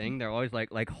always theater or hurts. sing, they're always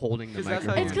like holding the 'Cause that's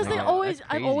how microphone. you It's because know. they Yeah, always,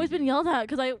 That's I've always crazy. been yelled at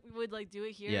because I would like do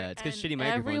it here. Yeah, it's 'cause and shitty microphones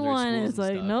are at everyone schools is and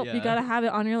like, stuff, nope, you yeah. gotta have it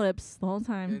on your lips the whole You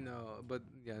time. know, but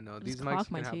yeah, no, Just these mics clock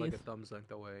can my have like a teeth. thumbs length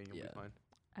away, and you'll Yeah. be fine.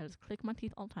 I just click my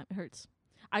teeth all the time. It hurts.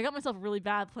 I got myself really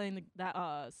bad playing that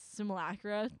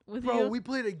simulacra with Bro, you. we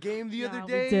played a game the other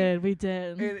Yeah, day. We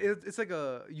did. And it's like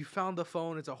you found the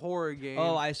phone. It's a horror game.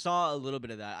 Oh, I saw a little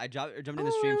bit of that. I jumped in the Oh,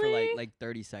 stream for really? like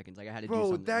 30 seconds. Like I had to do bro,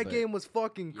 something. that but game was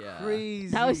fucking Yeah. crazy.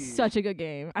 That was such a good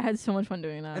game. I had so much fun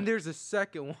doing that. And there's a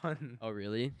second one. Oh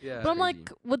really? Yeah. but I'm crazy.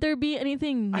 like, would there be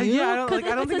anything new? Yeah, I don't 'Cause like. I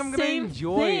if don't it's think the I'm gonna same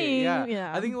enjoy thing, it.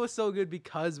 Yeah. I think it was so good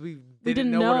because we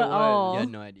didn't know know what at it was. all. You had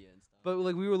no idea and stuff. But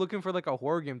like we were looking for like a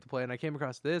horror game to play, and I came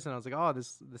across this, and I was like, oh,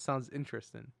 this sounds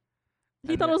interesting. He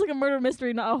And thought then- it was like a murder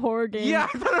mystery, not a horror game. Yeah,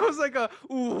 I thought it was like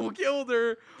ooh, killed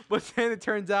her. But then it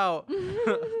turns out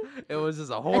it was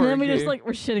just a horror And then we game. just like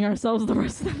were shitting ourselves the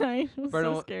rest of the night. It was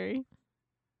Brennan so wa- scary.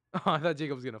 Oh, I thought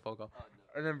Jacob was gonna phone call.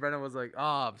 And then Brennan was like,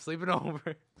 I'm sleeping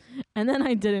over. And then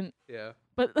I didn't. Yeah.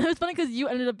 But it was funny because you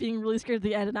ended up being really scared at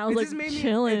the end, and I was It like just made me.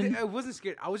 chilling. I wasn't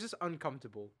scared. I was just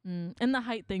uncomfortable. And the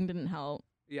height thing didn't help.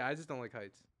 Yeah, I just don't like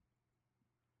heights.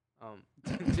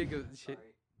 Jacob.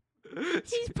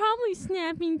 He's probably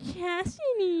snapping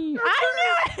Cassidy.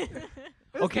 I knew it.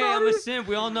 Okay, I'm a simp.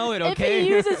 We all know it. Okay. If he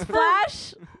uses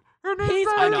flash, he's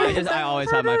I know. fucking- I always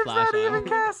have my flash Not even on.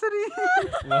 Cassidy.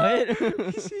 What?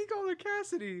 He called her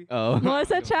Cassidy. Oh. well, I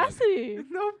said Go fuck. Chastity.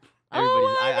 Nope. Oh,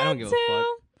 Everybody's- well, I don't that give a fuck.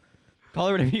 too. Call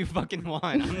her whatever you fucking want.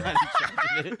 I'm not in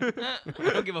charge of it. I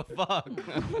don't give a fuck.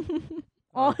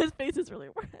 Oh, his face is really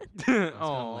red. It's kinda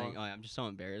Aw. like, oh, I'm just so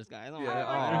embarrassed, guys. Oh, Yeah,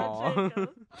 Oh my aw. God, Jacob.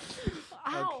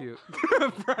 How Ow. cute.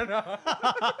 Brenna.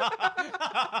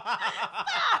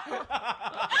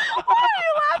 Why are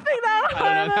you laughing that I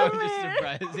hard don't know. at I'm just me?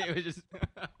 surprised. It was just.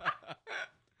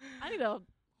 I need to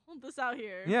hold this out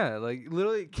here. Yeah, like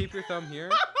literally keep your thumb here.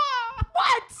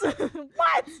 What?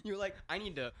 What? You're like, I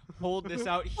need to hold this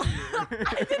out here.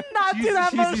 I did not do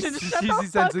that motion. Shut the She's fuck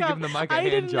essentially up. giving the mic a I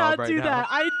hand did job not right do now. that.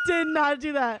 I did not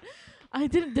do that. I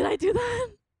didn't. Did I do that?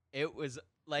 It was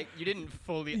like you didn't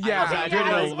fully. Yeah, I exaggerated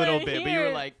yeah, a it's little right bit, but you were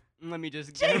here. like, let me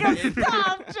just. Jacob, it.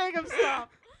 stop. Jacob,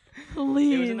 stop.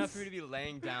 Please. It was enough for you to be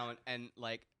laying down and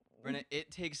like. Brenna, it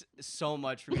takes so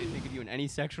much for me to think of you in any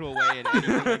sexual way and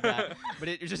anything like that. But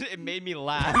it made me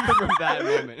laugh from that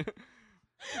moment.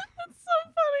 That's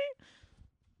so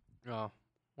funny. Oh,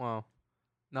 wow.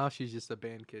 Now she's just a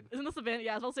band kid. Isn't this the band?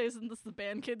 Yeah, I was about to say, isn't this the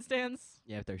band kid stance?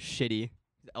 Yeah, if they're shitty,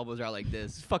 the elbows are out like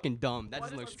this. It's fucking dumb. That Why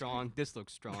doesn't does look that strong. This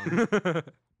looks strong.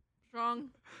 Strong.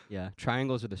 Yeah,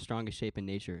 triangles are the strongest shape in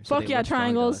nature. Fuck yeah,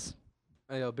 triangles.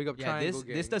 Hey, yo, big up Yeah, triangle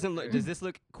this gang. doesn't look. Does this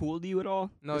look cool to you at all?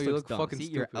 No, This you looks look dumb. fucking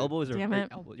See, your stupid. elbows are Damn it.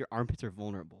 your armpits are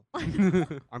vulnerable.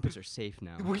 Armpits are safe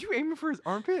now. Were you aiming for his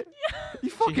armpit? You She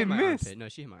hit fucking my missed. armpit. No,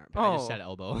 she hit my armpit. I just Oh. said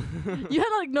elbow. You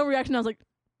had like no reaction. I was like,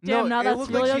 damn, now it that's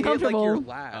looked really like she hit, like, your uncomfortable.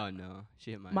 lap. Oh no,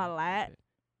 she hit my. My lat?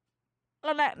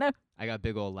 armpit. No. I got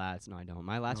big old lats. No, I don't.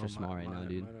 My lats No, are small right now,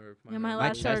 dude. Yeah, my My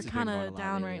lats chest are has been kind growing a of lot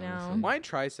down lately, right now. honestly. My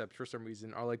triceps, for some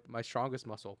reason, are like my strongest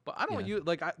muscle, but I don't Yeah. use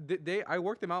like I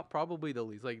work them out probably the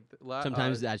least. Like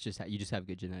Sometimes that's just you just have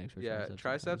good genetics. For yeah, sometimes.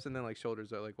 triceps and then like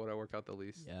shoulders are like what I work out the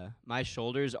least. Yeah, my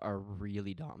shoulders are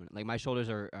really dominant. Like my shoulders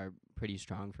are pretty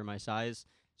strong for my size.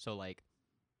 So like,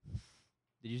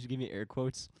 did you just give me air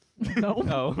quotes? No.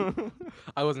 Oh.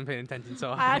 I wasn't paying attention,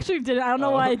 so I actually did. I don't know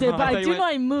Oh. why I did, I but thought I you do went- know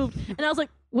I moved, and I was like,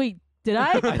 wait, did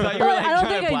I? I thought you But were like I don't trying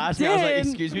think to blast me. I was like, did.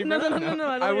 excuse me, No, bro? no, no, no.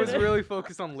 I was did. really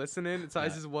focused on listening, so I Yeah.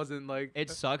 just wasn't like. It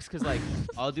sucks because like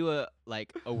I'll do a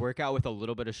workout with a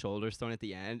little bit of shoulders thrown at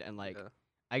the end, and like Yeah.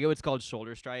 I get what's called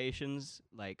shoulder striations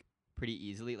like pretty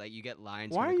easily. Like you get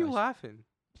lines. Why from are you across- laughing?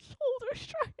 shoulder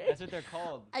striations. That's what they're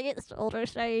called. I get shoulder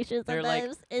striations They're like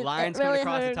sometimes. It lines really coming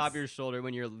across hurts. the top of your shoulder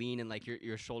when you're lean and like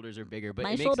your shoulders are bigger. But My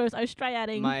it makes shoulders are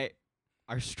striating.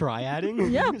 are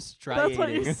striating. Yeah, Striating. That's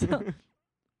what you said.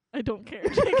 I don't care,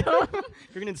 Jacob.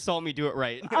 If you're gonna insult me, do it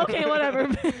right. Okay, whatever.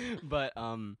 But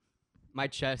my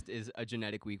chest is a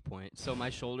genetic weak point. So my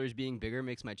shoulders being bigger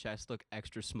makes my chest look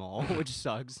extra small, which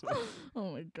sucks.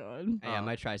 Oh my god. And yeah,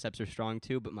 my triceps are strong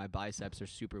too, but my biceps are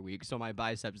super weak. So my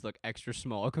biceps look extra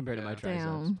small compared to my Yeah. triceps.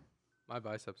 Damn. My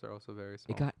biceps are also very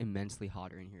small. It got immensely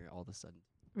hotter in here all of a sudden.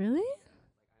 Really?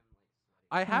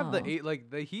 I have the Oh. eight. Like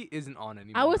the heat isn't on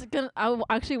anymore. I was gonna.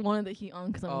 Actually wanted the heat on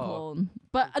because I'm Oh. cold.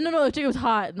 But no, Jacob's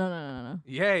hot. No.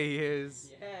 Yeah, he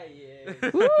is. Yeah,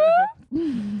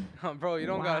 Woo! Bro, you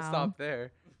don't gotta Wow. stop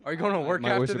there. Are you going to work my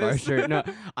after Oyster Bar this? shirt. No,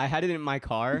 I had it in my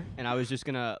car, and I was just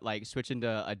gonna like switch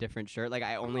into a different shirt. Like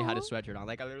I only had a Aw. sweatshirt on.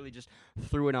 Like I literally just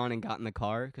threw it on and got in the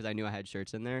car because I knew I had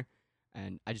shirts in there,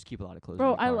 and I just keep a lot of clothes.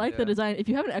 Bro, in my I car. like the Yeah. design. If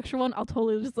you have an extra one, I'll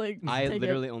totally just like. I take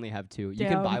literally only have two. You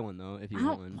can Damn. buy one though if It. you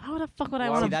want one. Why the fuck would I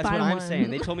Well, want See, to buy that's what one? I'm saying.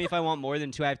 They told me if I want more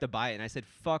than two, I have to buy it, and I said,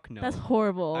 "Fuck no." That's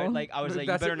horrible. I was like, you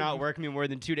That's better a- not work me more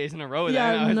than 2 days in a row.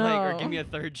 Yeah, then I was like, or no. give me a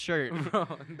third shirt. Bro,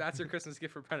 that's your Christmas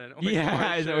gift for Brennan.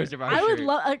 Yeah, it's an Oyster Bar I would shirt.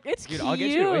 love. It's Dude, cute. I'll get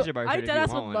you an Oyster Bar shirt I if you deadass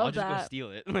want would one. love I'll just go that.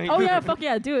 steal it. Oh yeah, fuck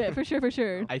yeah, do it for sure, for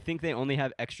sure. I think they only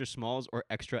have extra smalls or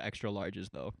extra larges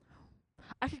though.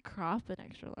 I could crop an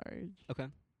extra large. Okay.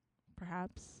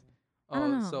 Perhaps. I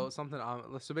don't Oh, know. so something.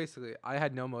 So basically, I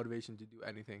had no motivation to do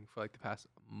anything for like the past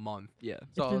month. Yeah.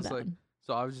 So I It's was been like, bad.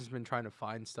 so I've just been trying to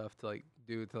find stuff to like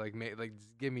do to like make like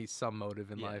just give me some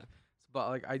motive in Yeah. life. But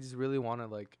like, I just really want to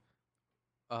like,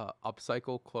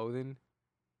 upcycle clothing.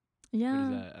 Yeah.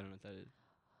 What is that? I don't know what that is.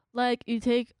 Like you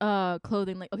take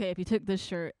clothing, like okay, if you took this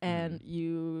shirt and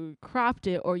you cropped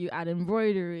it, or you add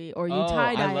embroidery, or you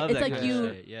tie I dye love it, it's that like kind of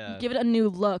you shit, yeah. give it a new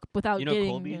look without You know getting.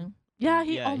 Colby? Yeah,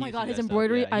 he. Yeah, Oh my used to god, do his that stuff,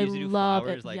 embroidery, yeah. He I used to do love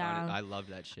flowers, it. like, Yeah, on it. I love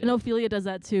that shit. and Ophelia does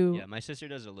that too. Yeah, my sister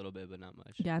does a little bit, but not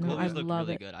much. Yeah, no, Colby's I look love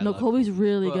really it. good. I No, love Colby's Colby.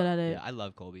 really But- good at it. Yeah, I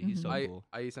love Colby. He's Mhm. so I cool.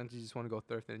 I essentially just want to go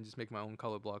thrifting and just make my own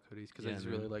color block hoodies because Yeah, I just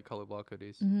man. really like color block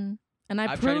hoodies. Mm-hmm. And I I've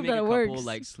tried to proved make that a it couple works.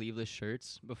 like sleeveless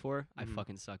shirts before. I Mhm.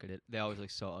 fucking suck at it. They always look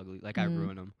so ugly. Like I Mm.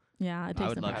 ruin them. Yeah, it I takes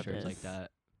would them love practice. shirts like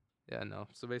that. Yeah, no.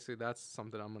 So basically, that's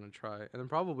something I'm gonna try, and then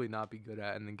probably not be good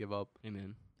at, and then give up.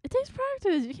 Amen. It takes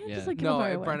practice. You can't Yeah. just like give No, up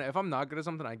right away. Brennan, if I'm not good at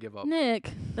something, I give up. Nick,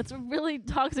 that's a really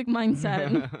toxic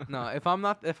mindset. No, if I'm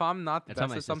not the That's how best my at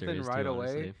sister something is right too, away,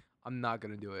 honestly. I'm not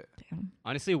gonna do it. Damn.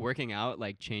 Honestly, working out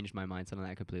like changed my mindset on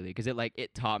that completely because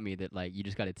it taught me that like you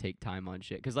just got to take time on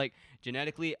shit. Because like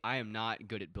genetically, I am not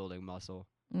good at building muscle.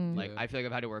 Mm. Like Yeah. I feel like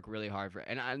I've had to work really hard for,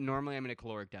 and normally I'm in a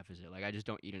caloric deficit. Like I just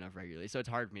don't eat enough regularly, so it's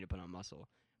hard for me to put on muscle.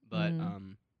 But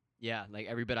yeah, like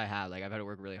every bit I have, like I've had to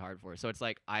work really hard for. So it's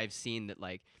like I've seen that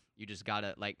like you just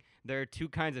gotta like there are two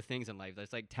kinds of things in life.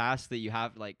 There's like tasks that you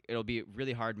have like it'll be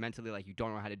really hard mentally, like you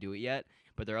don't know how to do it yet.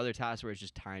 But there are other tasks where it's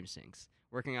just time sinks.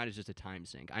 Working out is just a time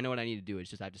sink. I know what I need to do. It's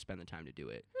just I have to spend the time to do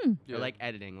it. Yeah. Or like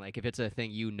editing. Like if it's a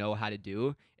thing you know how to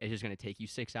do, it's just gonna take you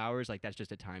 6 hours. Like that's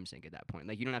just a time sink at that point.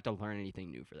 Like you don't have to learn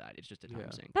anything new for that. It's just a time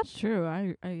Yeah. sink. That's true.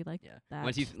 I like Yeah. that.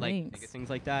 Once you like think Thanks. of things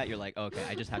like that, you're like, okay,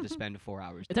 I just have to spend 4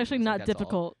 hours. It's doing actually this. Like, not that's all.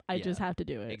 difficult. I Yeah. just have to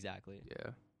do it. Exactly.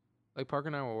 Yeah. Like Parker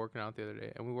and I were working out the other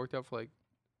day, and we worked out for like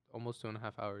almost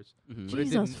 2.5 hours. Mm-hmm. But it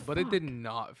Jesus did. But it did fuck.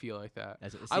 not feel like that.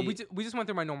 That's it. We just went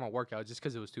through my normal workout just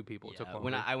because it was 2 people. It took yeah, longer.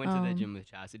 when I went to the Um, gym with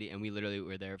Chastity and we literally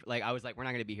were there like I was like we're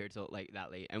not gonna be here till like that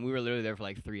late and we were literally there for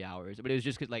like 3 hours but it was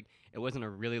just 'cause like it wasn't a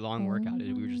really long workout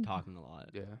we were just Oh. talking a lot.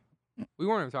 Yeah. We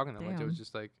weren't even talking that much. It Damn. was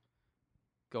just like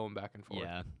going back and forth.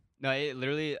 Yeah. No, it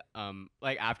literally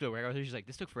like after the workout she's like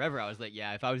this took forever. I was like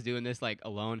yeah if I was doing this like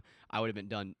alone I would have been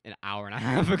done an hour and a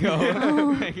half ago.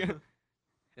 Oh. Like,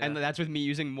 Yeah. And that's with me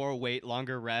using more weight,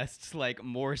 longer rests, like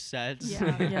more sets.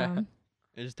 Yeah, yeah.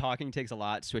 Just talking takes a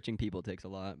lot. Switching people takes a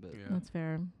lot. But Yeah. That's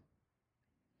fair.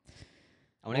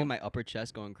 I want to get my upper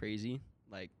chest going crazy.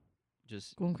 Like,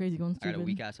 just Going crazy, going I got a stupid.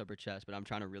 weak ass upper chest, but I'm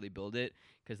trying to really build it.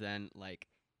 'Cause then like,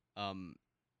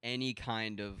 any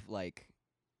kind of like,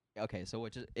 okay, so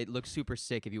it looks super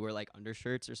sick if you wear like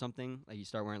undershirts or something. Like you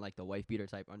start wearing like the wife beater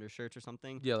type undershirts or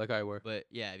something. Yeah, like I were. But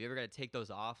yeah, if you ever got to take those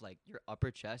off, like your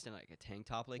upper chest and like a tank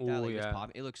top like that, Ooh, like just yeah.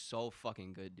 popping, it looks so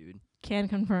fucking good, dude. Can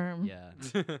confirm. Yeah.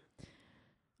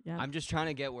 Yeah. I'm just trying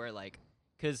to get where like,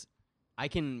 'cause I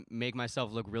can make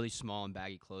myself look really small in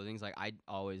baggy clothing. Like I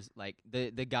always like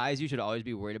the guys you should always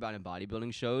be worried about in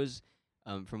bodybuilding shows.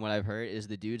 From what I've heard, is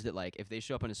the dudes that like if they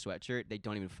show up in a sweatshirt, they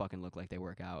don't even fucking look like they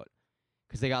work out.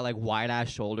 'Cause they got like wide ass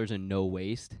shoulders and no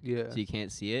waist, Yeah. so you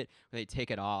can't see it. But they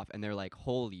take it off and they're like,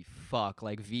 holy fuck,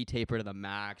 like V taper to the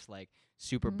max, like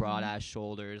super broad ass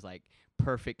shoulders, like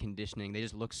perfect conditioning. They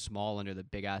just look small under the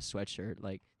big ass sweatshirt.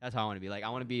 Like that's how I want to be. Like I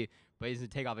want to be, but he's to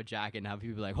take off a jacket and have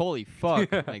people be like, holy fuck,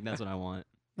 like that's what I want.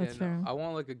 That's Yeah, fair. no, I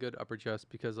want like a good upper chest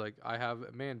because like I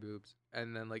have man boobs,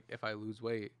 and then like if I lose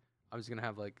weight, I'm just gonna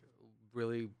have like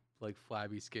really like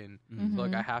flabby skin. Mhm. So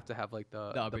like I Mhm. have to have like the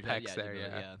upper pecs yeah, there. the-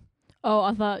 Yeah. Oh,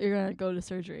 I thought you were gonna go to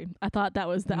surgery. I thought that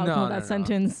was the outcome No, of no, that no.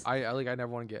 sentence. I like I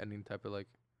never want to get any type of like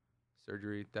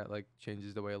surgery that like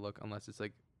changes the way I look unless it's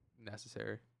like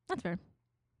necessary. That's fair.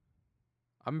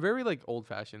 I'm very like old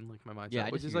fashioned, like my mindset, Yeah, I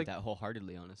which just is agree with like that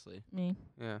wholeheartedly, honestly. Me.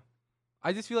 yeah.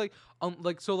 I just feel like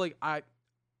so like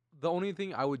the only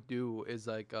thing I would do is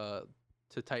like to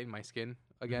tighten my skin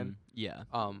again. Mhm. Yeah,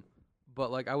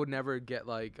 But like I would never get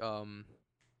like what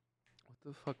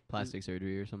the fuck is- plastic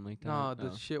surgery or something like that. Nah, the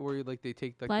Oh. shit where you like they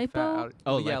take like the fat Lipo? out.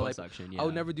 Oh, yeah, liposuction. Yeah, I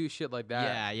would never do shit like that.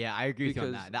 Yeah, yeah, I agree with you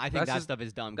on because that. I think that's that just- stuff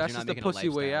is dumb. 'Cause that's you're not just the making a pussy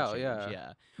way lifestyle out, change,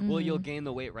 yeah. Well, you'll Mhm. gain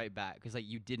the weight right back because like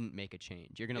you didn't make a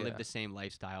change. You're gonna Yeah. live the same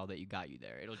lifestyle that you got you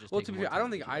there. It'll just Well, take to be more fair, I don't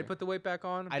time think to get I'd there. put the weight back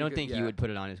on. I don't because- think you yeah. would put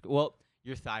it on as well.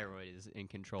 Your thyroid is in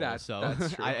control, That's- so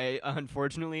that's true. I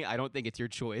unfortunately I don't think it's your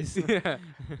choice. Yeah.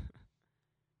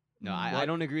 No, Mm. I What-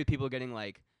 don't agree with people getting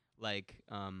like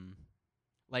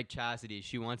Chastity.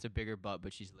 She wants a bigger butt,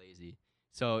 but she's lazy.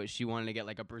 So she wanted to get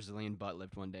like a Brazilian butt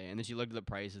lift one day, and then she looked at the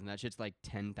prices, and that shit's like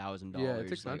 $10,000. Yeah,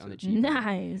 it's like, on the expensive. cheap end.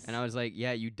 Nice. And I was like,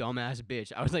 yeah, you dumbass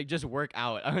bitch. I was like, just work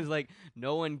out. I was like,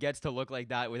 no one gets to look like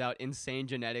that without insane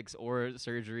genetics or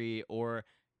surgery or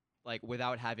like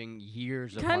without having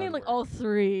years of Kind hard of like work. all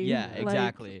three. Yeah, like,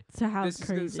 exactly. to have This is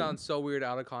crazy. gonna sound so weird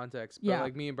out of context, but Yeah.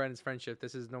 like me and Brendan's friendship,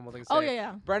 this is a normal thing to say. Oh yeah,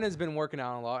 yeah. Brendan's been working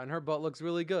out a lot, and her butt looks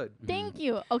really good. Thank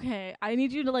you. Okay, I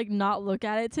need you to like not look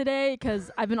at it today because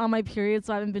I've been on my period,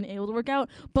 so I haven't been able to work out.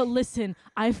 But listen,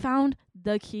 I found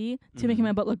the key to making Mhm.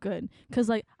 my butt look good because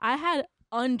like I had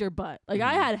underbutt, like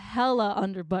I Mhm. had hella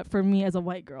underbutt for me as a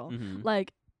white girl. Mhm.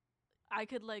 Like I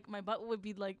could like my butt would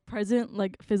be like present,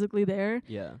 like physically there,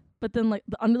 Yeah. but then like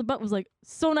the under the butt was like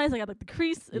so nice. I got like the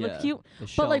crease, it Yeah. looked cute.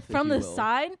 The But like shelf, if from you the will.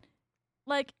 side,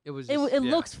 like It was. it Just, it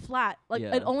yeah. looks flat. Like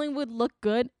Yeah. it only would look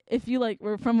good if you like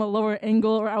were from a lower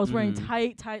angle or I was wearing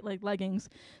Mhm. tight like leggings.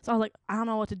 So I was like, I don't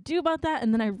know what to do about that.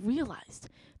 And then I realized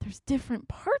there's different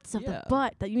parts of Yeah. the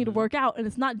butt that you need to Mhm. work out, and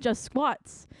it's not just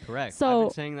squats. Correct. I've So, been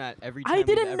saying that every time I we've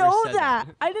didn't ever know said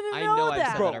that. I didn't I know know I've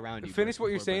that. said Bro, that around you. finish first what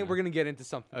you're before saying. Brenna. We're gonna get into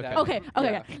something. Okay. that-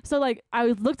 Okay. Yeah. So like I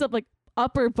looked up like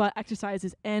upper butt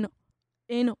exercises, and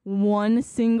in one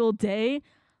single day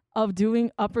of doing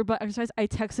upper butt exercise, I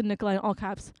texted Nikolai in all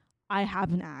caps, I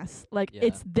have an ass. Like Yeah.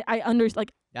 it's I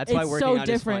like That's why it's working so out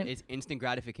different. is fun. It's instant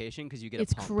gratification because you get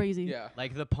it's a pump. crazy. Yeah.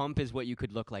 Like the pump is what you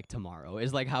could look like tomorrow.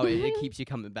 Is like how it keeps you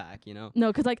coming back. You know.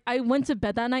 No, 'cause like I went to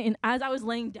bed that night, and as I was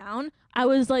laying down, I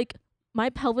was like, my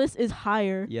pelvis is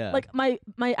higher. Yeah. Like my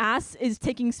ass is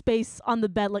taking space on the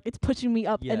bed. Like it's pushing me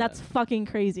up, Yeah. and that's fucking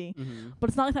crazy. Mm-hmm. But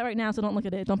it's not like that right now, so don't look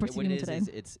at it. Don't What perceive it me is today. is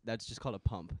it's that's just called a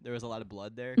pump. There was a lot of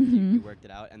blood there 'cause you Mhm. worked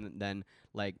it out, and then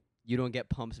like you don't get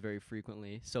pumps very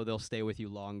frequently, so they'll stay with you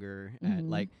longer. And Mhm.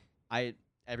 like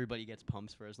everybody gets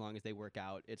pumps for as long as they work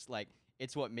out. It's like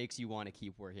it's what makes you want to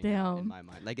keep working out in Damn. my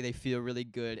mind. Like they feel really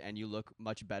good and you look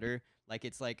much better. Like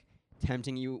it's like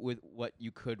tempting you with what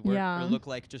you could work Yeah. or look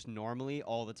like just normally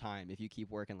all the time if you keep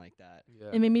working like that.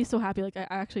 Yeah. It made me so happy. Like I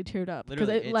actually teared up because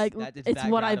Literally, it it's like that- it's it's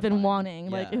that what I've been gratifying. wanting.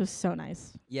 Like Yeah. it was so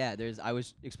nice. Yeah, I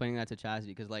was explaining that to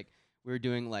Chastity because like we were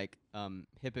doing like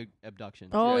hip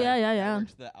abductions. Oh Yeah. yeah. That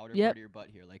works the outer Yep. part of your butt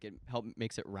here. Like it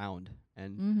makes it round.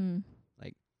 And Mm-hmm.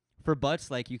 for butts,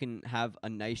 like you can have a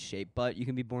nice shaped butt you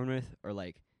can be born with, or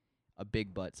like a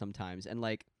big butt sometimes. And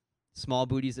like small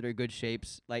booties that are good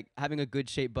shapes, like having a good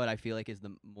shaped butt, I feel like is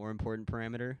the more important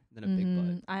parameter than a big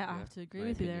butt. I Yeah. have to agree my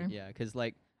with you there. opinion. Yeah, 'cause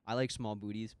like I like small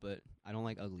booties, but I don't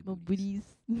like ugly Little booties.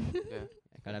 booties. Yeah.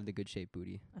 I gotta have the good shaped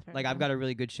booty. That's fair Like I've enough. got a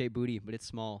really good shaped booty, but it's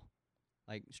small,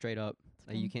 like straight up.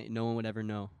 Like you can't. No one would ever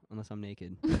know unless I'm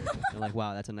naked. They're like,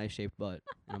 "Wow, that's a nice shaped butt,"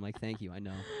 and I'm like, "Thank you, I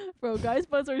know." Bro, guys'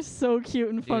 butts are so cute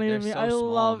and Dude, funny to they're me. so I small,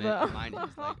 love man. them. Mine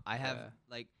is like I have Yeah.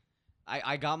 like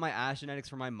I got my ass genetics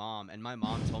from my mom, and my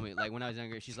mom told me like when I was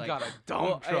younger, she's like, got a "Well,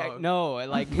 dump truck. no,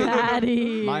 like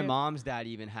Daddy. my mom's dad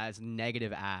even has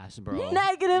negative ass, bro.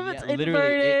 Negative, Yeah, it's literally,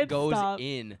 inverted. it goes Stop.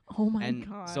 in, Oh my and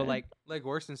god. so like Like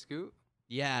worse than Scoot.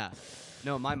 yeah.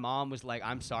 No, my mom was like,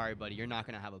 "I'm sorry, buddy, you're not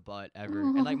gonna have a butt ever."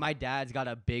 And like my dad's got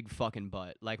a big fucking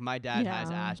butt. Like my dad has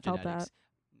Yeah, ass felt genetics. that.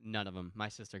 None of them. My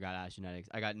sister got ass genetics.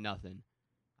 I got nothing.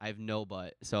 I have no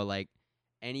butt. So like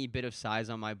any bit of size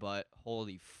on my butt,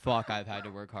 holy fuck, I've had to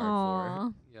work hard for. Aw.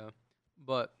 Yeah.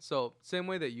 But so same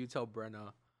way that you tell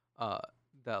Brenna,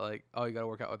 that like, oh, you gotta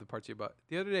work out with the parts of your butt.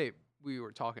 The other day we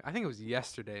were talking. I think it was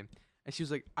yesterday, and she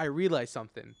was like, I realized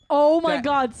something. Oh my That-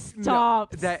 god,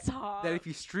 stop. that- stop. That if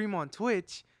you stream on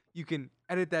Twitch, you can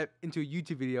edit that into a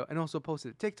YouTube video and also post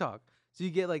it to TikTok. So you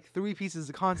get like 3 pieces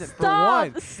of content for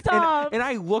Stop. one. Stop. And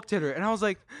I looked at her and I was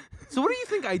like, So what do you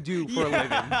think I do for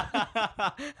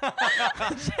a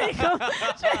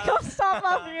Jacob, stop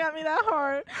laughing at me that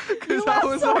hard. You 'Cause I laughed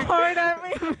was so like- hard at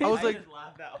me. I was like, just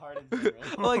laughed that hard in general.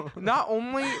 like, not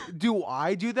only do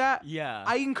I do that, yeah.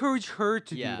 I encourage her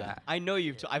to yeah. do that. I know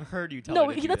I've heard you tell no,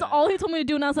 her to do that's that. all he told me to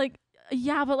do, and I was like,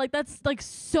 yeah, but like that's like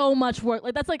so much work.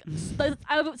 Like that's like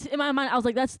in my mind, I was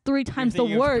like, that's 3 times the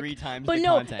thinking of work. 3 times But the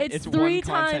no, content. it's one 3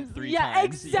 content times. 3 Yeah,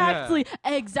 times. exactly.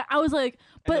 I was like, And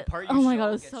but the part you oh my show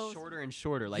god, it's gets so shorter and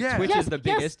shorter. Like Yeah. Twitch Yes, is the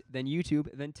yes. biggest, then YouTube,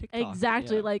 then TikTok.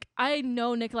 exactly. Yeah. Like I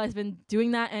know Nikolai's been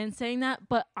doing that and saying that,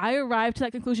 but I arrived to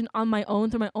that conclusion on my own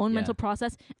through my own Yeah. mental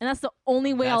process, and that's the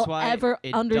only way That's I'll why ever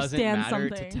it understand doesn't matter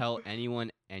something. to tell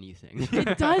anyone anything.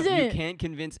 It doesn't. You can't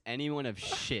convince anyone of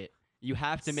shit. You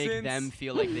have to make Since- them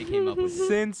feel like they came up with it.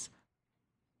 Since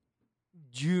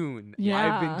June, I've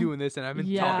Yeah. been doing this, and I've been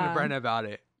talking Yeah. to Brenna about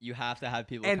it. You have to have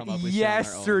people And come up with shit on their own,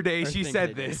 yesterday or she think said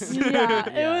they did. this. Yeah,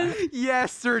 it was-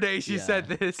 Yesterday she Yeah. said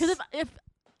this. Because if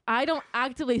I don't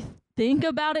actively think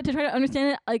about it to try to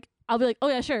understand it, like I'll be like, oh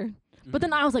yeah, sure. But then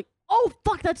Mhm. I was like, oh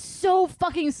fuck, that's so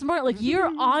fucking smart. Like you're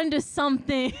onto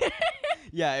something.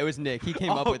 Yeah, it was Nick. He came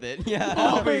up Oh. with it. Yeah.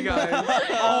 Oh my God.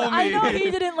 Oh I know me.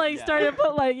 he didn't like Yeah. start it,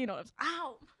 but like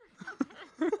ow.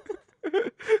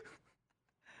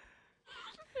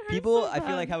 People, so I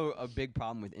feel like bad. have a big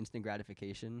problem with instant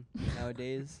gratification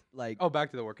nowadays. Like, Oh,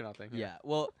 back to the working out thing. yeah.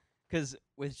 Well, because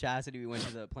with Chastity, we went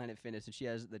to the Planet Fitness, and she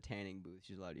has the tanning booth.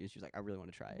 She's allowed to use. She's like, I really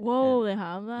want to try it. Whoa, And- they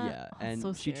have that. yeah, Oh, that's and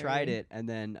so she tried scary. it, and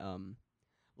then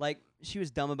like she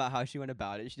was dumb about how she went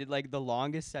about it. She did like the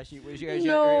longest session. She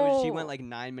No. went like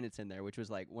 9 minutes in there, which was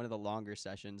like one of the longer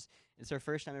sessions. It's her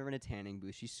first time ever in a tanning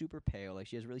booth. She's super pale, like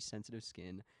she has really sensitive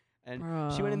skin, and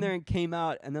she went in Bro. there and came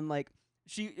out, and then like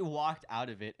she walked out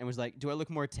of it and was like, "Do I look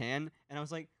more tan?" And I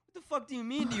was like, "What the fuck do you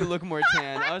mean? Do you look more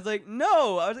tan?" I was like,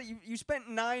 "No." I was like, "You spent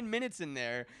 9 minutes in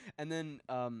there," and then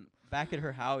back at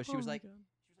her house, she Oh was my like. God.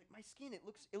 She was like, my skin,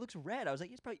 it looks red. I was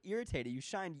like, it's probably irritated. You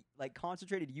shine like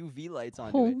concentrated UV lights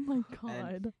onto Oh it. my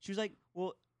god. She was like,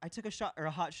 well, I took a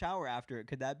hot shower after it.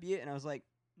 Could that be it? And I was like,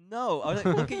 no. I was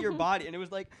like, look at your body. And it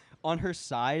was like on her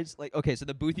sides, like, okay, so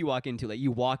the booth you walk into, like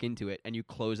you walk into it and you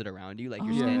close it around you, like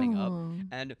you're standing up. Oh.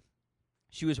 And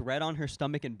she was red on her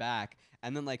stomach and back,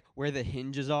 and then like where the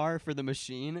hinges are for the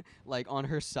machine, like on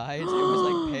her sides, it was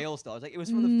like pale still. I was like, it was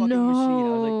from the fucking machine. I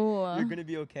was like, you're gonna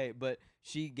be okay. But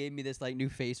she gave me this like new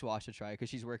face wash to try because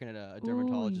she's working at a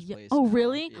dermatologist yeah. place. Oh, now.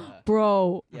 really? Yeah.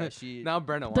 Bro. Yeah, she. Now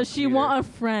Brenna wants Does to she meet want her. a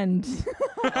friend?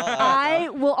 Uh, I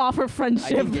will offer I friendship.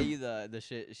 can get you the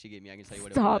shit she gave me. I can tell you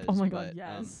what Stop. it was. Oh my god, but,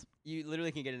 yes. you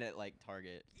literally can get it at like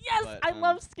Target. Yes, but, I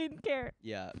love skincare.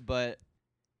 Yeah, but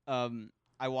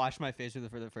I washed my face with it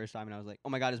for the first time, and I was like, "Oh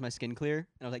my god, is my skin clear?" And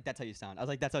I was like, "That's how you sound." I was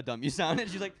like, "That's how dumb you sound." And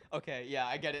she's like, "Okay, yeah,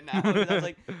 I get it now." And I was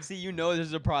like, "See, you know, this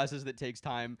is a process that takes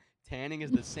time. Tanning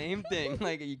is the same thing.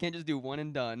 Like, you can't just do one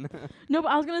and done." No, but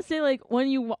I was gonna say like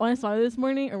when I saw you this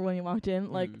morning or when you walked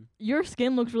in, like Mhm. your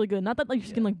skin looks really good. Not that like your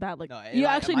skin Yeah. looked bad. Like No, you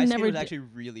my actually skin never. was did- actually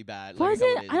really bad. Was like,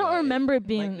 a it? couple days I don't ago. remember it Like,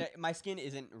 being. my skin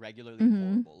isn't regularly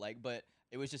Mhm. horrible. Like, but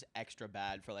it was just extra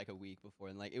bad for like a week before,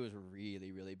 and like it was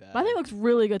really, really bad. But I think it looks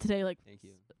really good today. Like, Thank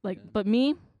you. like, Yeah. but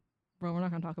me, bro, we're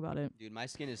not gonna talk about it. Dude, my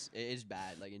skin is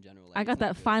bad. Like in general. Like, I it's got not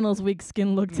that good. finals week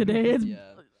skin look today. It's,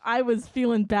 Yeah. I was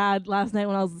feeling bad last night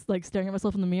when I was like staring at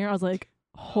myself in the mirror. I was like,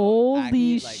 holy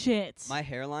acne, like, shit. My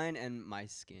hairline and my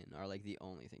skin are like the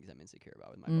only things I'm insecure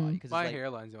about with my Mm. body. Cause My it's, like,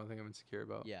 hairline's the only thing I'm insecure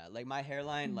about. Yeah, like my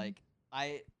hairline, Mhm. like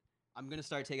I'm gonna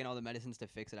start taking all the medicines to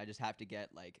fix it. I just have to get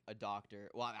like a doctor.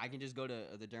 Well, I can just go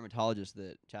to the dermatologist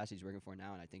that Chastity's working for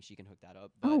now, and I think she can hook that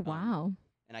up. Oh but, wow.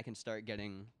 And I can start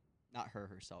getting, not her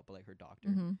herself, but like her doctor.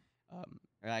 Mhm.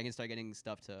 Or I can start getting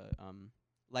stuff to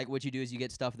like what you do is you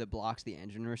get stuff that blocks the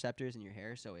androgen receptors in your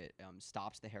hair, so it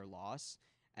stops the hair loss,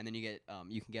 and then you get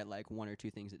you can get like 1 or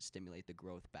 2 things that stimulate the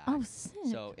growth back. Oh sick.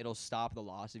 So it'll stop the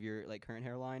loss of your like current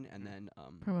hairline, and then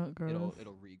Promote growth.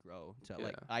 it'll regrow. So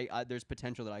like Yeah. I there's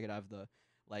potential that I could have the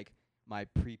like my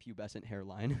prepubescent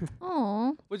hairline.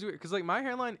 Aw, Which is weird, cause like my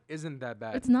hairline isn't that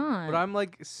bad. it's not. But I'm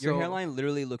like so. Your hairline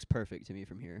literally looks perfect to me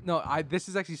from here. No, this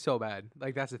is actually so bad.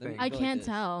 Like that's the Let me thing. I go like can't this.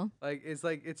 tell. Like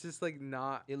it's just like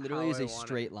not. It literally how is I a want it.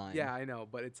 straight line. Yeah, I know,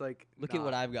 but it's like. Look at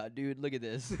what not. I've got, dude. Look at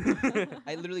this.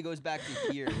 It literally goes back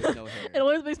to here with no hair. It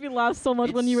always makes me laugh so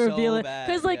much when It's you reveal so it, bad,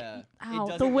 cause like, yeah. It ow,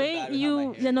 doesn't the look way bad with how my you,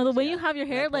 hair yeah, no, the is, way yeah. you have your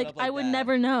When I hair, pull it like up I like would that,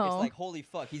 never know. It's like holy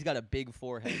fuck, he's got a big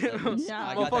forehead. Like, Yeah.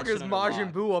 I got that shit Motherfucker's under lock.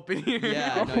 Majin Buu up in here.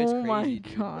 Yeah, no, it's oh my crazy,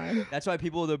 dude. god. That's why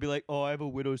people they'll be like, "Oh, I have a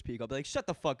widow's peak." I'll be like, "Shut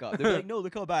the fuck up." They'll be like, "No,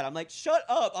 look how bad." I'm like, "Shut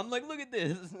up." I'm like, "Look at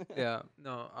this." Yeah.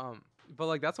 No. But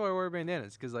like that's why I wear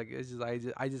bandanas, cause like it's just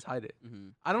I just hide it. Mm-hmm.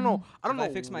 I don't know. I don't If I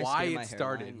know fix my why skin, my it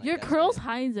started. hairline, like, Your that's curls it.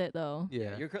 hides it though.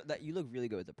 Yeah, That you look really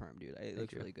good with the perm, dude. It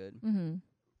looks you. really good. Mm-hmm.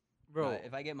 bro.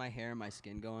 If I get my hair and my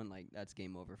skin going, like that's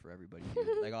game over for everybody. Dude.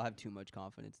 Like I'll have too much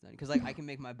confidence then, because like I can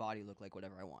make my body look like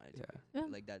whatever I want it to. Yeah. Be. Yeah.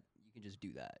 Like that, you can just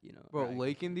do that, you know. Bro, Right.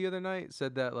 Lakin the other night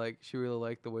said that like she really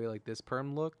liked the way like this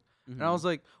perm looked, and I Mhm. was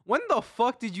like, when the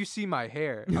fuck did you see my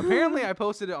hair? Apparently, I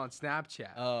posted it on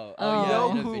Snapchat. Oh, Oh. yeah,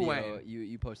 Know in a who video. went.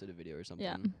 You posted a video or something.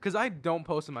 Yeah. Cause I don't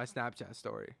post in my Snapchat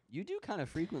story. You do kind of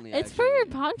frequently. It's for your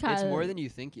actually. podcast. It's more than you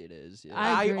think it is. Yeah.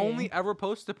 I I agree. only ever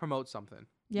post to promote something.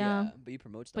 Yeah. But you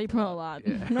promote stuff. But you promote a lot.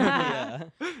 Yeah. yeah.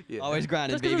 Yeah. Always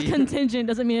grinding, Just because baby. it's contingent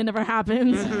doesn't mean it never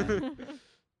happens.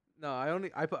 No,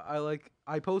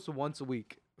 I post once a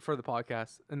week for the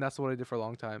podcast, and that's what I did for a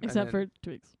long time. and Except then- for 2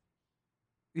 weeks.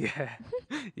 yeah,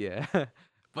 yeah.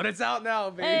 But it's out now,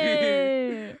 baby.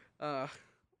 Hey.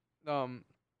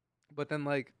 But then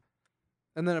like,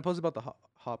 and then I posted about the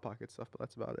hot pocket stuff, but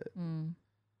that's about it.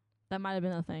 That might have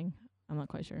been a thing. I'm not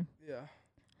quite sure. Yeah.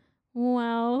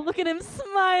 Wow, look at him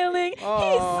smiling.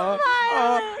 Aw, He's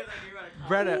smiling.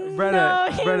 Brenna, No,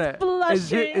 he's Brenna.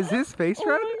 blushing. Is his face Oh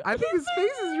red? my I think his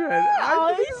face is red. Oh,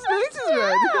 I think his face is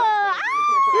red.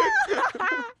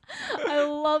 I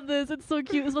love this. It's so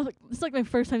cute. It's like my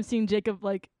first time seeing Jacob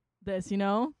like this, you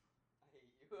know?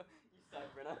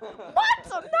 What?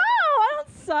 No, I don't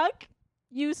suck.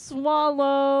 You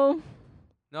swallow.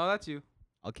 No, that's you.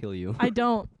 I'll kill you. I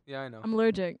don't. Yeah, I know. I'm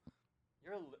allergic.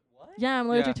 You're what? Yeah, I'm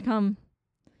allergic Yeah. to cum.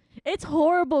 It's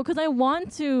horrible because I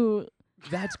want to.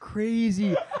 That's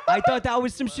crazy. I thought that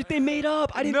was some shit they made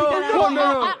up. I didn't No, think that no, happened.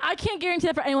 no. I can't guarantee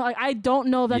that for anyone. Like, I don't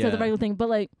know if that's a Yeah. regular thing, but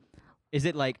like, Is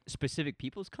it like specific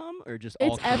people's cum or just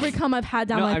all it's every cum I've had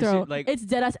down No, my I've seen, throat. like- It's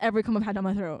dead ass every cum I've had down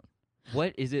my throat.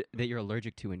 What is it that you're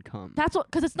allergic to in cum? That's what,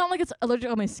 because it's not like it's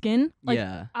allergic on my skin. Like,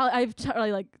 yeah. I've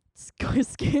tried like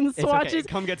skin It's swatches.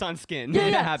 okay. Cum gets on skin. Yeah,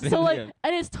 That yeah. happens. So like, yeah.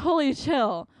 and it's totally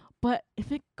chill. But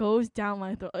if it goes down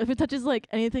my throat, if it touches like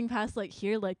anything past like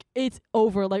here, like it's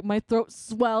over. Like my throat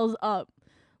swells up.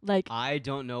 Like I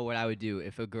don't know what I would do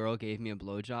if a girl gave me a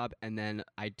blowjob and then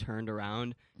I turned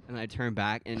around and I turned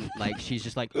back and like she's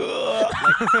just like,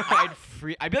 I'd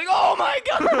be like, oh my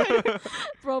god.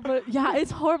 bro, but yeah, it's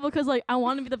horrible because like I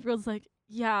want to be the girl that's like,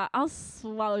 yeah, I'll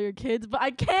swallow your kids, but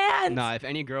I can't. Nah, if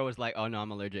any girl was like, oh no,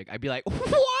 I'm allergic, I'd be like,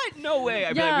 what? No way.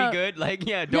 I'd be Yeah. like, we good? Like,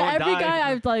 yeah, don't Yeah, every die. guy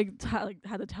I've like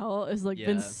had to tell is like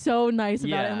been Yeah. so nice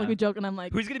about it and like Yeah. we joke and I'm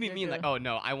like, Who's gonna be "You're mean? Like, good." oh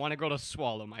no, I want a girl to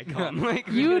swallow my cum. Like,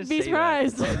 who's You gonna would be say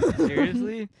that? surprised.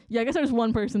 Seriously? Yeah, I guess there's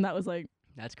one person that was like,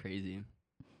 That's crazy.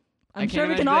 I'm can't sure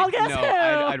we can imagine, all like, guess no,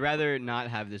 who. I'd rather not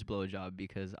have this blowjob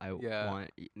because I Yeah.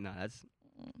 want. No, that's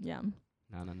Yeah.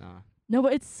 no. No,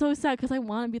 but it's so sad because I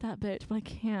want to be that bitch, but I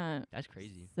can't. That's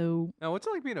crazy. So Now, what's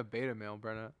it like being a beta male,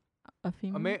 Brenna? a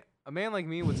female. A man like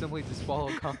me would simply just swallow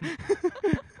cum.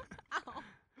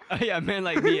 Yeah, a man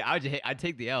like me, I'd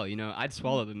take the L. You know, I'd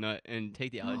swallow the nut and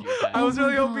take the allergy attack. I was Oh my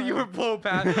really hoping you God. would blow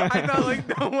past. I thought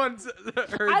like no one's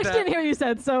heard I just that. didn't hear you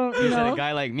said so. You You said know. a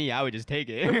guy like me, I would just take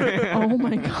it. Oh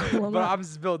my god. Love But that. I'm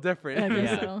just built different. I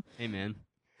guess Yeah. so. Hey man.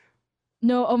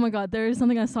 No, oh my god, there is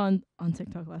something I saw on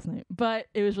TikTok last night, but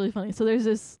it was really funny. So there's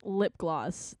this lip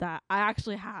gloss that I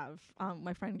actually have.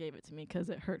 My friend gave it to me because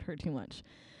it hurt her too much.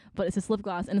 But it's this lip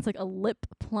gloss, and it's like a lip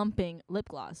plumping lip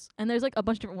gloss. And there's like a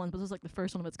bunch of different ones, but this is like the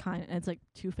first one of its kind, and it's like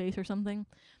Too Faced or something.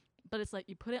 But it's like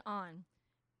you put it on,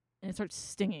 and it starts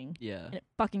stinging, Yeah. and it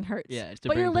fucking hurts. Yeah, it's to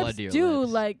but bring your blood lips to your do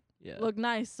lips. like Yeah. look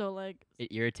nice, so like It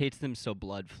irritates them so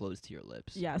blood flows to your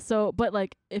lips. yeah. So but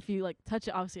like if you like touch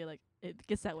it, obviously like it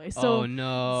gets that way. So oh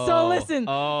no. So listen.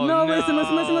 Oh no,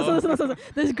 no. listen.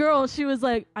 This girl, she was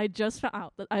like, I just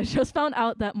found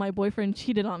out that my boyfriend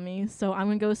cheated on me, so I'm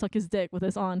gonna go suck his dick with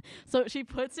this on. So she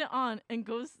puts it on and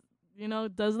goes, you know,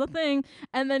 does the thing,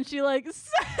 and then she like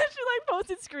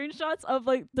posted screenshots of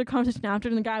like the conversation after,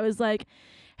 and the guy was like,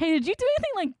 hey, did you do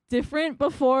anything like different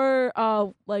before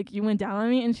like you went down on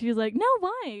me? And she was like, no,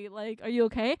 why? Like, are you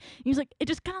okay? And he was like, it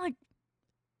just kind of like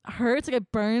hurts, like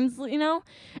it burns, you know?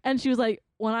 And she was like,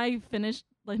 when I finished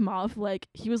like mouth, like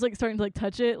he was like starting to like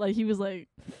touch it, like he was like,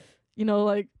 you know,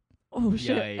 like, oh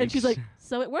shit. And she's like, Yikes.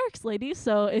 so it works, ladies.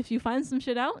 So if you find some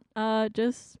shit out,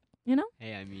 just, you know,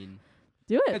 Hey, I mean,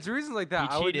 do it. It's reasons like that.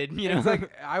 He I would, cheated, you It's know?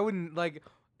 like I wouldn't like.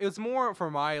 It's more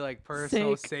for my like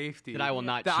personal Sake. safety that I will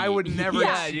not that cheat. I would never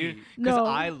yeah, cheat. dude. Because No.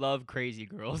 I love crazy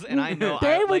girls, and I know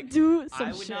they I, would like, do some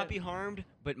I would shit. not be harmed,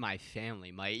 but my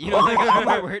family might. You know, like, I'm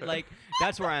not worried, like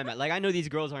that's where I'm at. Like I know these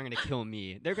girls aren't gonna kill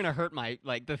me. They're gonna hurt my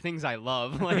like the things I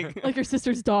love. Like like your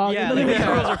sister's dog. yeah, and like then these they-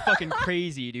 girls are fucking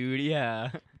crazy, dude. Yeah.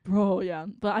 Bro, yeah.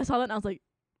 But I saw that and I was like,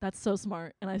 That's so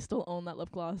smart, and I still own that lip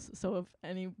gloss. So if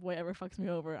any boy ever fucks me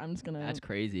over, I'm just gonna. That's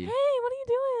crazy. Hey, what are you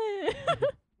doing?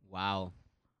 Wow.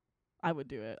 I would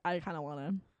do it. I kind of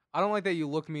wanna. I don't like that you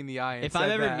looked me in the eye and If said I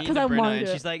ever that. meet 'Cause I Brenna wanted and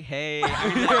it. she's like, "Hey,"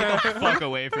 I'm gonna get the fuck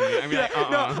away from you. I'm gonna be like,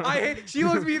 No, I hate. She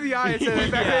looks me in the eye and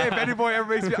said, "If any boy ever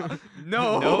makes me,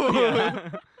 no." Nope, yeah.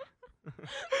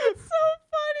 That's so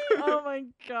funny. Oh my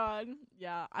god.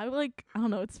 Yeah, I don't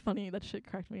know. It's funny. That shit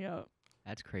cracked me up.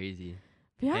 That's crazy.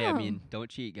 Yeah. Hey, I mean, don't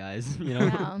cheat, guys. You know,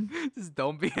 Yeah. Just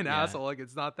don't be an Yeah. asshole. Like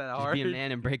it's not that just hard. be a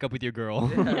man and break up with your girl.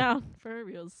 Yeah. Yeah, for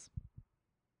reals.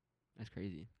 That's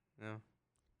crazy. Yeah.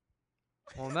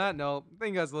 Well, on that note,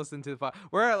 thank you guys for listening to the pod.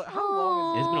 We're at, how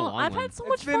long It's been a Aw, long I've one. had so is it?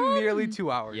 much It's been fun. nearly 2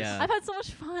 hours. Yeah. I've had so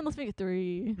much fun. Let's make it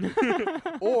 3.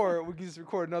 Or we can just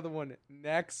record another one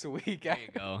next week. There you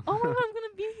go. Oh my god, I'm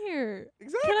gonna be here.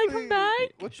 Exactly. Can I come back?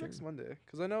 What's Sure. next Monday?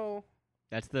 Because I know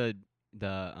That's the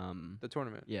the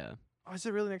tournament. yeah. Oh, is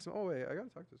it really next? Oh wait, I gotta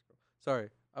talk to this girl. Sorry,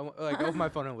 I opened my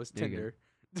phone and it was There you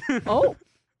Tinder. Oh.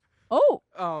 Oh.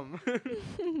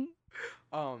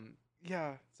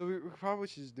 Yeah. So we probably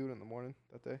should just do it in the morning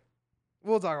that day.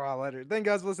 We'll talk about it later. Thank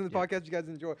you guys for listening to the Yeah. podcast. You guys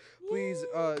enjoy. Please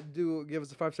do give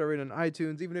us a 5-star rating on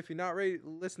iTunes. Even if you're not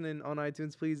listening on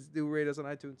iTunes, please do rate us on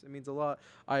iTunes. It means a lot.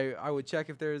 I would check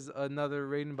if there's another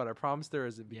rating, but I promise there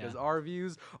isn't because Yeah. our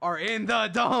views are in the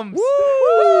dumps.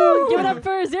 Woo! Give it up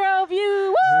for 0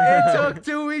 view. It Woo! took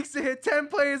 2 weeks to hit 10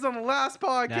 plays on the last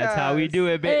podcast. That's how we do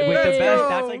it. Hey. With the Let's best, go.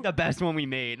 that's like the best one we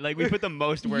made. Like we put the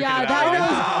most work Yeah, into that that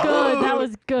was one. good. That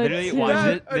was good. Literally, too. watch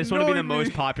That it. This one will be the annoyed most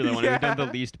me. popular one. We've done the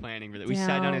Yeah. least planning for it. We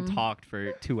sat down and Damn. talked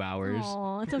for 2 hours.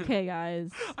 Aw, it's okay,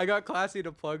 guys. I got Classy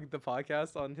to plug the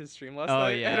podcast on his stream last Oh,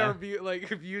 night, and yeah. our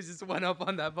views just went up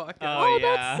on that podcast. Oh,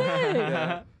 yeah. that's sick.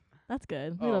 Yeah. That's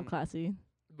good. We love Um, classy.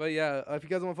 But yeah, if you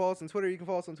guys want to follow us on Twitter, you can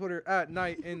follow us on Twitter at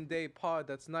Night and Day Pod.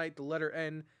 That's night, the letter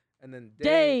N, and then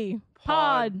Day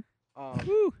pod.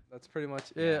 Woo. That's pretty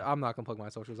much it. Yeah. I'm not gonna plug my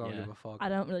socials. I don't Yeah. give a fuck. I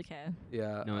don't really care.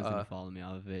 Yeah. No one's gonna follow me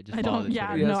off of it. Just I follow don't. the Yeah,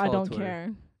 Twitter. Yeah, no, just I follow don't Twitter.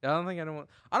 care. I don't think anyone.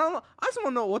 I don't know. I just want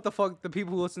to know what the fuck the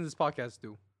people who listen to this podcast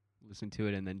do. Listen to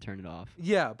it and then turn it off.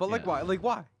 Yeah, but like Yeah. why? Like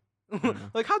why? know.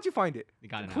 Like how'd you find it? We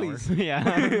got an Please. hour.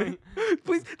 Yeah.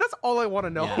 Please. That's all I want to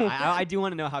know. Yeah, I do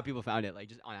want to know how people found it, like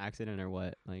just on accident or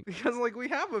what. Like, Because like we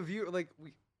have a viewer, like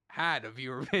we had a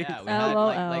viewer base yeah, we had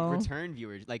like LOL. return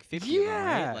viewers, like 50 of them,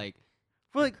 Yeah. right? Like,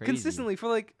 for like crazy. consistently for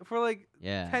like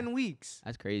yeah, 10 weeks.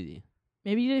 that's crazy.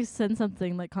 Maybe you just send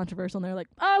something like controversial, and they're like,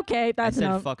 "Okay, that's I said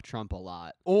enough." fuck Trump a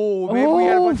lot. Oh, maybe we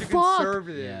had a Oh, bunch of fuck.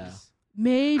 conservatives. Yeah.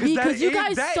 Maybe 'Cause that because you is-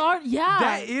 guys that- start. Yeah.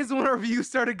 That is when our views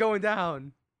started going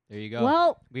down. There you go.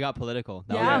 Well, we got political.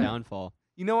 That was Yeah. our downfall.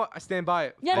 You know what? I stand by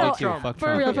it. yeah, Fuck no, Fuck you, Trump. fuck for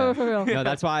Trump, real, yeah. for real, for real. No,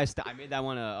 that's why I made that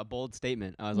one a bold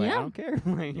statement. I was like, Yeah. I don't care.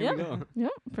 Like, here Yeah. we go. Yeah,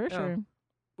 for Yeah. sure.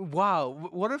 Wow.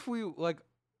 What if we like?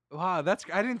 Wow, that's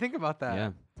I didn't think about that.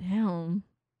 Yeah, Damn,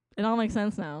 it all makes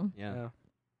sense now. yeah, Yeah.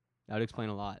 that would explain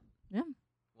a lot. Yeah.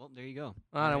 Well, there you go.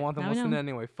 I don't want them Now we listening know.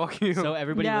 anyway. Fuck you. So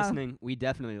everybody Yeah. listening, we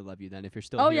definitely love you. Then, if you're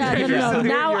still Oh here. yeah, You're no, no, still no.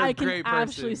 here, Now you're a I can great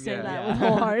actually person. say Yeah. that Yeah. with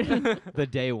whole heart. the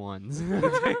day ones.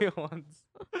 The day ones,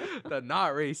 the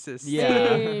not racist. Yeah.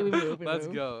 Hey, we move, we Let's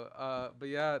move. go. But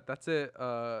yeah, that's it.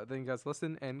 Thank you guys for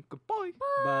listening and goodbye.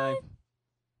 Bye.